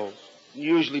hero,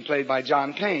 usually played by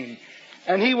John Payne.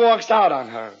 And he walks out on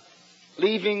her,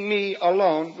 leaving me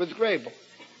alone with Grable,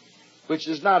 which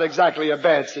is not exactly a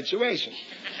bad situation,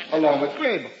 alone with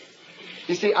Grable.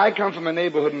 You see, I come from a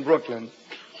neighborhood in Brooklyn.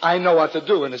 I know what to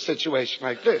do in a situation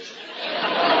like this.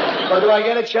 But do I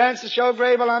get a chance to show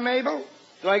Grable I'm able?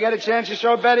 Do I get a chance to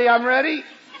show Betty I'm ready?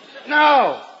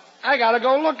 No. I gotta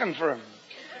go looking for him.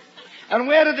 And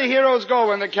where did the heroes go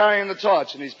when they're carrying the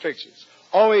torch in these pictures?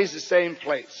 Always the same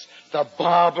place. The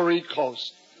Barbary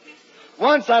Coast.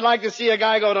 Once I'd like to see a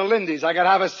guy go to Lindy's. I could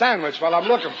have a sandwich while I'm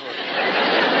looking for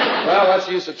him. Well, what's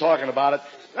the use of talking about it?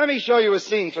 Let me show you a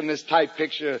scene from this type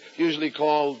picture, usually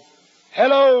called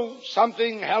Hello,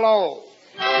 Something Hello.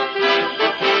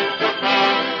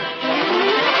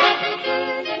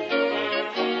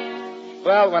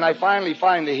 Well, when I finally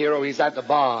find the hero, he's at the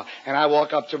bar, and I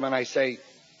walk up to him and I say,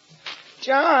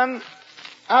 John,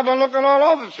 I've been looking all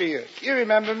over for you. You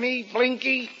remember me,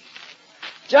 Blinky?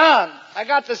 John, I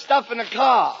got the stuff in the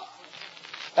car.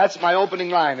 That's my opening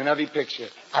line in every picture.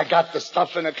 I got the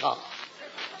stuff in the car.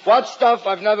 What stuff,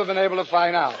 I've never been able to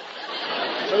find out.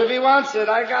 But if he wants it,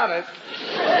 I got it.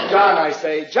 John, I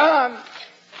say, John,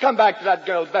 come back to that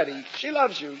girl, Betty. She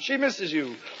loves you. She misses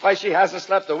you. Why, she hasn't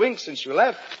slept a wink since you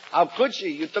left. How could she?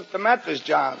 You took the mattress,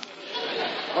 John.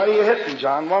 What are you hitting,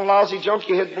 John? One lousy joke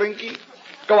you hit Blinky?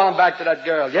 Go on back to that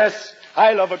girl. Yes,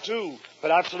 I love her too.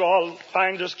 But after all,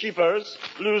 finders keepers,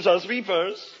 losers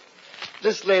weepers.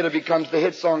 This later becomes the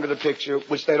hit song of the picture,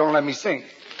 which they don't let me sing.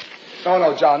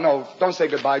 No, John, no. Don't say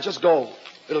goodbye. Just go.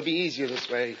 It'll be easier this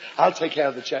way. I'll take care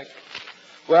of the check.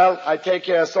 Well, I take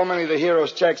care of so many of the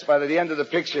hero's checks, by the end of the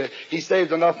picture, he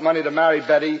saved enough money to marry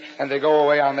Betty, and they go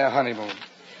away on their honeymoon.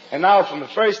 And now, from the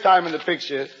first time in the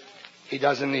picture, he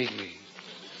doesn't need me.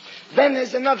 Then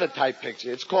there's another type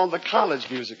picture. It's called the college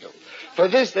musical. For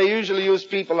this, they usually use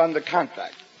people under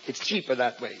contract. It's cheaper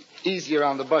that way, easier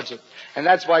on the budget. And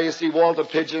that's why you see Walter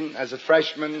Pidgeon as a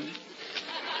freshman,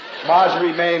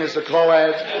 Marjorie Main as a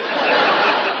co-ed,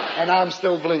 and I'm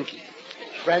still Blinky,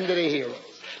 friend of the heroes.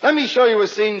 Let me show you a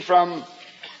scene from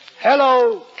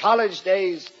Hello, College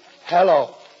Days,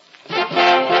 Hello.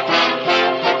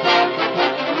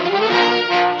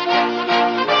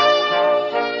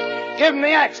 Give him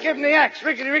the axe,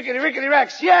 rickety,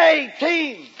 Rex. Yay,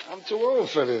 team! I'm too old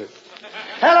for this.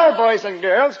 Hello, boys and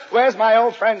girls. Where's my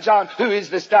old friend John, who is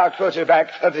the star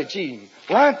quarterback of the team?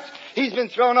 What? He's been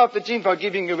thrown off the team for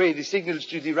giving away the signals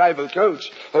to the rival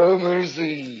coach. Oh,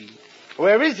 mercy.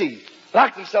 Where is he?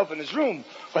 Locked himself in his room.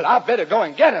 Well, I better go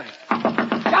and get him.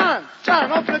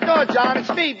 John, open the door, John. It's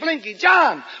me, Blinky.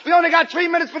 John, we only got 3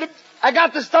 minutes for the... I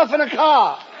got the stuff in the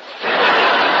car.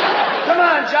 Come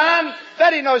on, John.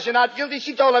 Betty knows you're not guilty.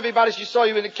 She told everybody she saw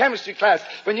you in the chemistry class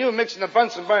when you were mixing the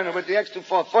Bunsen burner with the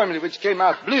X24 formula, which came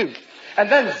out blue. And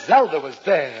then Zelda was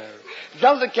there.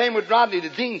 Zelda came with Rodney, the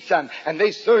dean's son, and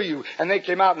they saw you, and they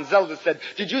came out, and Zelda said,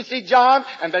 did you see John?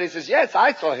 And Betty says, yes,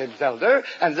 I saw him, Zelda.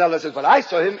 And Zelda says, well, I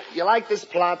saw him. You like this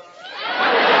plot?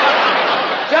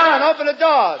 John, open the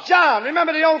door. John,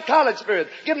 remember the old college spirit.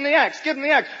 Give him the axe.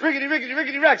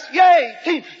 Rickety, Rex. Yay,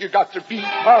 team. You got to be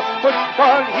a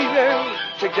football hero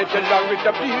to get along with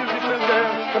the beautiful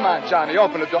girl. Come on, Johnny,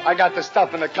 open the door. I got the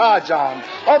stuff in the car, John.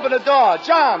 Open the door.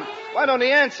 John, why don't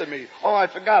he answer me? Oh, I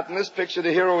forgot. In this picture,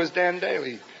 the hero is Dan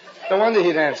Daly. No wonder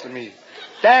he'd answer me.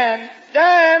 Dan,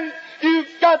 you've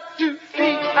got to be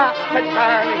a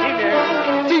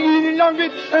man. Singing along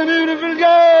with a beautiful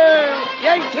girl.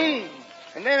 18.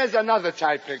 And then there's another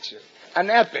type picture, an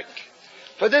epic.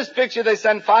 For this picture, they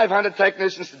send 500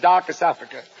 technicians to darkest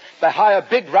Africa. They hire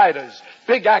big writers,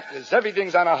 big actors.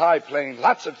 Everything's on a high plane.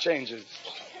 Lots of changes.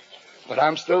 But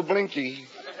I'm still Blinky.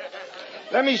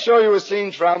 Let me show you a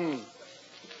scene from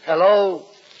Hello,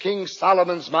 King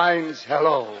Solomon's Mines,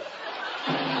 Hello.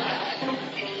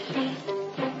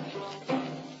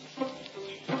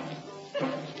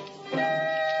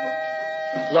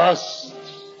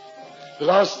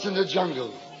 Lost in the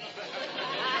jungle.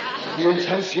 The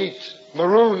intense heat,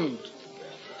 marooned.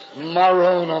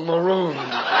 Maroon.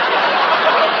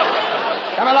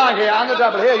 Come along here, on the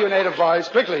double. Here, you native boys,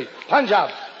 quickly. Punjab.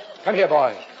 Come here,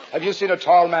 boy. Have you seen a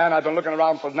tall man? I've been looking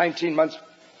around for 19 months.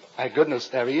 My goodness,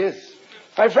 there he is.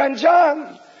 My friend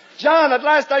John. John, at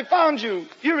last I found you.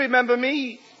 You remember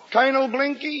me, Colonel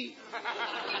Blinky?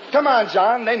 Come on,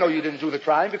 John. They know you didn't do the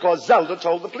crime because Zelda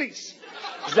told the police.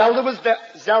 Zelda was there.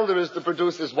 Zelda is the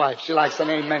producer's wife. She likes the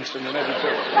name mentioned in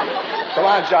everything. Come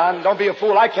on, John. Don't be a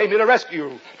fool. I came here to rescue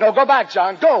you. No, go back,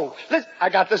 John. Go. Listen, I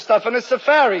got this stuff in a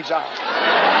safari, John.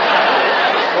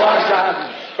 Go on,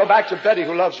 John. Go back to Betty,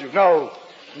 who loves you. No.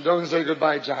 Don't say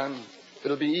goodbye, John.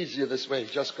 It'll be easier this way.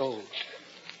 Just go.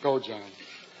 Go, John.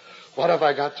 What have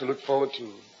I got to look forward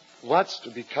to? What's to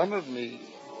become of me?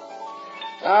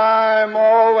 I'm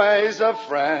always a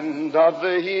friend of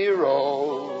the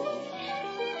hero.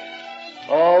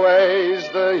 Always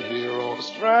the hero's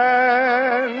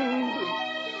friend.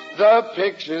 The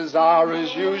pictures are,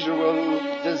 as usual,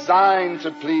 designed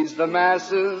to please the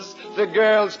masses. The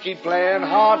girls keep playing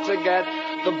hard to get.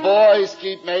 The boys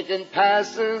keep making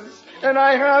passes. And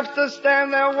I have to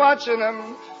stand there watching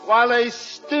them while they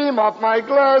steam up my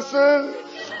glasses.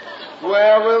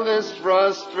 Where will this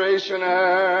frustration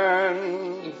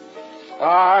end?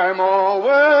 I'm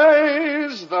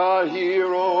always the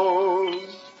hero's.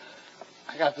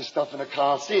 I got the stuff in the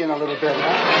car. See you in a little bit,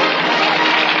 huh?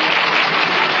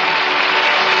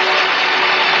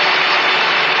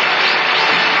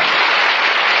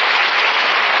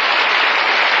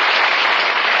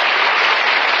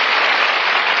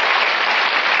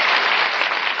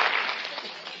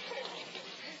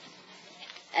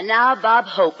 And now Bob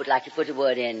Hope would like to put a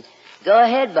word in. Go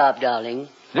ahead, Bob, darling.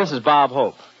 This is Bob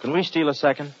Hope. Can we steal a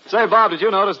second? Say, Bob, did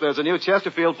you notice there's a new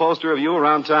Chesterfield poster of you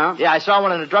around town? Yeah, I saw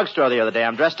one in a drugstore the other day.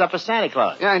 I'm dressed up as Santa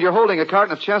Claus. Yeah, and you're holding a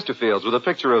carton of Chesterfields with a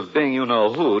picture of Bing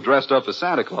you-know-who dressed up as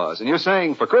Santa Claus. And you're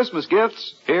saying, for Christmas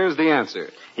gifts, here's the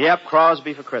answer. Yep,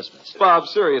 Crosby for Christmas. Bob,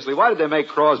 seriously, why did they make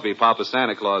Crosby Papa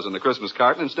Santa Claus in the Christmas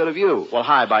carton instead of you? Well,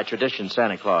 by tradition,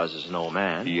 Santa Claus is an old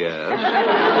man.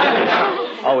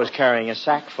 Yes. Always carrying a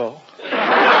sack full.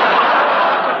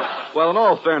 Well, in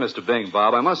all fairness to Bing,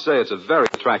 Bob, I must say it's a very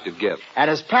attractive gift. And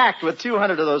it's packed with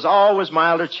 200 of those always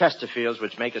milder Chesterfields,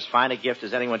 which make as fine a gift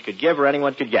as anyone could give or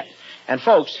anyone could get. And,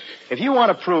 folks, if you want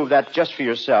to prove that just for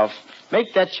yourself,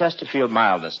 make that Chesterfield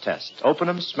mildness test. Open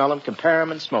them, smell them, compare them,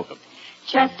 and smoke them.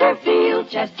 Chesterfield,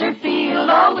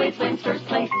 always wins first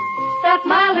place. That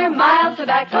milder, mild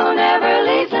tobacco never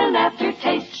leaves an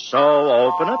aftertaste. So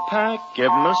open a pack, give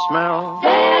them a smell.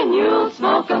 Then you'll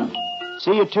smoke them.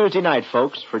 See you Tuesday night,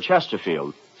 folks, for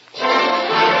Chesterfield.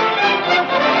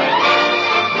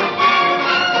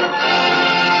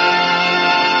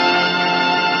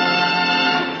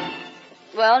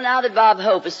 Well, now that Bob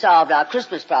Hope has solved our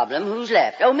Christmas problem, who's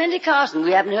left? Oh, Mindy Carson,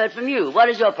 we haven't heard from you. What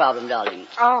is your problem, darling?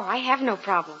 Oh, I have no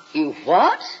problem. You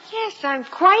what? Yes, I'm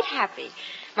quite happy.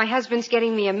 My husband's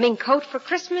getting me a mink coat for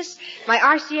Christmas. My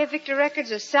RCA Victor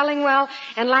records are selling well.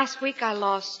 And last week I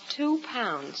lost 2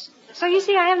 pounds. So you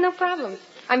see, I have no problem.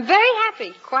 I'm very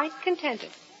happy, quite contented.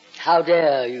 How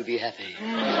dare you be happy?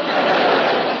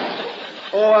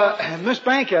 Miss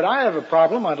Bankhead, I have a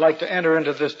problem I'd like to enter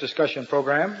into this discussion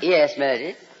program. Yes,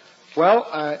 Meredith. Well,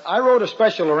 I wrote a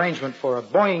special arrangement for a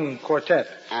Boeing quartet.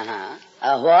 Uh-huh.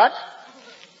 A what?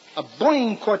 A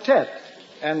Boeing quartet.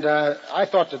 And I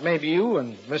thought that maybe you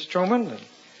and Miss Truman and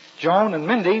Joan and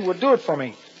Mindy would do it for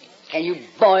me. Can you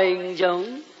boing,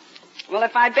 Joan? Well,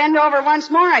 if I bend over once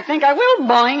more, I think I will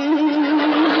boing.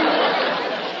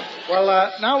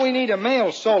 Well, now we need a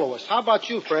male soloist. How about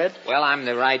you, Fred? Well, I'm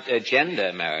the right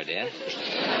gender, Meredith.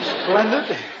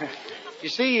 Splendid. You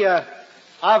see,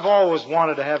 I've always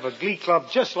wanted to have a glee club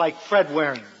just like Fred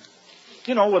Waring.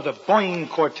 You know, with a Boing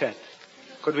quartet.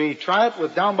 Could we try it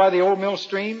with Down by the Old Mill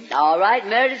Stream? All right,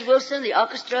 Meredith Wilson, the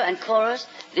orchestra and chorus,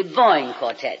 the Boing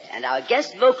Quartet, and our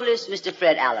guest vocalist, Mr.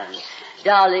 Fred Allen.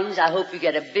 Darlings, I hope you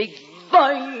get a big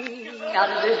boing out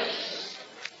of this.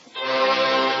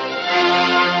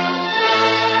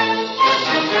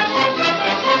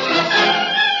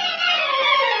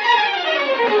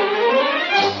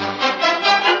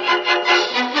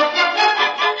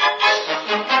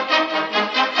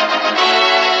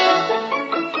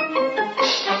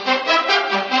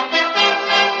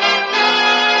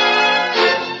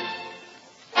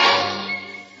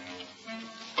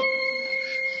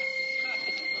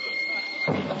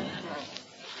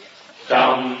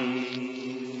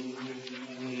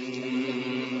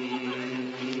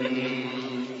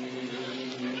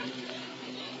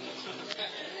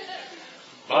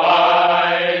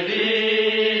 By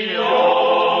the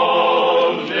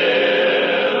old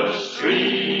mill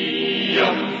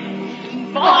stream.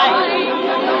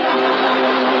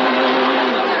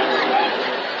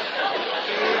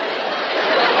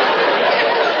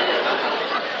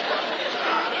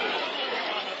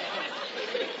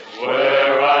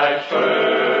 Where I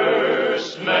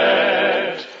first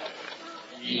met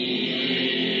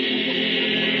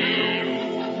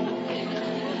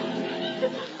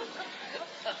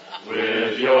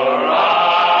with your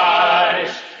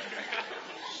eyes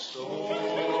so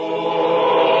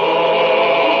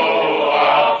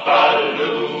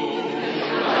balloon,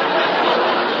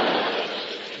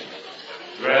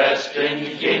 dressed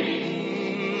in gingham,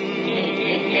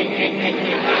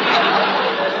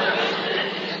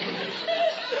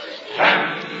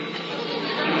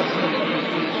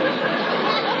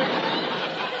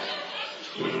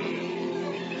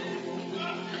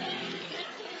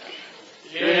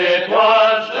 it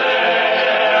was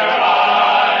there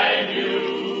I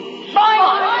knew.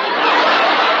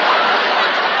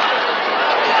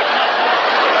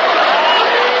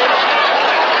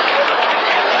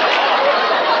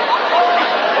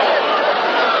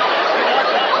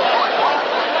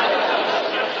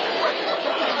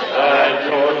 That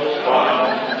your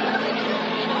fondness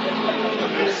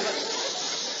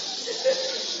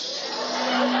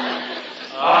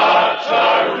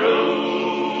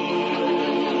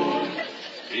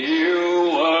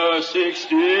You were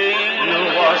 16. You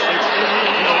were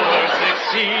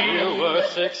 16. You were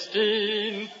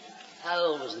 16. How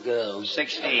old was the girl?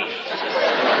 16.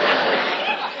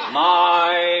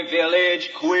 My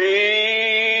village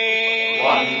queen.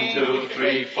 1, 2,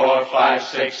 3, 4, 5,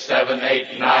 6, 7,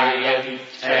 8, 9, and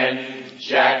 10.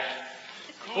 Jack.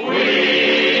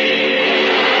 Queen.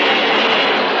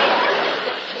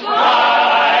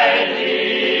 By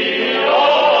the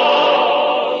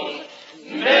old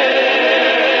mill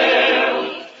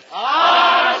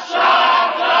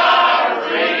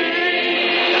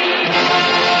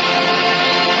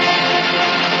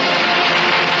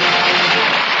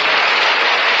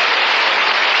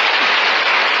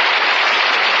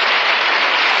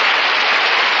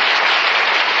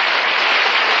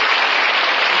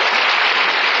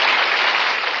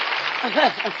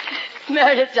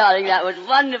Meredith, darling, that was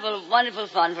wonderful, wonderful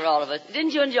fun for all of us.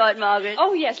 Didn't you enjoy it, Margaret?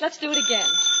 Oh, yes, let's do it again.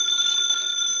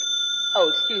 Oh,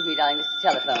 excuse me, darling, this is the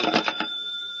telephone.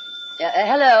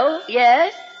 Hello?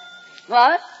 Yes?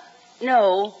 What?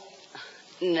 No.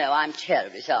 No, I'm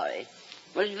terribly sorry.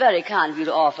 Well, it's very kind of you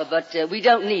to offer, but we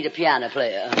don't need a piano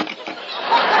player.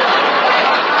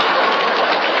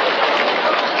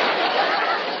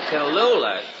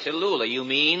 Tallulah, you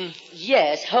mean?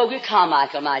 Yes, Hoagie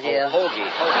Carmichael, my dear. Oh, Hoagie.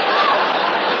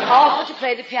 Offered to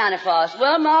play the piano for us.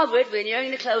 Well, Margaret, we're nearing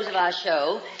the close of our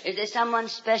show. Is there someone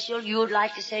special you'd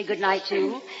like to say goodnight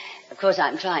to? Of course,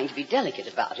 I'm trying to be delicate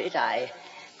about it. I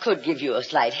could give you a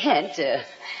slight hint.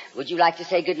 Would you like to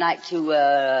say goodnight to,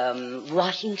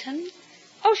 Washington?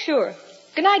 Oh, sure.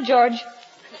 Good night, George.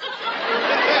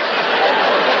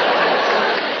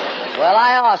 Well,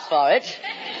 I asked for it.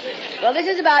 Well, this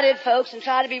is about it, folks, and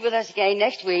try to be with us again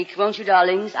next week, won't you,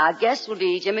 darlings? Our guests will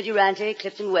be Jimmy Durante,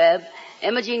 Clifton Webb,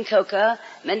 Emma Jean Coker,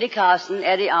 Mindy Carson,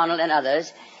 Eddie Arnold, and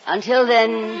others. Until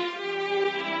then,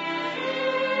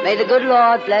 may the good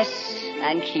Lord bless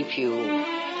and keep you,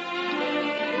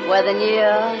 whether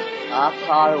near or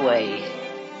far away.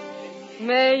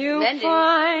 May you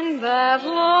find that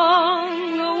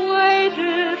long-awaited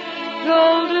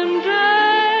golden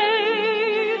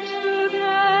day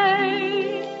today.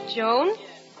 Joan?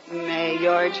 May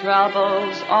your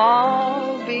troubles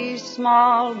all be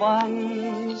small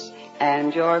ones,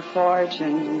 and your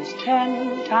fortunes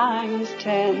 10 times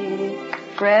 10.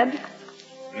 Fred?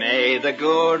 May the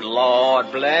good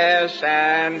Lord bless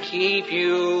and keep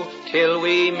you till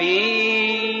we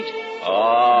meet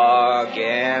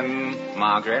again.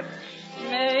 Margaret?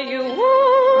 May you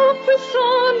walk with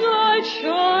sunlight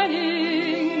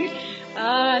shining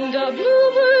and a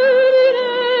bluebird in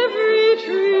every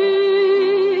tree.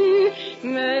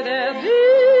 May there be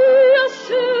a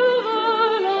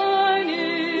silver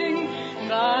lining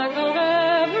back of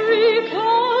every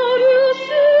cloud you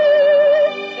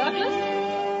see. Douglas?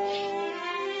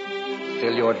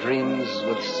 Fill your dreams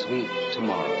with sweet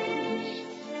tomorrows.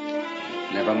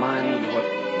 Never mind what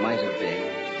might have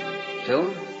been.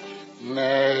 Phil?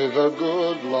 May the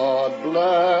good Lord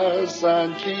bless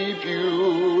and keep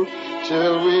you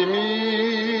till we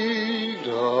meet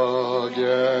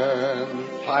again.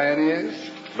 Pioneers?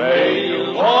 May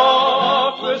you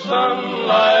walk with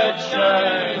sunlight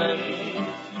shining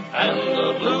and the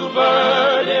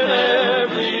bluebird in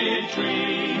every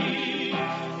tree.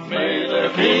 May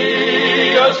there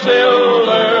be a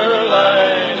silver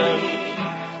lining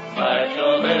back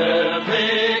of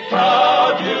every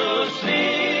cloud you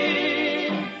see.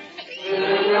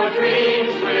 Fill your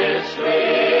dreams with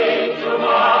sweet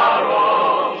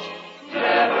tomorrows,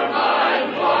 never mind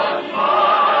what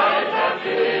might have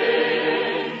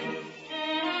been.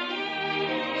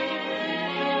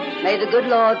 May the good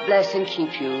Lord bless and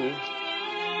keep you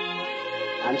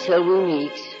until we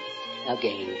meet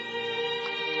again.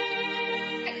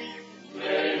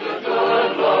 May the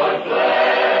good Lord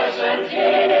bless and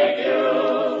keep you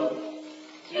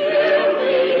till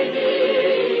we meet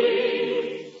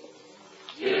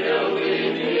again.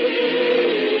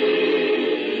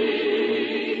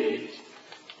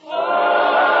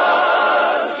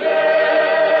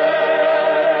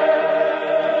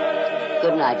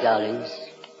 Good night, darlings.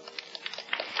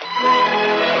 The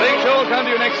Big Show will come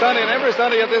to you next Sunday and every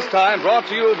Sunday at this time, brought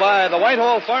to you by the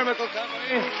Whitehall Pharmaceutical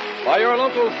Company, by your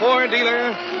local Ford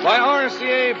dealer, by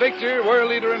RCA Victor, world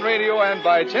leader in radio, and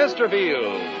by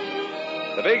Chesterfield.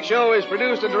 The Big Show is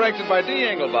produced and directed by Dee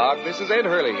Engelbach. This is Ed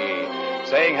Hurley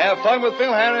saying have fun with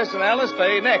Phil Harris and Alice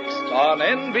Faye next on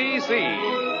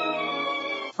NBC.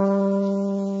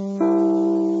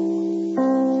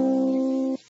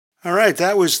 All right,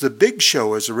 that was The Big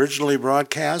Show as originally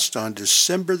broadcast on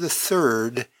December the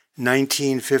 3rd,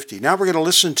 1950. Now we're going to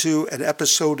listen to an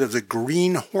episode of The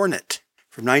Green Hornet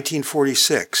from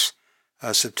 1946,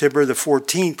 September the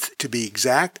 14th to be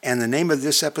exact, and the name of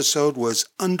this episode was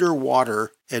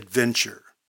Underwater Adventure.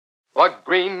 The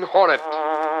Green Hornet.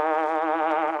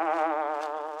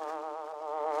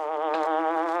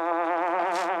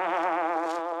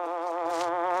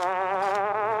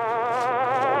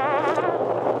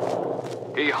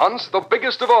 He hunts the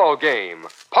biggest of all game,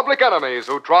 public enemies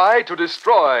who try to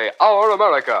destroy our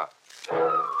America.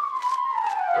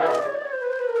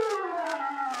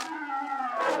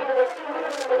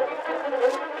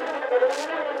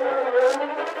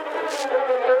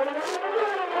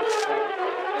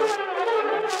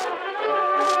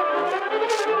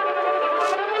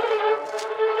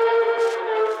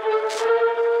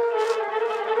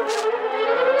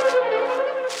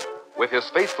 With his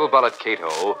faithful valet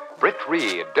Cato, Britt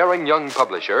Reed, daring young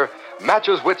publisher,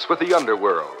 matches wits with the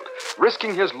underworld,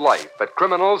 risking his life that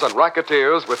criminals and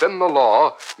racketeers within the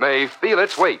law may feel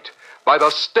its weight by the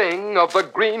sting of the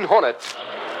Green Hornet.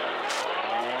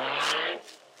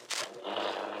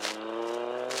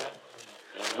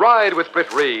 Ride with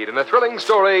Britt Reed in the thrilling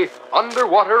story,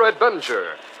 Underwater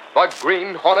Adventure. The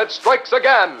Green Hornet strikes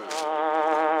again.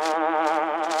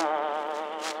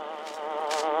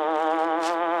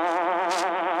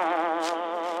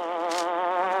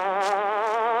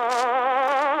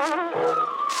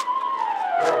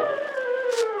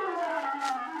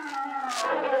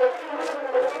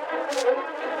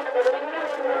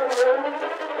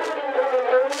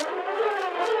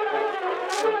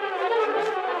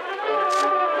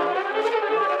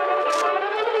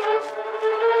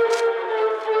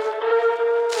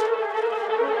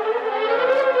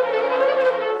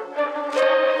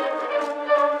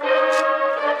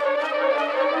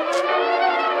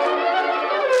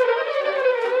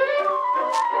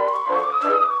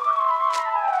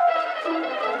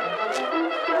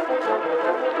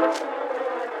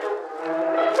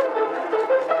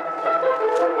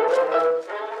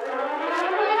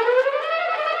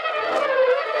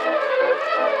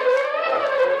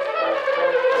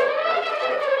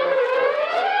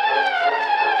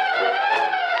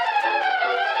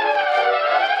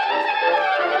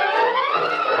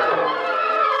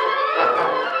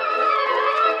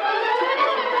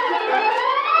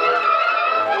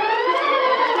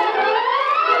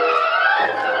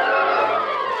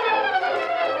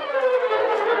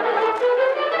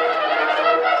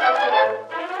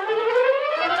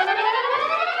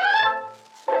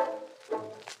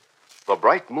 The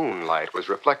bright moonlight was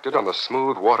reflected on the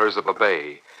smooth waters of the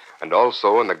bay, and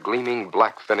also in the gleaming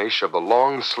black finish of the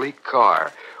long, sleek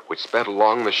car which sped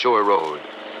along the shore road.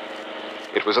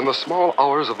 It was in the small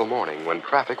hours of the morning when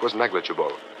traffic was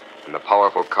negligible, and the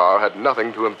powerful car had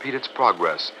nothing to impede its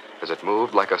progress as it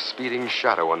moved like a speeding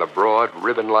shadow on the broad,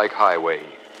 ribbon-like highway.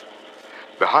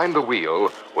 Behind the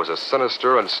wheel was a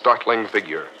sinister and startling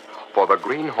figure, for the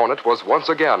Green Hornet was once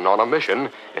again on a mission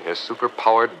in his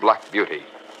super-powered Black Beauty.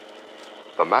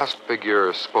 The masked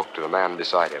figure spoke to the man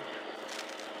beside him.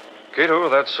 Cato,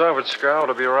 that starboard scow ought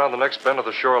to be around the next bend of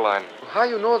the shoreline. How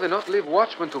you know they not leave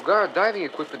watchmen to guard diving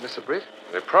equipment, Mr. Britt?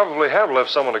 They probably have left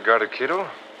someone to guard it, Cato.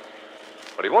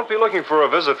 But he won't be looking for a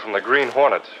visit from the Green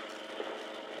Hornet.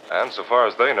 And so far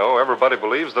as they know, everybody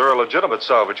believes they're a legitimate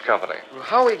salvage company. Well,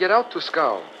 how we get out to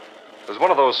Scow? There's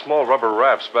one of those small rubber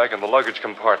rafts back in the luggage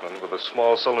compartment with a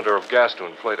small cylinder of gas to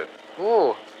inflate it.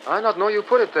 Oh, I not know you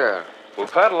put it there. We'll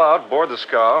paddle out, board the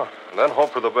scow, and then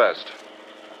hope for the best.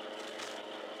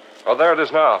 Oh, there it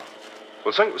is now.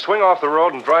 We'll swing off the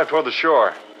road and drive toward the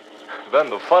shore. Then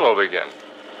the fun will begin.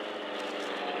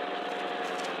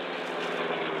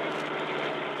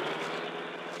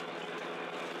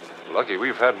 Lucky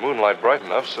we've had moonlight bright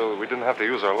enough so we didn't have to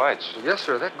use our lights. Yes,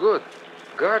 sir, that good.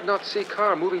 Guard not see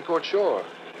car moving toward shore.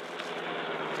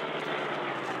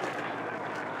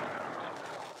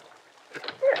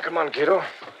 Come on, Cato.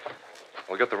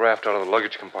 We'll get the raft out of the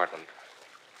luggage compartment.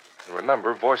 And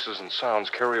remember, voices and sounds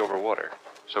carry over water,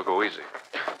 so go easy.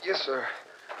 Yes, sir.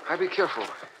 I be careful.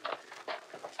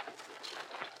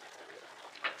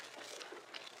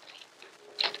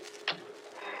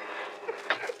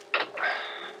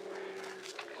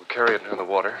 We'll carry it near the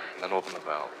water, and then open the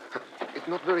valve. It's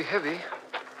not very heavy.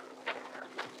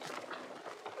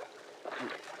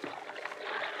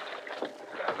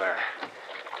 There.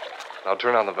 Now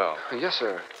turn on the valve. Yes,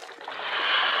 sir.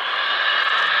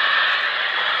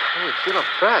 Oh, it fill up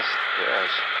fast. Yes.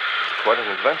 Quite an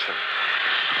invention.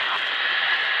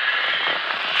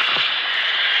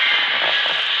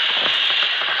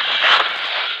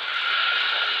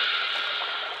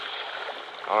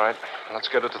 All right, let's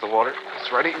get it to the water.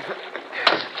 It's ready.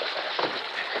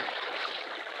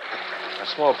 A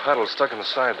small paddle stuck in the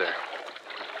side there.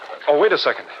 Oh, wait a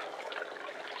second.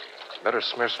 Better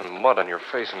smear some mud on your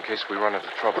face in case we run into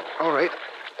trouble. All right.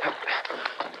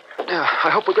 Yeah, I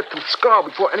hope we get to the scar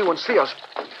before anyone see us.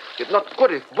 It's not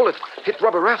good if bullet hit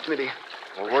rubber raft, Mitty.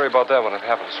 We'll worry about that when it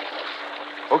happens.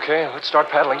 Okay, let's start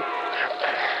paddling.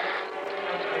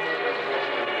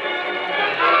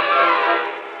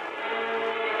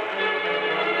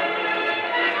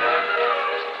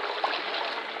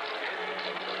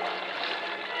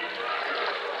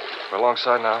 We're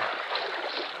alongside now.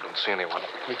 I don't see anyone.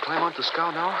 We climb onto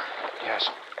scow now? Yes.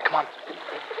 Come on.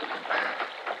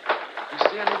 You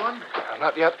see anyone?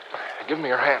 Not yet. Give me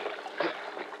your hand.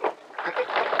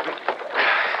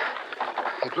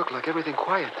 It looked like everything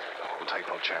quiet. We'll take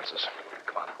no chances.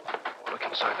 Come on. We'll look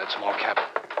inside that small cabin.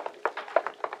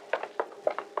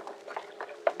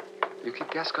 You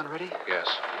keep gas gun ready? Yes.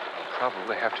 We'll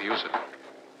probably have to use it.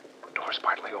 The door's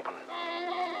partly open.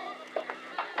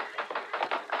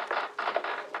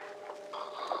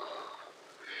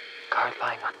 Guard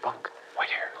lying on bunk. Wait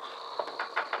here.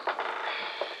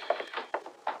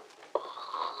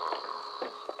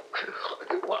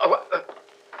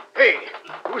 Hey,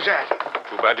 who's that?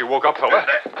 Too bad you woke up, fella.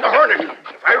 The Hornet.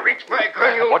 If I reach my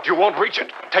gun, you'll... What, you won't reach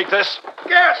it? Take this.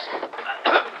 Gas!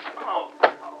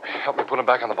 Help me put him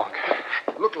back on the bunk.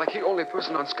 Looked like he only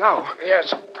person on scow.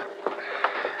 Yes.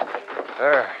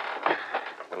 There.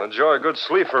 We'll enjoy a good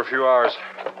sleep for a few hours.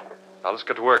 Now, let's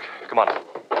get to work. Come on.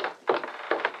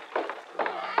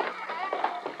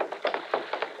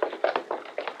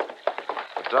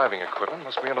 The diving equipment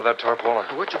must be under that tarpaulin.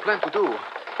 What you plan to do?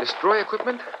 Destroy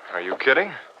equipment? Are you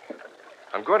kidding?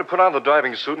 I'm going to put on the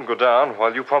diving suit and go down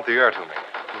while you pump the air to me.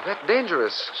 Well, that's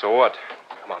dangerous. So what?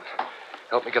 Come on.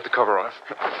 Help me get the cover off.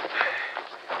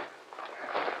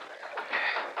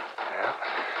 Yeah,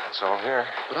 it's all here.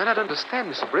 But I not understand,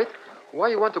 Mr. Britt. Why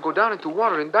you want to go down into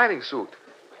water in diving suit?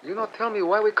 You not tell me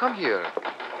why we come here.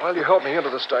 While you help me into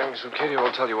this diving suit, Katie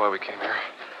will tell you why we came here.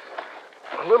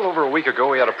 A little over a week ago,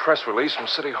 we had a press release from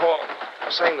City Hall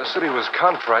saying the city was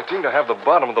contracting to have the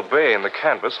bottom of the bay in the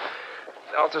canvas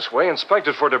out this way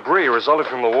inspected for debris resulting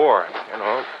from the war. You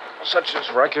know, such as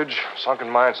wreckage, sunken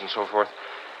mines, and so forth.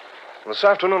 And this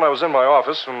afternoon, I was in my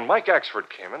office when Mike Axford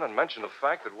came in and mentioned the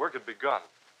fact that work had begun.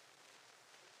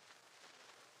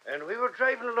 And we were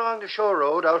driving along the shore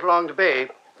road out along the bay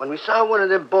when we saw one of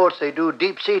them boats they do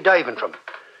deep-sea diving from.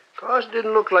 Of course, it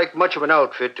didn't look like much of an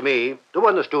outfit to me. The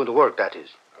one that's doing the work, that is.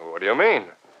 What do you mean?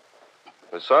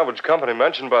 The salvage company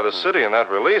mentioned by the city in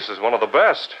that release is one of the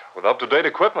best, with up-to-date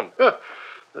equipment. Huh.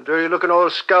 The dirty-looking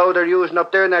old scow they're using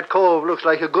up there in that cove looks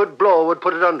like a good blow would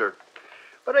put it under.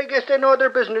 But I guess they know their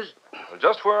business.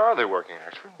 Just where are they working,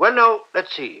 Axford? Well, now,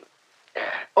 let's see.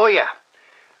 Oh, yeah.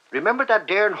 Remember that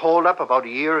daring hold-up about a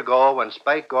year ago when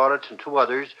Spike Goritz and two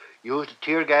others used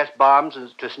tear gas bombs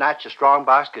to snatch a strong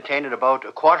box containing about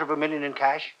 $250,000 in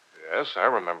cash? Yes, I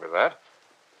remember that.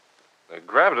 They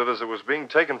grabbed it as it was being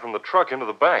taken from the truck into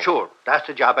the bank. Sure, that's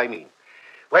the job I mean.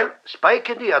 Well, Spike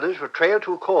and the others were trailed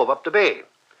to a cove up the bay.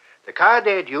 The car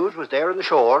they'd used was there on the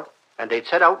shore, and they'd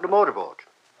set out in a motorboat.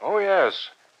 Oh, yes.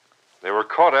 They were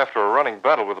caught after a running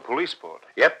battle with a police boat.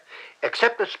 Yep,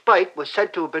 except that Spike was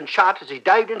said to have been shot as he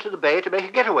dived into the bay to make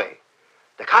a getaway.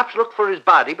 The cops looked for his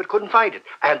body but couldn't find it,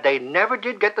 and they never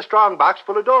did get the strong box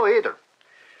full of dough either.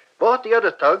 Both the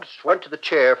other thugs went to the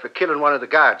chair for killing one of the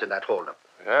guards in that holdup.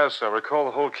 Yes, I recall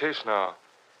the whole case now.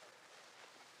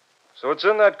 So it's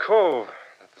in that cove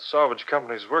that the salvage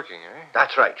company's working, eh?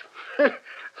 That's right.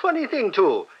 Funny thing,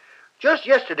 too. Just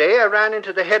yesterday, I ran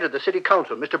into the head of the city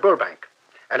council, Mr. Burbank,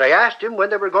 and I asked him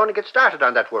when they were going to get started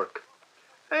on that work.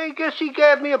 I guess he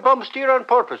gave me a bum steer on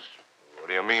purpose. What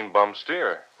do you mean, bum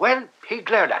steer? Well, he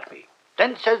glared at me,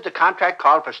 then says the contract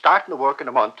called for starting the work in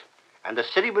a month, and the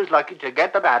city was lucky to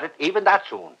get them at it even that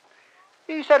soon.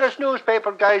 He said us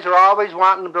newspaper guys are always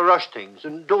wanting to rush things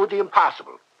and do the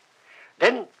impossible.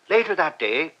 Then, later that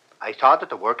day, I saw that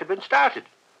the work had been started.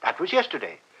 That was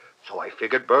yesterday. So I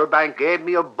figured Burbank gave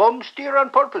me a bum steer on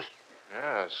purpose.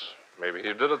 Yes, maybe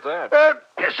he did it that.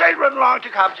 Yes, I'll run along to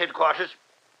cops' headquarters.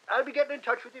 I'll be getting in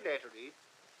touch with you later, Reed.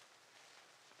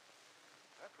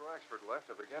 After Oxford left,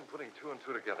 I began putting two and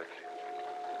two together,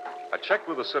 Kate. I checked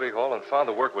with the city hall and found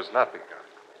the work was not begun.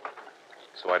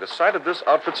 So I decided this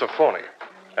outfit's a phony,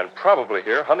 and probably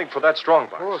here hunting for that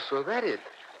strongbox. Oh, so that it.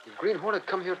 The Green Hornet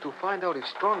come here to find out if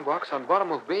strongbox on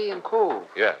bottom of bay and cove.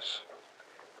 Yes.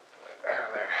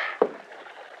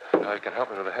 There. Now you can help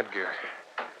me with the headgear.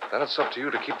 Then it's up to you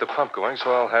to keep the pump going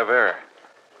so I'll have air.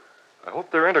 I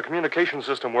hope their intercommunication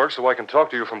system works so I can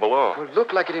talk to you from below. Well,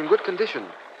 look like it in good condition.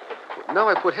 Now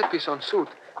I put headpiece on suit.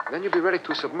 Then you'll be ready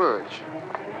to submerge.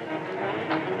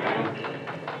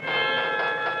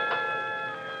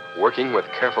 Working with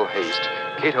careful haste,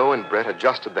 Cato and Brett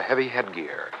adjusted the heavy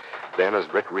headgear. Then, as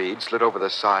Brett Reed slid over the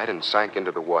side and sank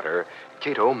into the water,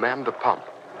 Cato manned the pump.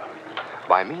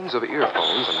 By means of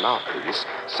earphones and mouthpiece,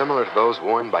 similar to those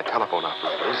worn by telephone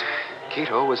operators,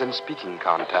 Cato was in speaking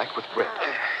contact with Brett.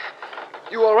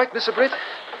 You all right, Mr. Britt?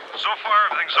 So far,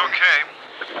 everything's okay.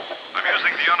 I'm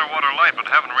using the underwater light, but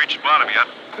haven't reached bottom yet.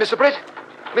 Mr. Britt?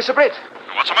 Mr. Britt?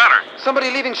 What's the matter? Somebody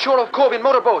leaving shore of cove in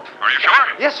motorboat. Are you sure?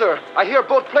 Yes, sir. I hear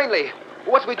boat plainly.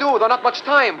 What we do, there's not much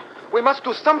time. We must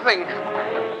do something.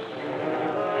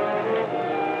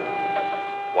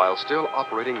 While still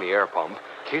operating the air pump,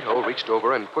 Cato reached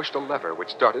over and pushed a lever which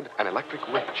started an electric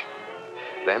winch.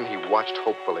 Then he watched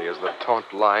hopefully as the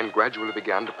taut line gradually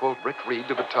began to pull Britt Reed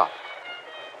to the top.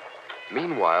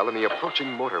 Meanwhile, in the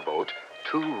approaching motorboat,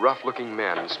 two rough-looking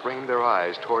men strained their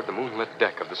eyes toward the moonlit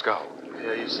deck of the scow.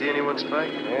 Yeah, you see anyone,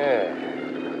 Spike? Yeah.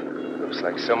 Looks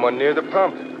like someone near the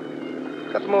pump.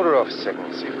 Cut the motor off a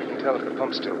second. See if we can tell if the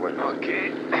pump's still working.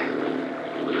 Okay.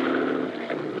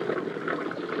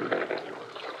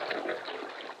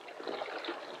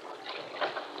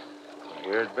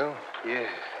 You heard, Bill? Yeah.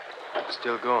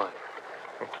 Still going.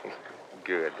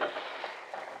 Good.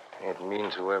 It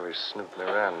means whoever's snooping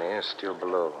around there is still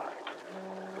below.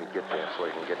 We get there before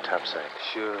he can get topside.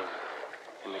 Sure.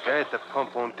 And the guy at the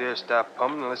pump won't dare stop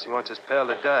pumping unless he wants his pal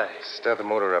to die. Start the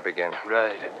motor up again.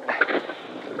 Right.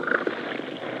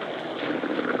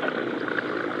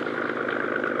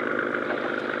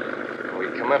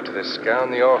 We come up to the scow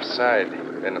on the off side.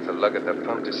 Then if the lug at the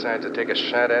pump decides to take a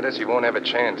shot at us, he won't have a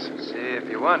chance. See, if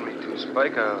you want me to,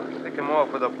 Spike, I'll pick him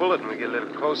off with a bullet when we get a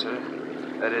little closer.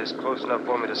 That is, close enough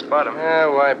for me to spot him.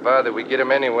 Why bother? We get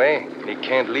him anyway. He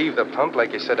can't leave the pump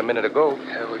like you said a minute ago.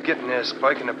 Yeah, we're getting there,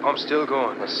 Spike, and the pump's still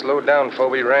going. Well, slow down before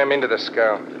we ram into the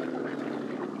scow.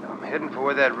 I'm heading for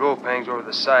where that rope hangs over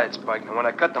the side, Spike. And when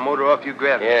I cut the motor off, you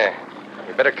grab it. Yeah.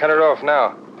 You better cut her off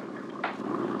now.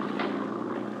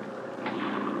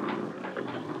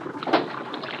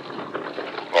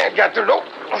 Yeah, got the rope.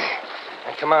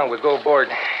 Now, come on, we'll go aboard.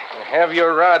 Have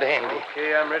your rod handy.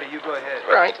 Okay, I'm ready. You go ahead.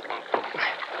 Right.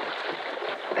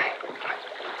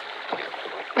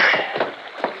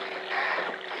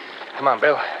 Come on,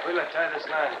 Bill. We'll tie this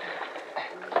line.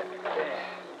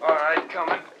 All right,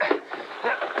 coming.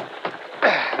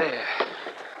 There.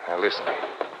 Now, listen.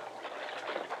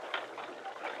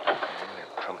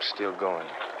 The pump's still going.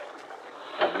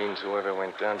 That means whoever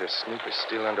went down to snoop is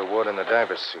still underwater in the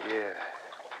diver's suit. Yeah.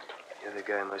 The other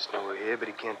guy must know we're here, but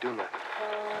he can't do nothing.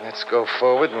 Let's go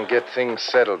forward and get things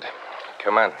settled.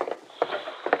 Come on.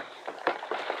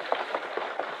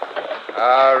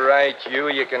 All right,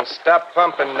 you can stop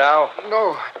pumping now.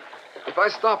 No. If I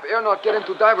stop, air not get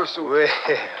into diver suit. Well,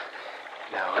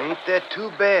 now ain't that too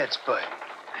bad, Spike?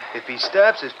 If he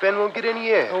stops, his pen won't get any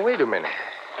air. Oh, wait a minute.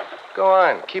 Go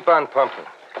on. Keep on pumping.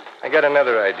 I got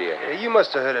another idea. Yeah, you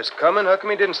must have heard us coming. How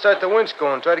come you didn't start the winch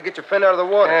going? Try to get your fin out of the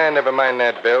water. Never mind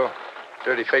that, Bill.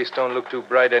 Dirty face don't look too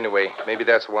bright anyway. Maybe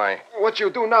that's why. What you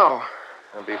do now?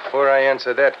 And before I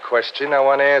answer that question, I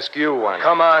want to ask you one.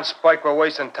 Come on, Spike. We're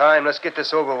wasting time. Let's get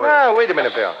this over with. Now, wait a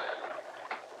minute, Bill.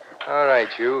 All right,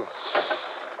 you.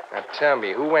 Now tell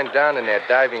me, who went down in that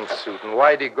diving suit and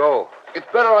why'd he go? It's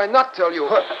better I not tell you.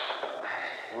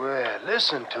 Well,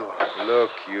 listen to him.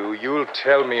 Look, you'll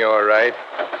tell me, all right.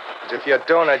 'Cause if you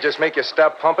don't, I just make you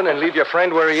stop pumping and leave your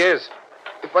friend where he is.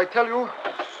 If I tell you,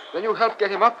 then you help get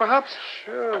him up, perhaps?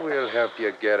 Sure, we'll help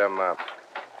you get him up.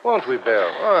 Won't we,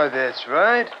 Bill? Oh, that's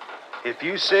right. If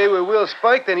you say we will,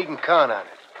 Spike, then he can count on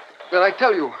it. Well, I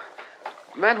tell you,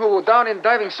 man who go down in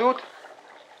diving suit,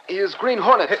 he is Green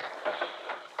Hornet.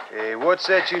 Hey, what's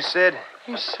that you said?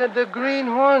 You said the Green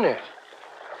Hornet.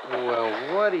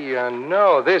 Well, what do you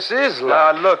know? This is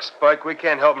Now, luck. look, Spike, we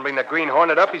can't help him bring the Green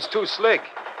Hornet up. He's too slick.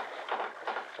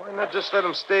 Why not just let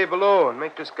him stay below and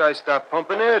make this guy stop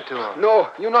pumping air to him? No,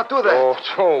 you not do that. Oh,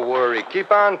 don't worry.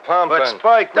 Keep on pumping. But,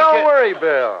 Spike, we Don't can't- worry,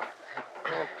 Bill.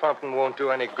 That pumping won't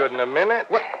do any good in a minute.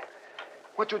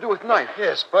 What you do with knife?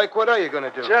 Yeah, Spike, what are you going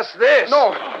to do? Just this.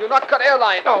 No, you not cut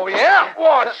airline. Oh, yeah?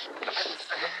 Watch.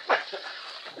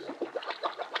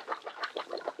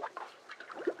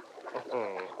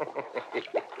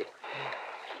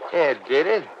 Yeah, did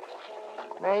it.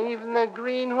 Now, even the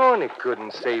Green Hornet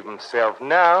couldn't save himself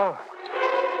now.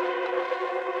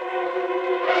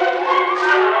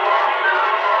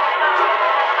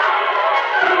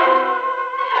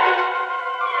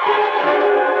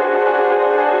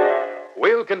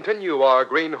 We'll continue our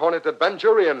Green Hornet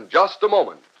adventure in just a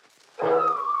moment.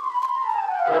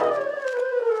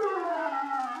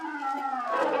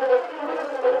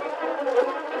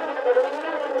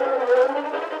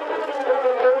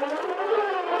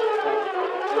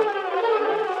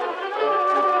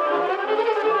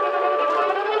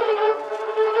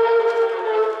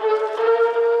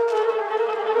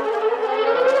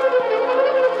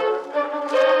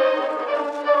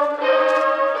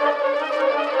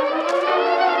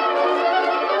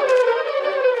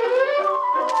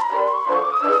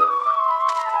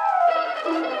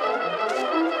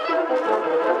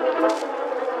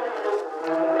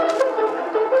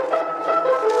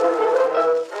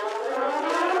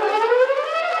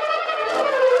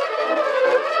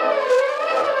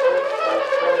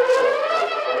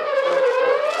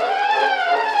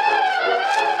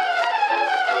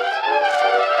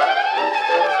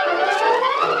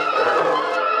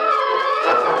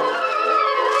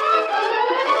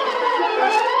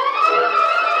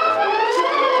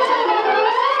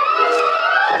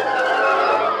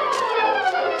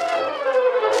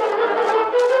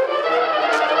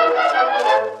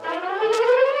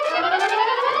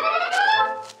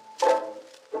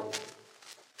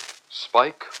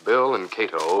 Spike, Bill, and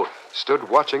Cato stood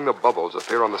watching the bubbles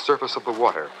appear on the surface of the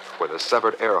water where the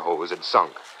severed air hose had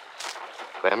sunk.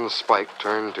 Then Spike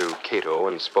turned to Cato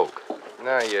and spoke.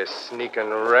 Now, you sneaking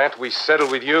rat, we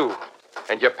settled with you.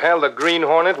 And your pal, the Green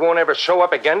Hornet, won't ever show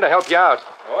up again to help you out.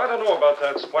 Oh, I don't know about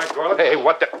that, Spike Gorlick. Hey,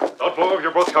 what the... Don't blow over,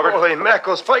 you're both covered. Holy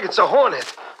mackerel, Spike, it's a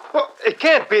Hornet. Well, it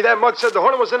can't be. That mug said the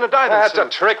Hornet was in the diving That's suit. a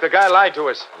trick. The guy lied to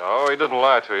us. No, he didn't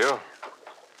lie to you.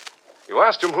 You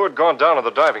asked him who had gone down in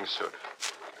the diving suit.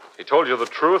 He told you the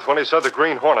truth when he said the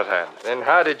Green Hornet had. Then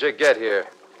how did you get here?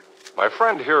 My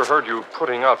friend here heard you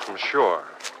putting out from shore.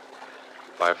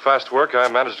 By fast work, I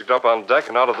managed to get up on deck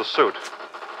and out of the suit.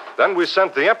 Then we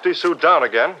sent the empty suit down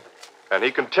again, and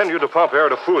he continued to pump air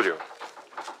to fool you.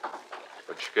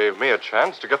 Which gave me a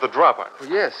chance to get the drop on you.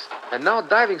 Oh, yes, and now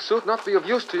diving suit not be of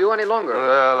use to you any longer.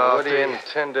 Well, What do you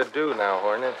intend to do now,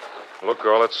 Hornet? Look,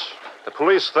 Gorlitz, the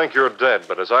police think you're dead,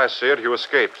 but as I see it, you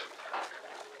escaped.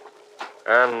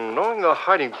 And knowing the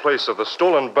hiding place of the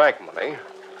stolen bank money,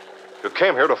 you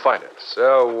came here to find it.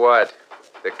 So what?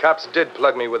 The cops did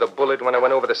plug me with a bullet when I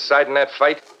went over the side in that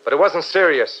fight, but it wasn't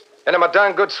serious. And I'm a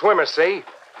darn good swimmer, see?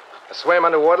 I swam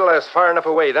underwater till I was far enough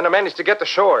away. Then I managed to get to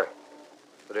shore.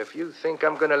 But if you think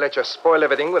I'm going to let you spoil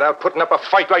everything without putting up a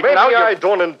fight right Maybe now, I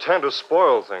don't intend to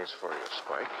spoil things for you,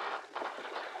 Spike.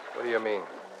 What do you mean?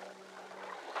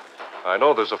 I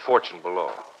know there's a fortune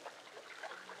below.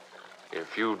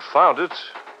 If you'd found it,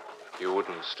 you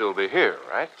wouldn't still be here,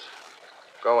 right?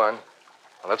 Go on.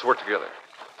 Well, let's work together.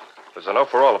 There's enough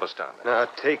for all of us down there. Now,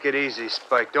 take it easy,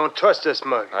 Spike. Don't trust this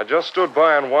mug. I just stood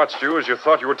by and watched you as you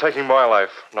thought you were taking my life.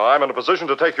 Now I'm in a position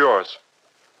to take yours.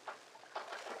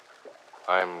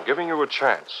 I'm giving you a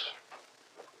chance,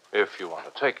 if you want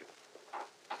to take it.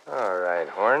 All right,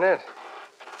 Hornet.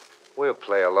 We'll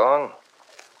play along.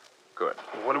 Good.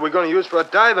 What are we going to use for a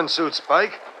diving suit,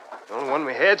 Spike? The only one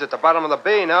we had's at the bottom of the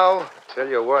bay now. Tell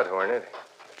you what, Hornet.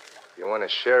 If you want a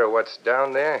share of what's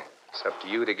down there, it's up to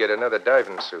you to get another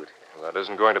diving suit. Well, that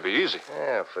isn't going to be easy.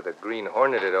 Yeah, for the Green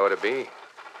Hornet it ought to be.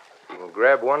 You can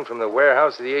grab one from the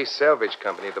warehouse of the Ace Salvage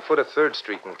Company at the foot of 3rd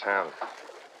Street in town.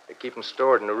 They keep them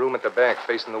stored in a room at the back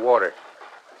facing the water.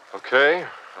 Okay,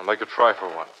 I'll make a try for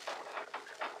one.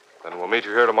 Then we'll meet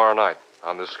you here tomorrow night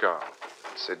on this scow.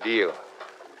 It's a deal.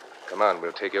 Come on,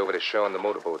 we'll take you over to show on the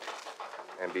motorboat.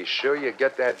 And be sure you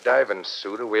get that diving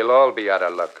suit or we'll all be out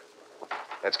of luck.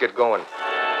 Let's get going.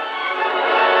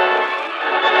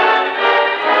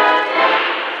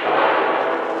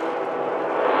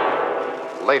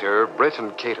 Later, Britt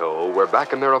and Cato were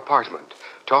back in their apartment,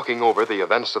 talking over the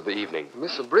events of the evening.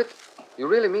 Mr. Britt, you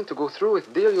really mean to go through with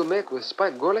the deal you make with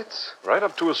Spike Gorlitz? Right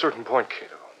up to a certain point,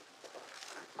 Cato.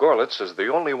 Gorlitz is the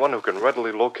only one who can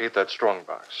readily locate that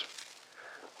strongbox.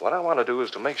 What I want to do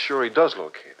is to make sure he does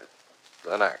locate it,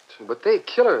 then act. But they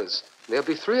killers. There'll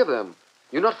be 3 of them.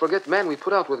 You not forget man we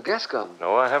put out with gas gun.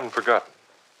 No, I haven't forgotten.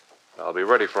 I'll be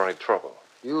ready for any trouble.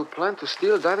 You plan to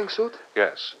steal diving suit?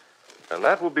 Yes. And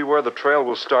that will be where the trail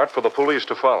will start for the police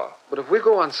to follow. But if we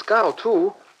go on scow,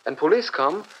 too, and police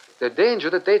come, there's danger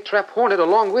that they trap Hornet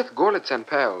along with Gorlitz and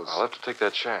pals. I'll have to take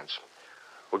that chance.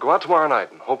 We'll go out tomorrow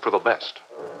night and hope for the best.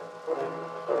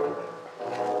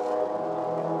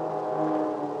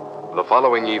 The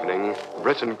following evening,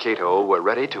 Britt and Cato were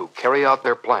ready to carry out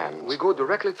their plans. We go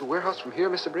directly to warehouse from here,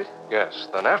 Mr. Britt? Yes.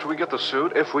 Then after we get the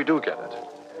suit, if we do get it,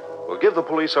 we'll give the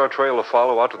police our trail to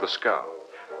follow out to the scow.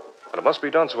 But it must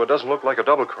be done so it doesn't look like a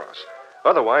double cross.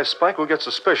 Otherwise, Spike will get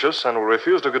suspicious and will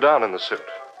refuse to go down in the suit.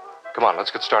 Come on,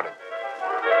 let's get started.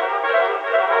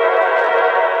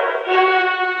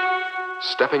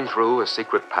 Stepping through a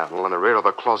secret panel in the rear of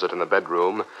a closet in the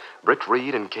bedroom, Britt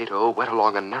Reed and Cato went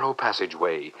along a narrow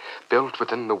passageway built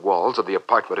within the walls of the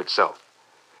apartment itself.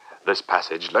 This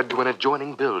passage led to an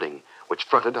adjoining building which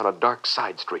fronted on a dark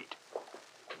side street.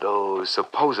 Though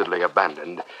supposedly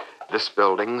abandoned, this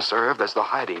building served as the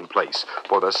hiding place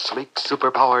for the sleek,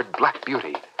 superpowered Black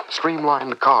Beauty,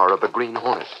 streamlined car of the Green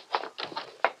Hornet.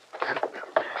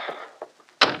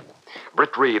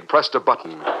 Britt Reed pressed a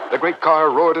button. The great car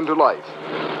roared into life.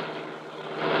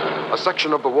 A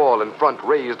section of the wall in front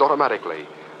raised automatically,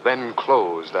 then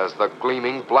closed as the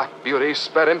gleaming Black Beauty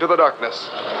sped into the darkness.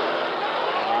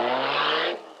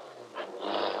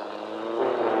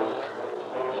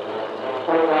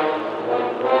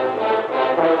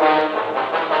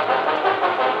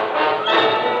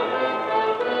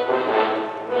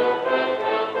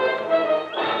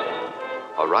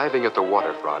 Arriving at the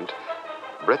waterfront,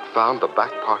 Britt found the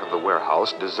back part of the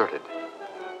warehouse deserted.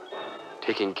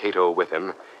 Taking Cato with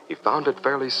him, he found it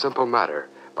fairly simple matter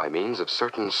by means of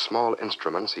certain small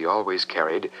instruments he always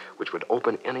carried which would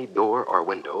open any door or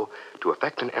window to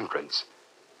effect an entrance.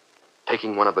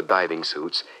 Taking one of the diving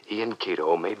suits, he and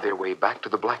Cato made their way back to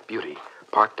the Black Beauty,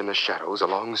 parked in the shadows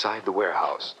alongside the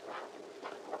warehouse.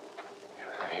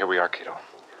 Here we are, Cato.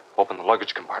 Open the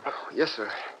luggage compartment. Yes,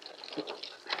 sir.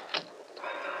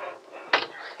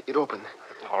 It opened.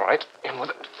 All right, in with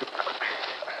it.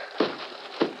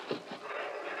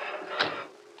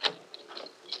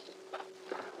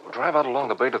 We'll drive out along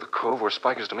the bay to the cove where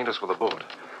Spike is to meet us with a boat.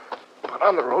 But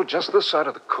on the road, just this side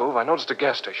of the cove, I noticed a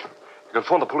gas station. You can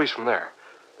phone the police from there.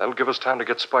 That'll give us time to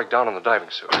get Spike down in the diving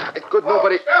suit. Good,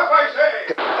 nobody...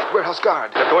 That warehouse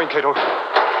guard. Get going, Cato.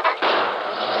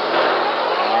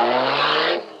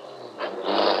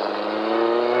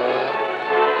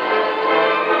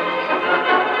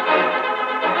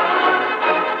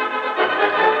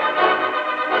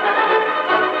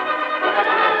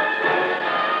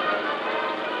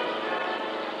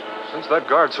 That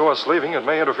guard saw us leaving. It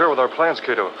may interfere with our plans,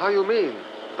 Cato. How you mean?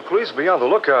 The police will be on the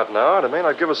lookout now, and it may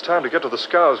not give us time to get to the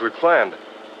scow as we planned.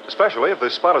 Especially if they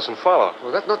spot us and follow.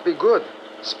 Well, that not be good.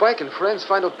 Spike and friends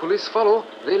find out police follow.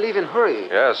 They leave in hurry.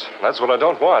 Yes, that's what I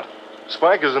don't want.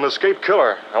 Spike is an escaped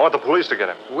killer. I want the police to get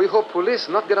him. We hope police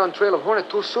not get on trail of Hornet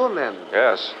too soon, then.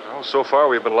 Yes. Well, so far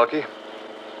we've been lucky.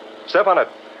 Step on it.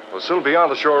 We'll soon be on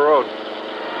the shore road.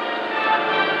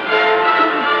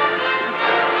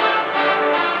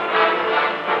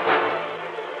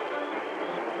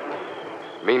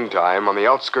 Meantime, on the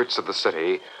outskirts of the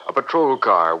city, a patrol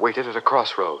car waited at a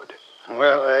crossroad.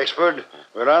 Well, Expert,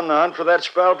 we're on the hunt for that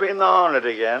Spalpeen the Hornet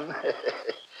again.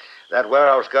 That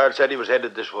warehouse guard said he was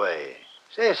headed this way.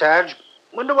 Say, Sarge,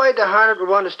 wonder why the Hornet would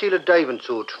want to steal a diving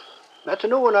suit. That's a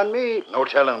new one on me. No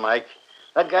telling, Mike.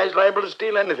 That guy's liable to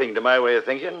steal anything, to my way of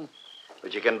thinking.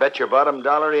 But you can bet your bottom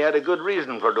dollar he had a good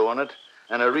reason for doing it,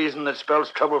 and a reason that spells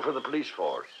trouble for the police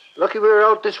force. Lucky we were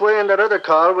out this way on that other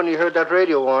call when you heard that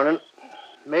radio warning.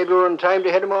 Maybe we're in time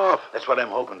to head him off. That's what I'm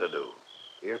hoping to do.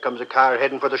 Here comes a car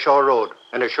heading for the shore road.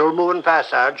 And they're sure moving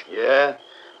fast, Sarge. Yeah,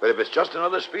 but if it's just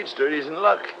another speedster, he's in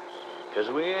luck. Because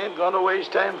we ain't going to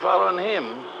waste time following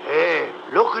him. Hey,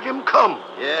 look at him come.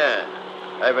 Yeah,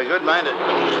 I've a good mind it.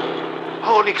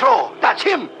 Holy crow, that's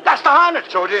him. That's the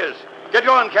Hornet. So it is. Get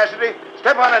going, Cassidy.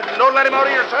 Step on it and don't let him out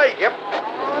of your sight. Yep.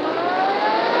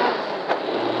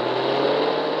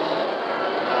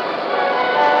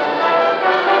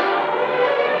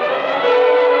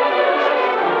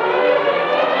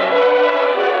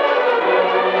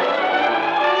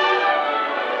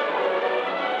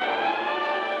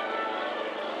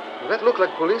 That looked like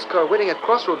a police car waiting at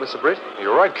Crossroad, Mr. Britt.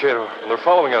 You're right, kid. And they're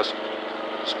following us.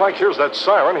 Spike hears that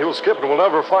siren. He'll skip and we'll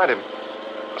never find him.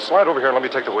 Slide over here and let me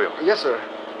take the wheel. Yes, sir.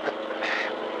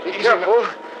 Be careful.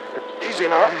 Easy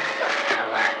now.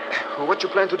 What you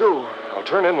plan to do? I'll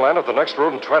turn inland at the next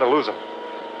road and try to lose him.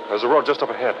 There's a road just up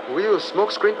ahead. Will you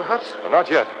smoke screen, perhaps?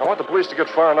 Not yet. I want the police to get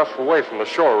far enough away from the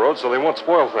shore road so they won't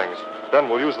spoil things. Then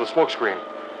we'll use the smoke screen.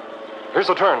 Here's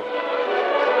the turn.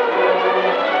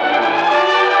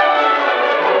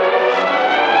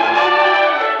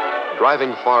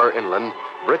 Driving far inland,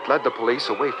 Britt led the police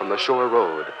away from the shore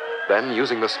road. Then,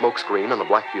 using the smoke screen on the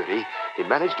Black Beauty, he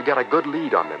managed to get a good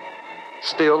lead on them.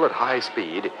 Still at high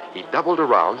speed, he doubled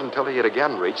around until he had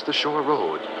again reached the shore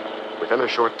road. Within a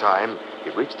short time,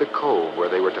 he reached the cove where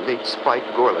they were to meet Spike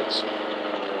Gorlitz.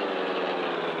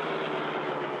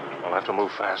 I'll have to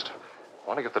move fast. I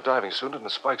want to get the diving suit into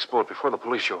Spike's boat before the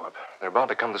police show up. They're bound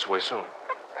to come this way soon.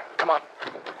 Come on.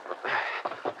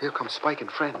 Here comes Spike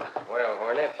and friend. Well,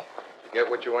 Hornet, you get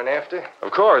what you went after?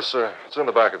 Of course. It's in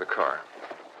the back of the car.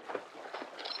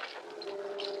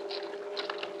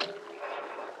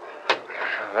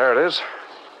 There it is.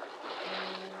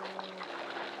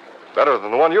 Better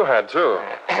than the one you had, too.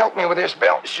 Help me with this,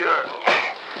 Bill. Sure.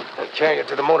 I'll carry you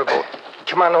to the motorboat.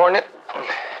 Come on, Hornet.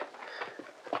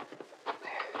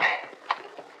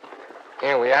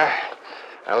 Here we are.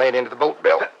 I'll lay it into the boat,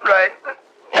 Bill. Right.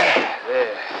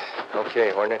 There.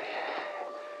 Okay, Hornet.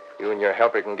 You and your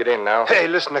helper can get in now. Hey,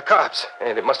 listen, the cops.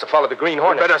 Hey, they must have followed the Green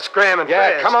Hornet. We better scram and Yeah,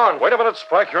 fast. come on. Wait a minute,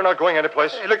 Spike. You're not going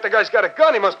anyplace. Hey, look, the guy's got a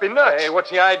gun. He must be nuts. Hey, what's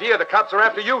the idea? The cops are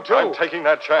after you, too. I'm taking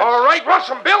that chance. All right, rush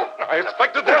him, Bill. I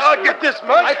expected this. I'll get this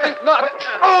mug. I think not.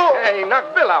 Oh! Hey,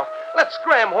 knock Bill out. Let's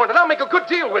scram, Hornet. I'll make a good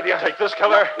deal with you. Take this,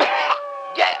 Keller.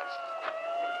 Gas.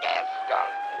 Gas, God.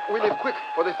 We leave quick,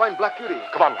 or they find Black Beauty.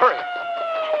 Come on, hurry.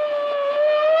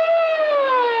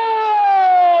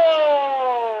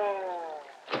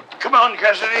 Come on,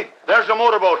 Cassidy. There's the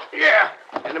motorboat. Yeah.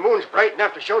 And the moon's bright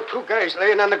enough to show two guys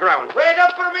laying on the ground. Wait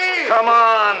up for me. Come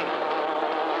on.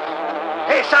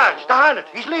 Hey, Sarge, the Hornet.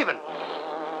 He's leaving.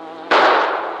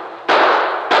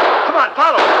 Come on,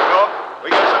 follow. Go. We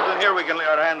got something here we can lay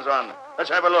our hands on. Let's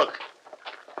have a look.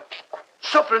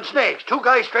 Suffering snakes. Two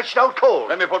guys stretched out cold.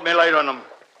 Let me put my light on them.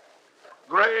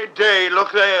 Great day.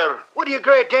 Look there. What are you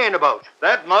great daying about?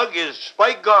 That mug is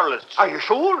Spike Gorlitz. Are you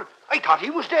sure? I thought he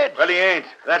was dead. Well, he ain't.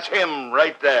 That's him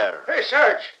right there. Hey,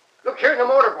 Sarge, look here in the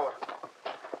motorboat.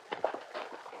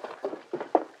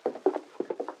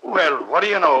 Well, what do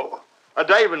you know? A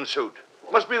diving suit.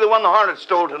 Must be the one the Hornet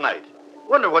stole tonight.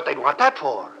 Wonder what they'd want that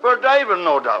for. For diving,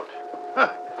 no doubt.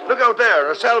 Huh. Look out there,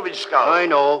 a salvage scow. I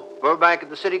know. Burbank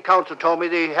and the city council told me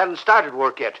they hadn't started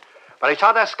work yet. But I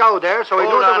saw that scow there, so I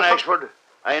knew Hold there on, was Ashford.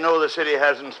 I know the city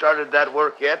hasn't started that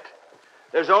work yet.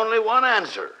 There's only one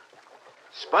answer.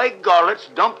 Spike Gorlitz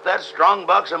dumped that strong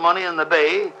box of money in the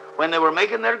bay when they were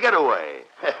making their getaway.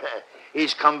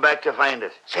 He's come back to find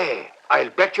it. Say, I'll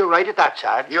bet you're right at that,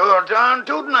 Sarge. You're darn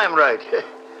tootin' I'm right.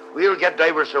 We'll get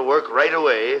divers to work right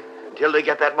away until they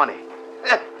get that money.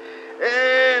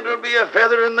 It'll be a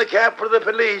feather in the cap for the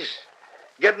police.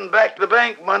 Getting back the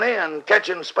bank money and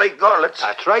catching Spike Gorlitz.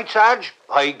 That's right, Sarge.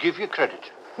 I give you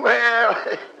credit. Well,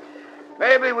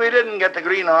 maybe we didn't get the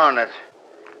Green Hornet.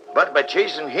 But by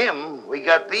chasing him, we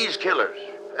got these killers.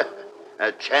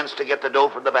 A chance to get the dough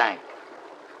for the bank.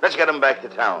 Let's get them back to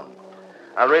town.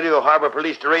 I'll radio Harbor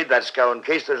Police to raid that scow in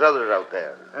case there's others out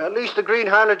there. At least the Green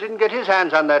Hornet didn't get his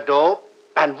hands on that dough.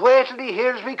 And wait till he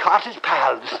hears we caught his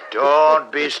pals.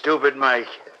 Don't be stupid, Mike.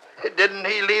 Didn't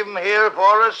he leave him here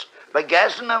for us by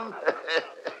gassing him?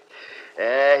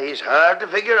 He's hard to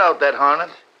figure out, that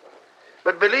Hornet.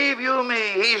 But believe you me,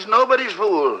 he's nobody's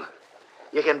fool.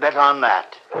 You can bet on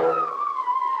that.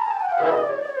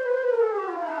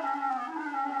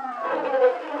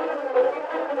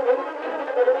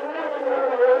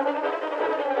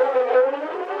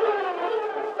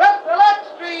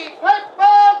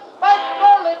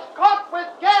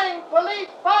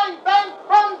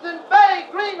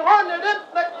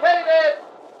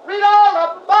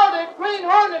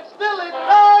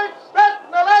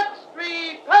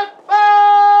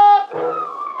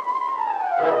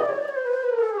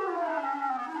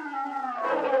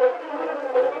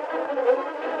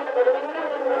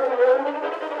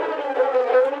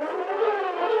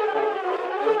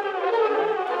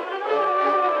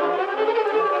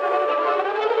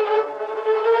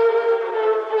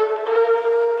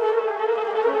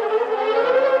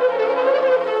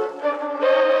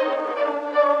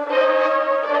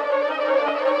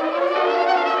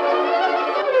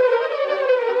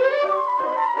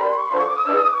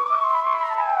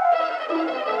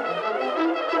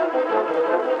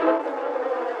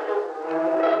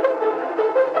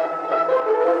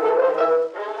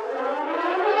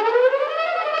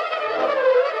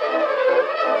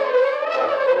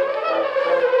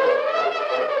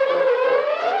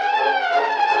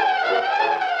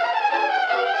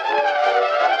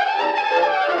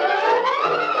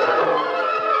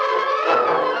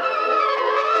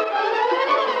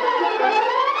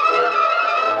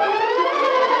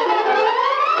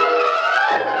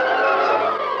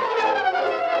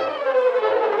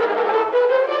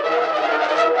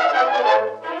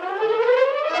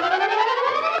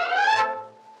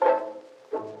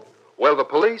 Well, the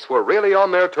police were really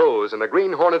on their toes in the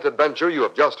Green Hornet adventure you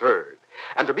have just heard.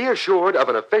 And to be assured of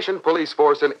an efficient police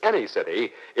force in any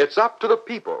city, it's up to the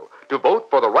people to vote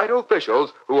for the right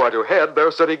officials who are to head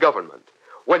their city government.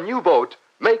 When you vote,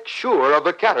 make sure of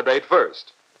the candidate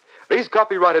first. These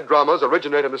copyrighted dramas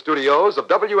originate in the studios of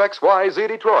WXYZ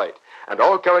Detroit, and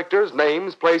all characters,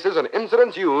 names, places, and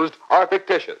incidents used are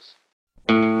fictitious.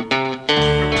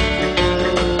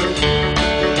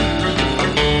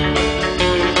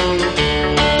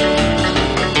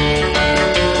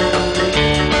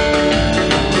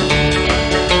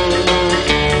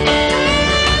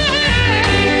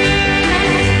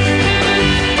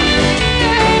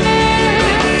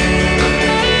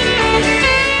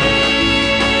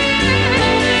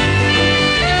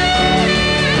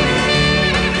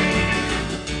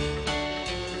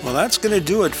 Well, that's going to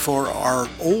do it for our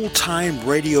old-time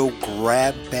radio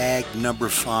grab bag number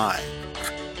 5.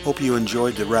 Hope you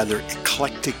enjoyed the rather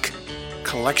eclectic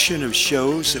collection of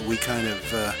shows that we kind of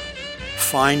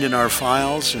find in our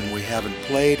files and we haven't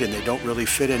played, and they don't really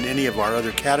fit in any of our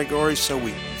other categories, so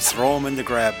we throw them in the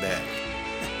grab bag.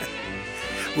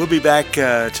 We'll be back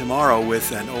tomorrow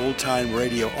with an old-time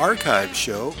radio archive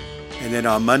show. And then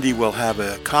on Monday, we'll have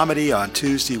a comedy. On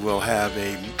Tuesday, we'll have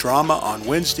a drama. On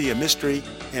Wednesday, a mystery.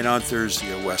 And on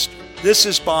Thursday, a Western. This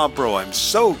is Bob Bro. I'm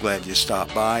so glad you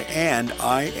stopped by, and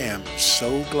I am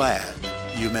so glad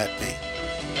you met me.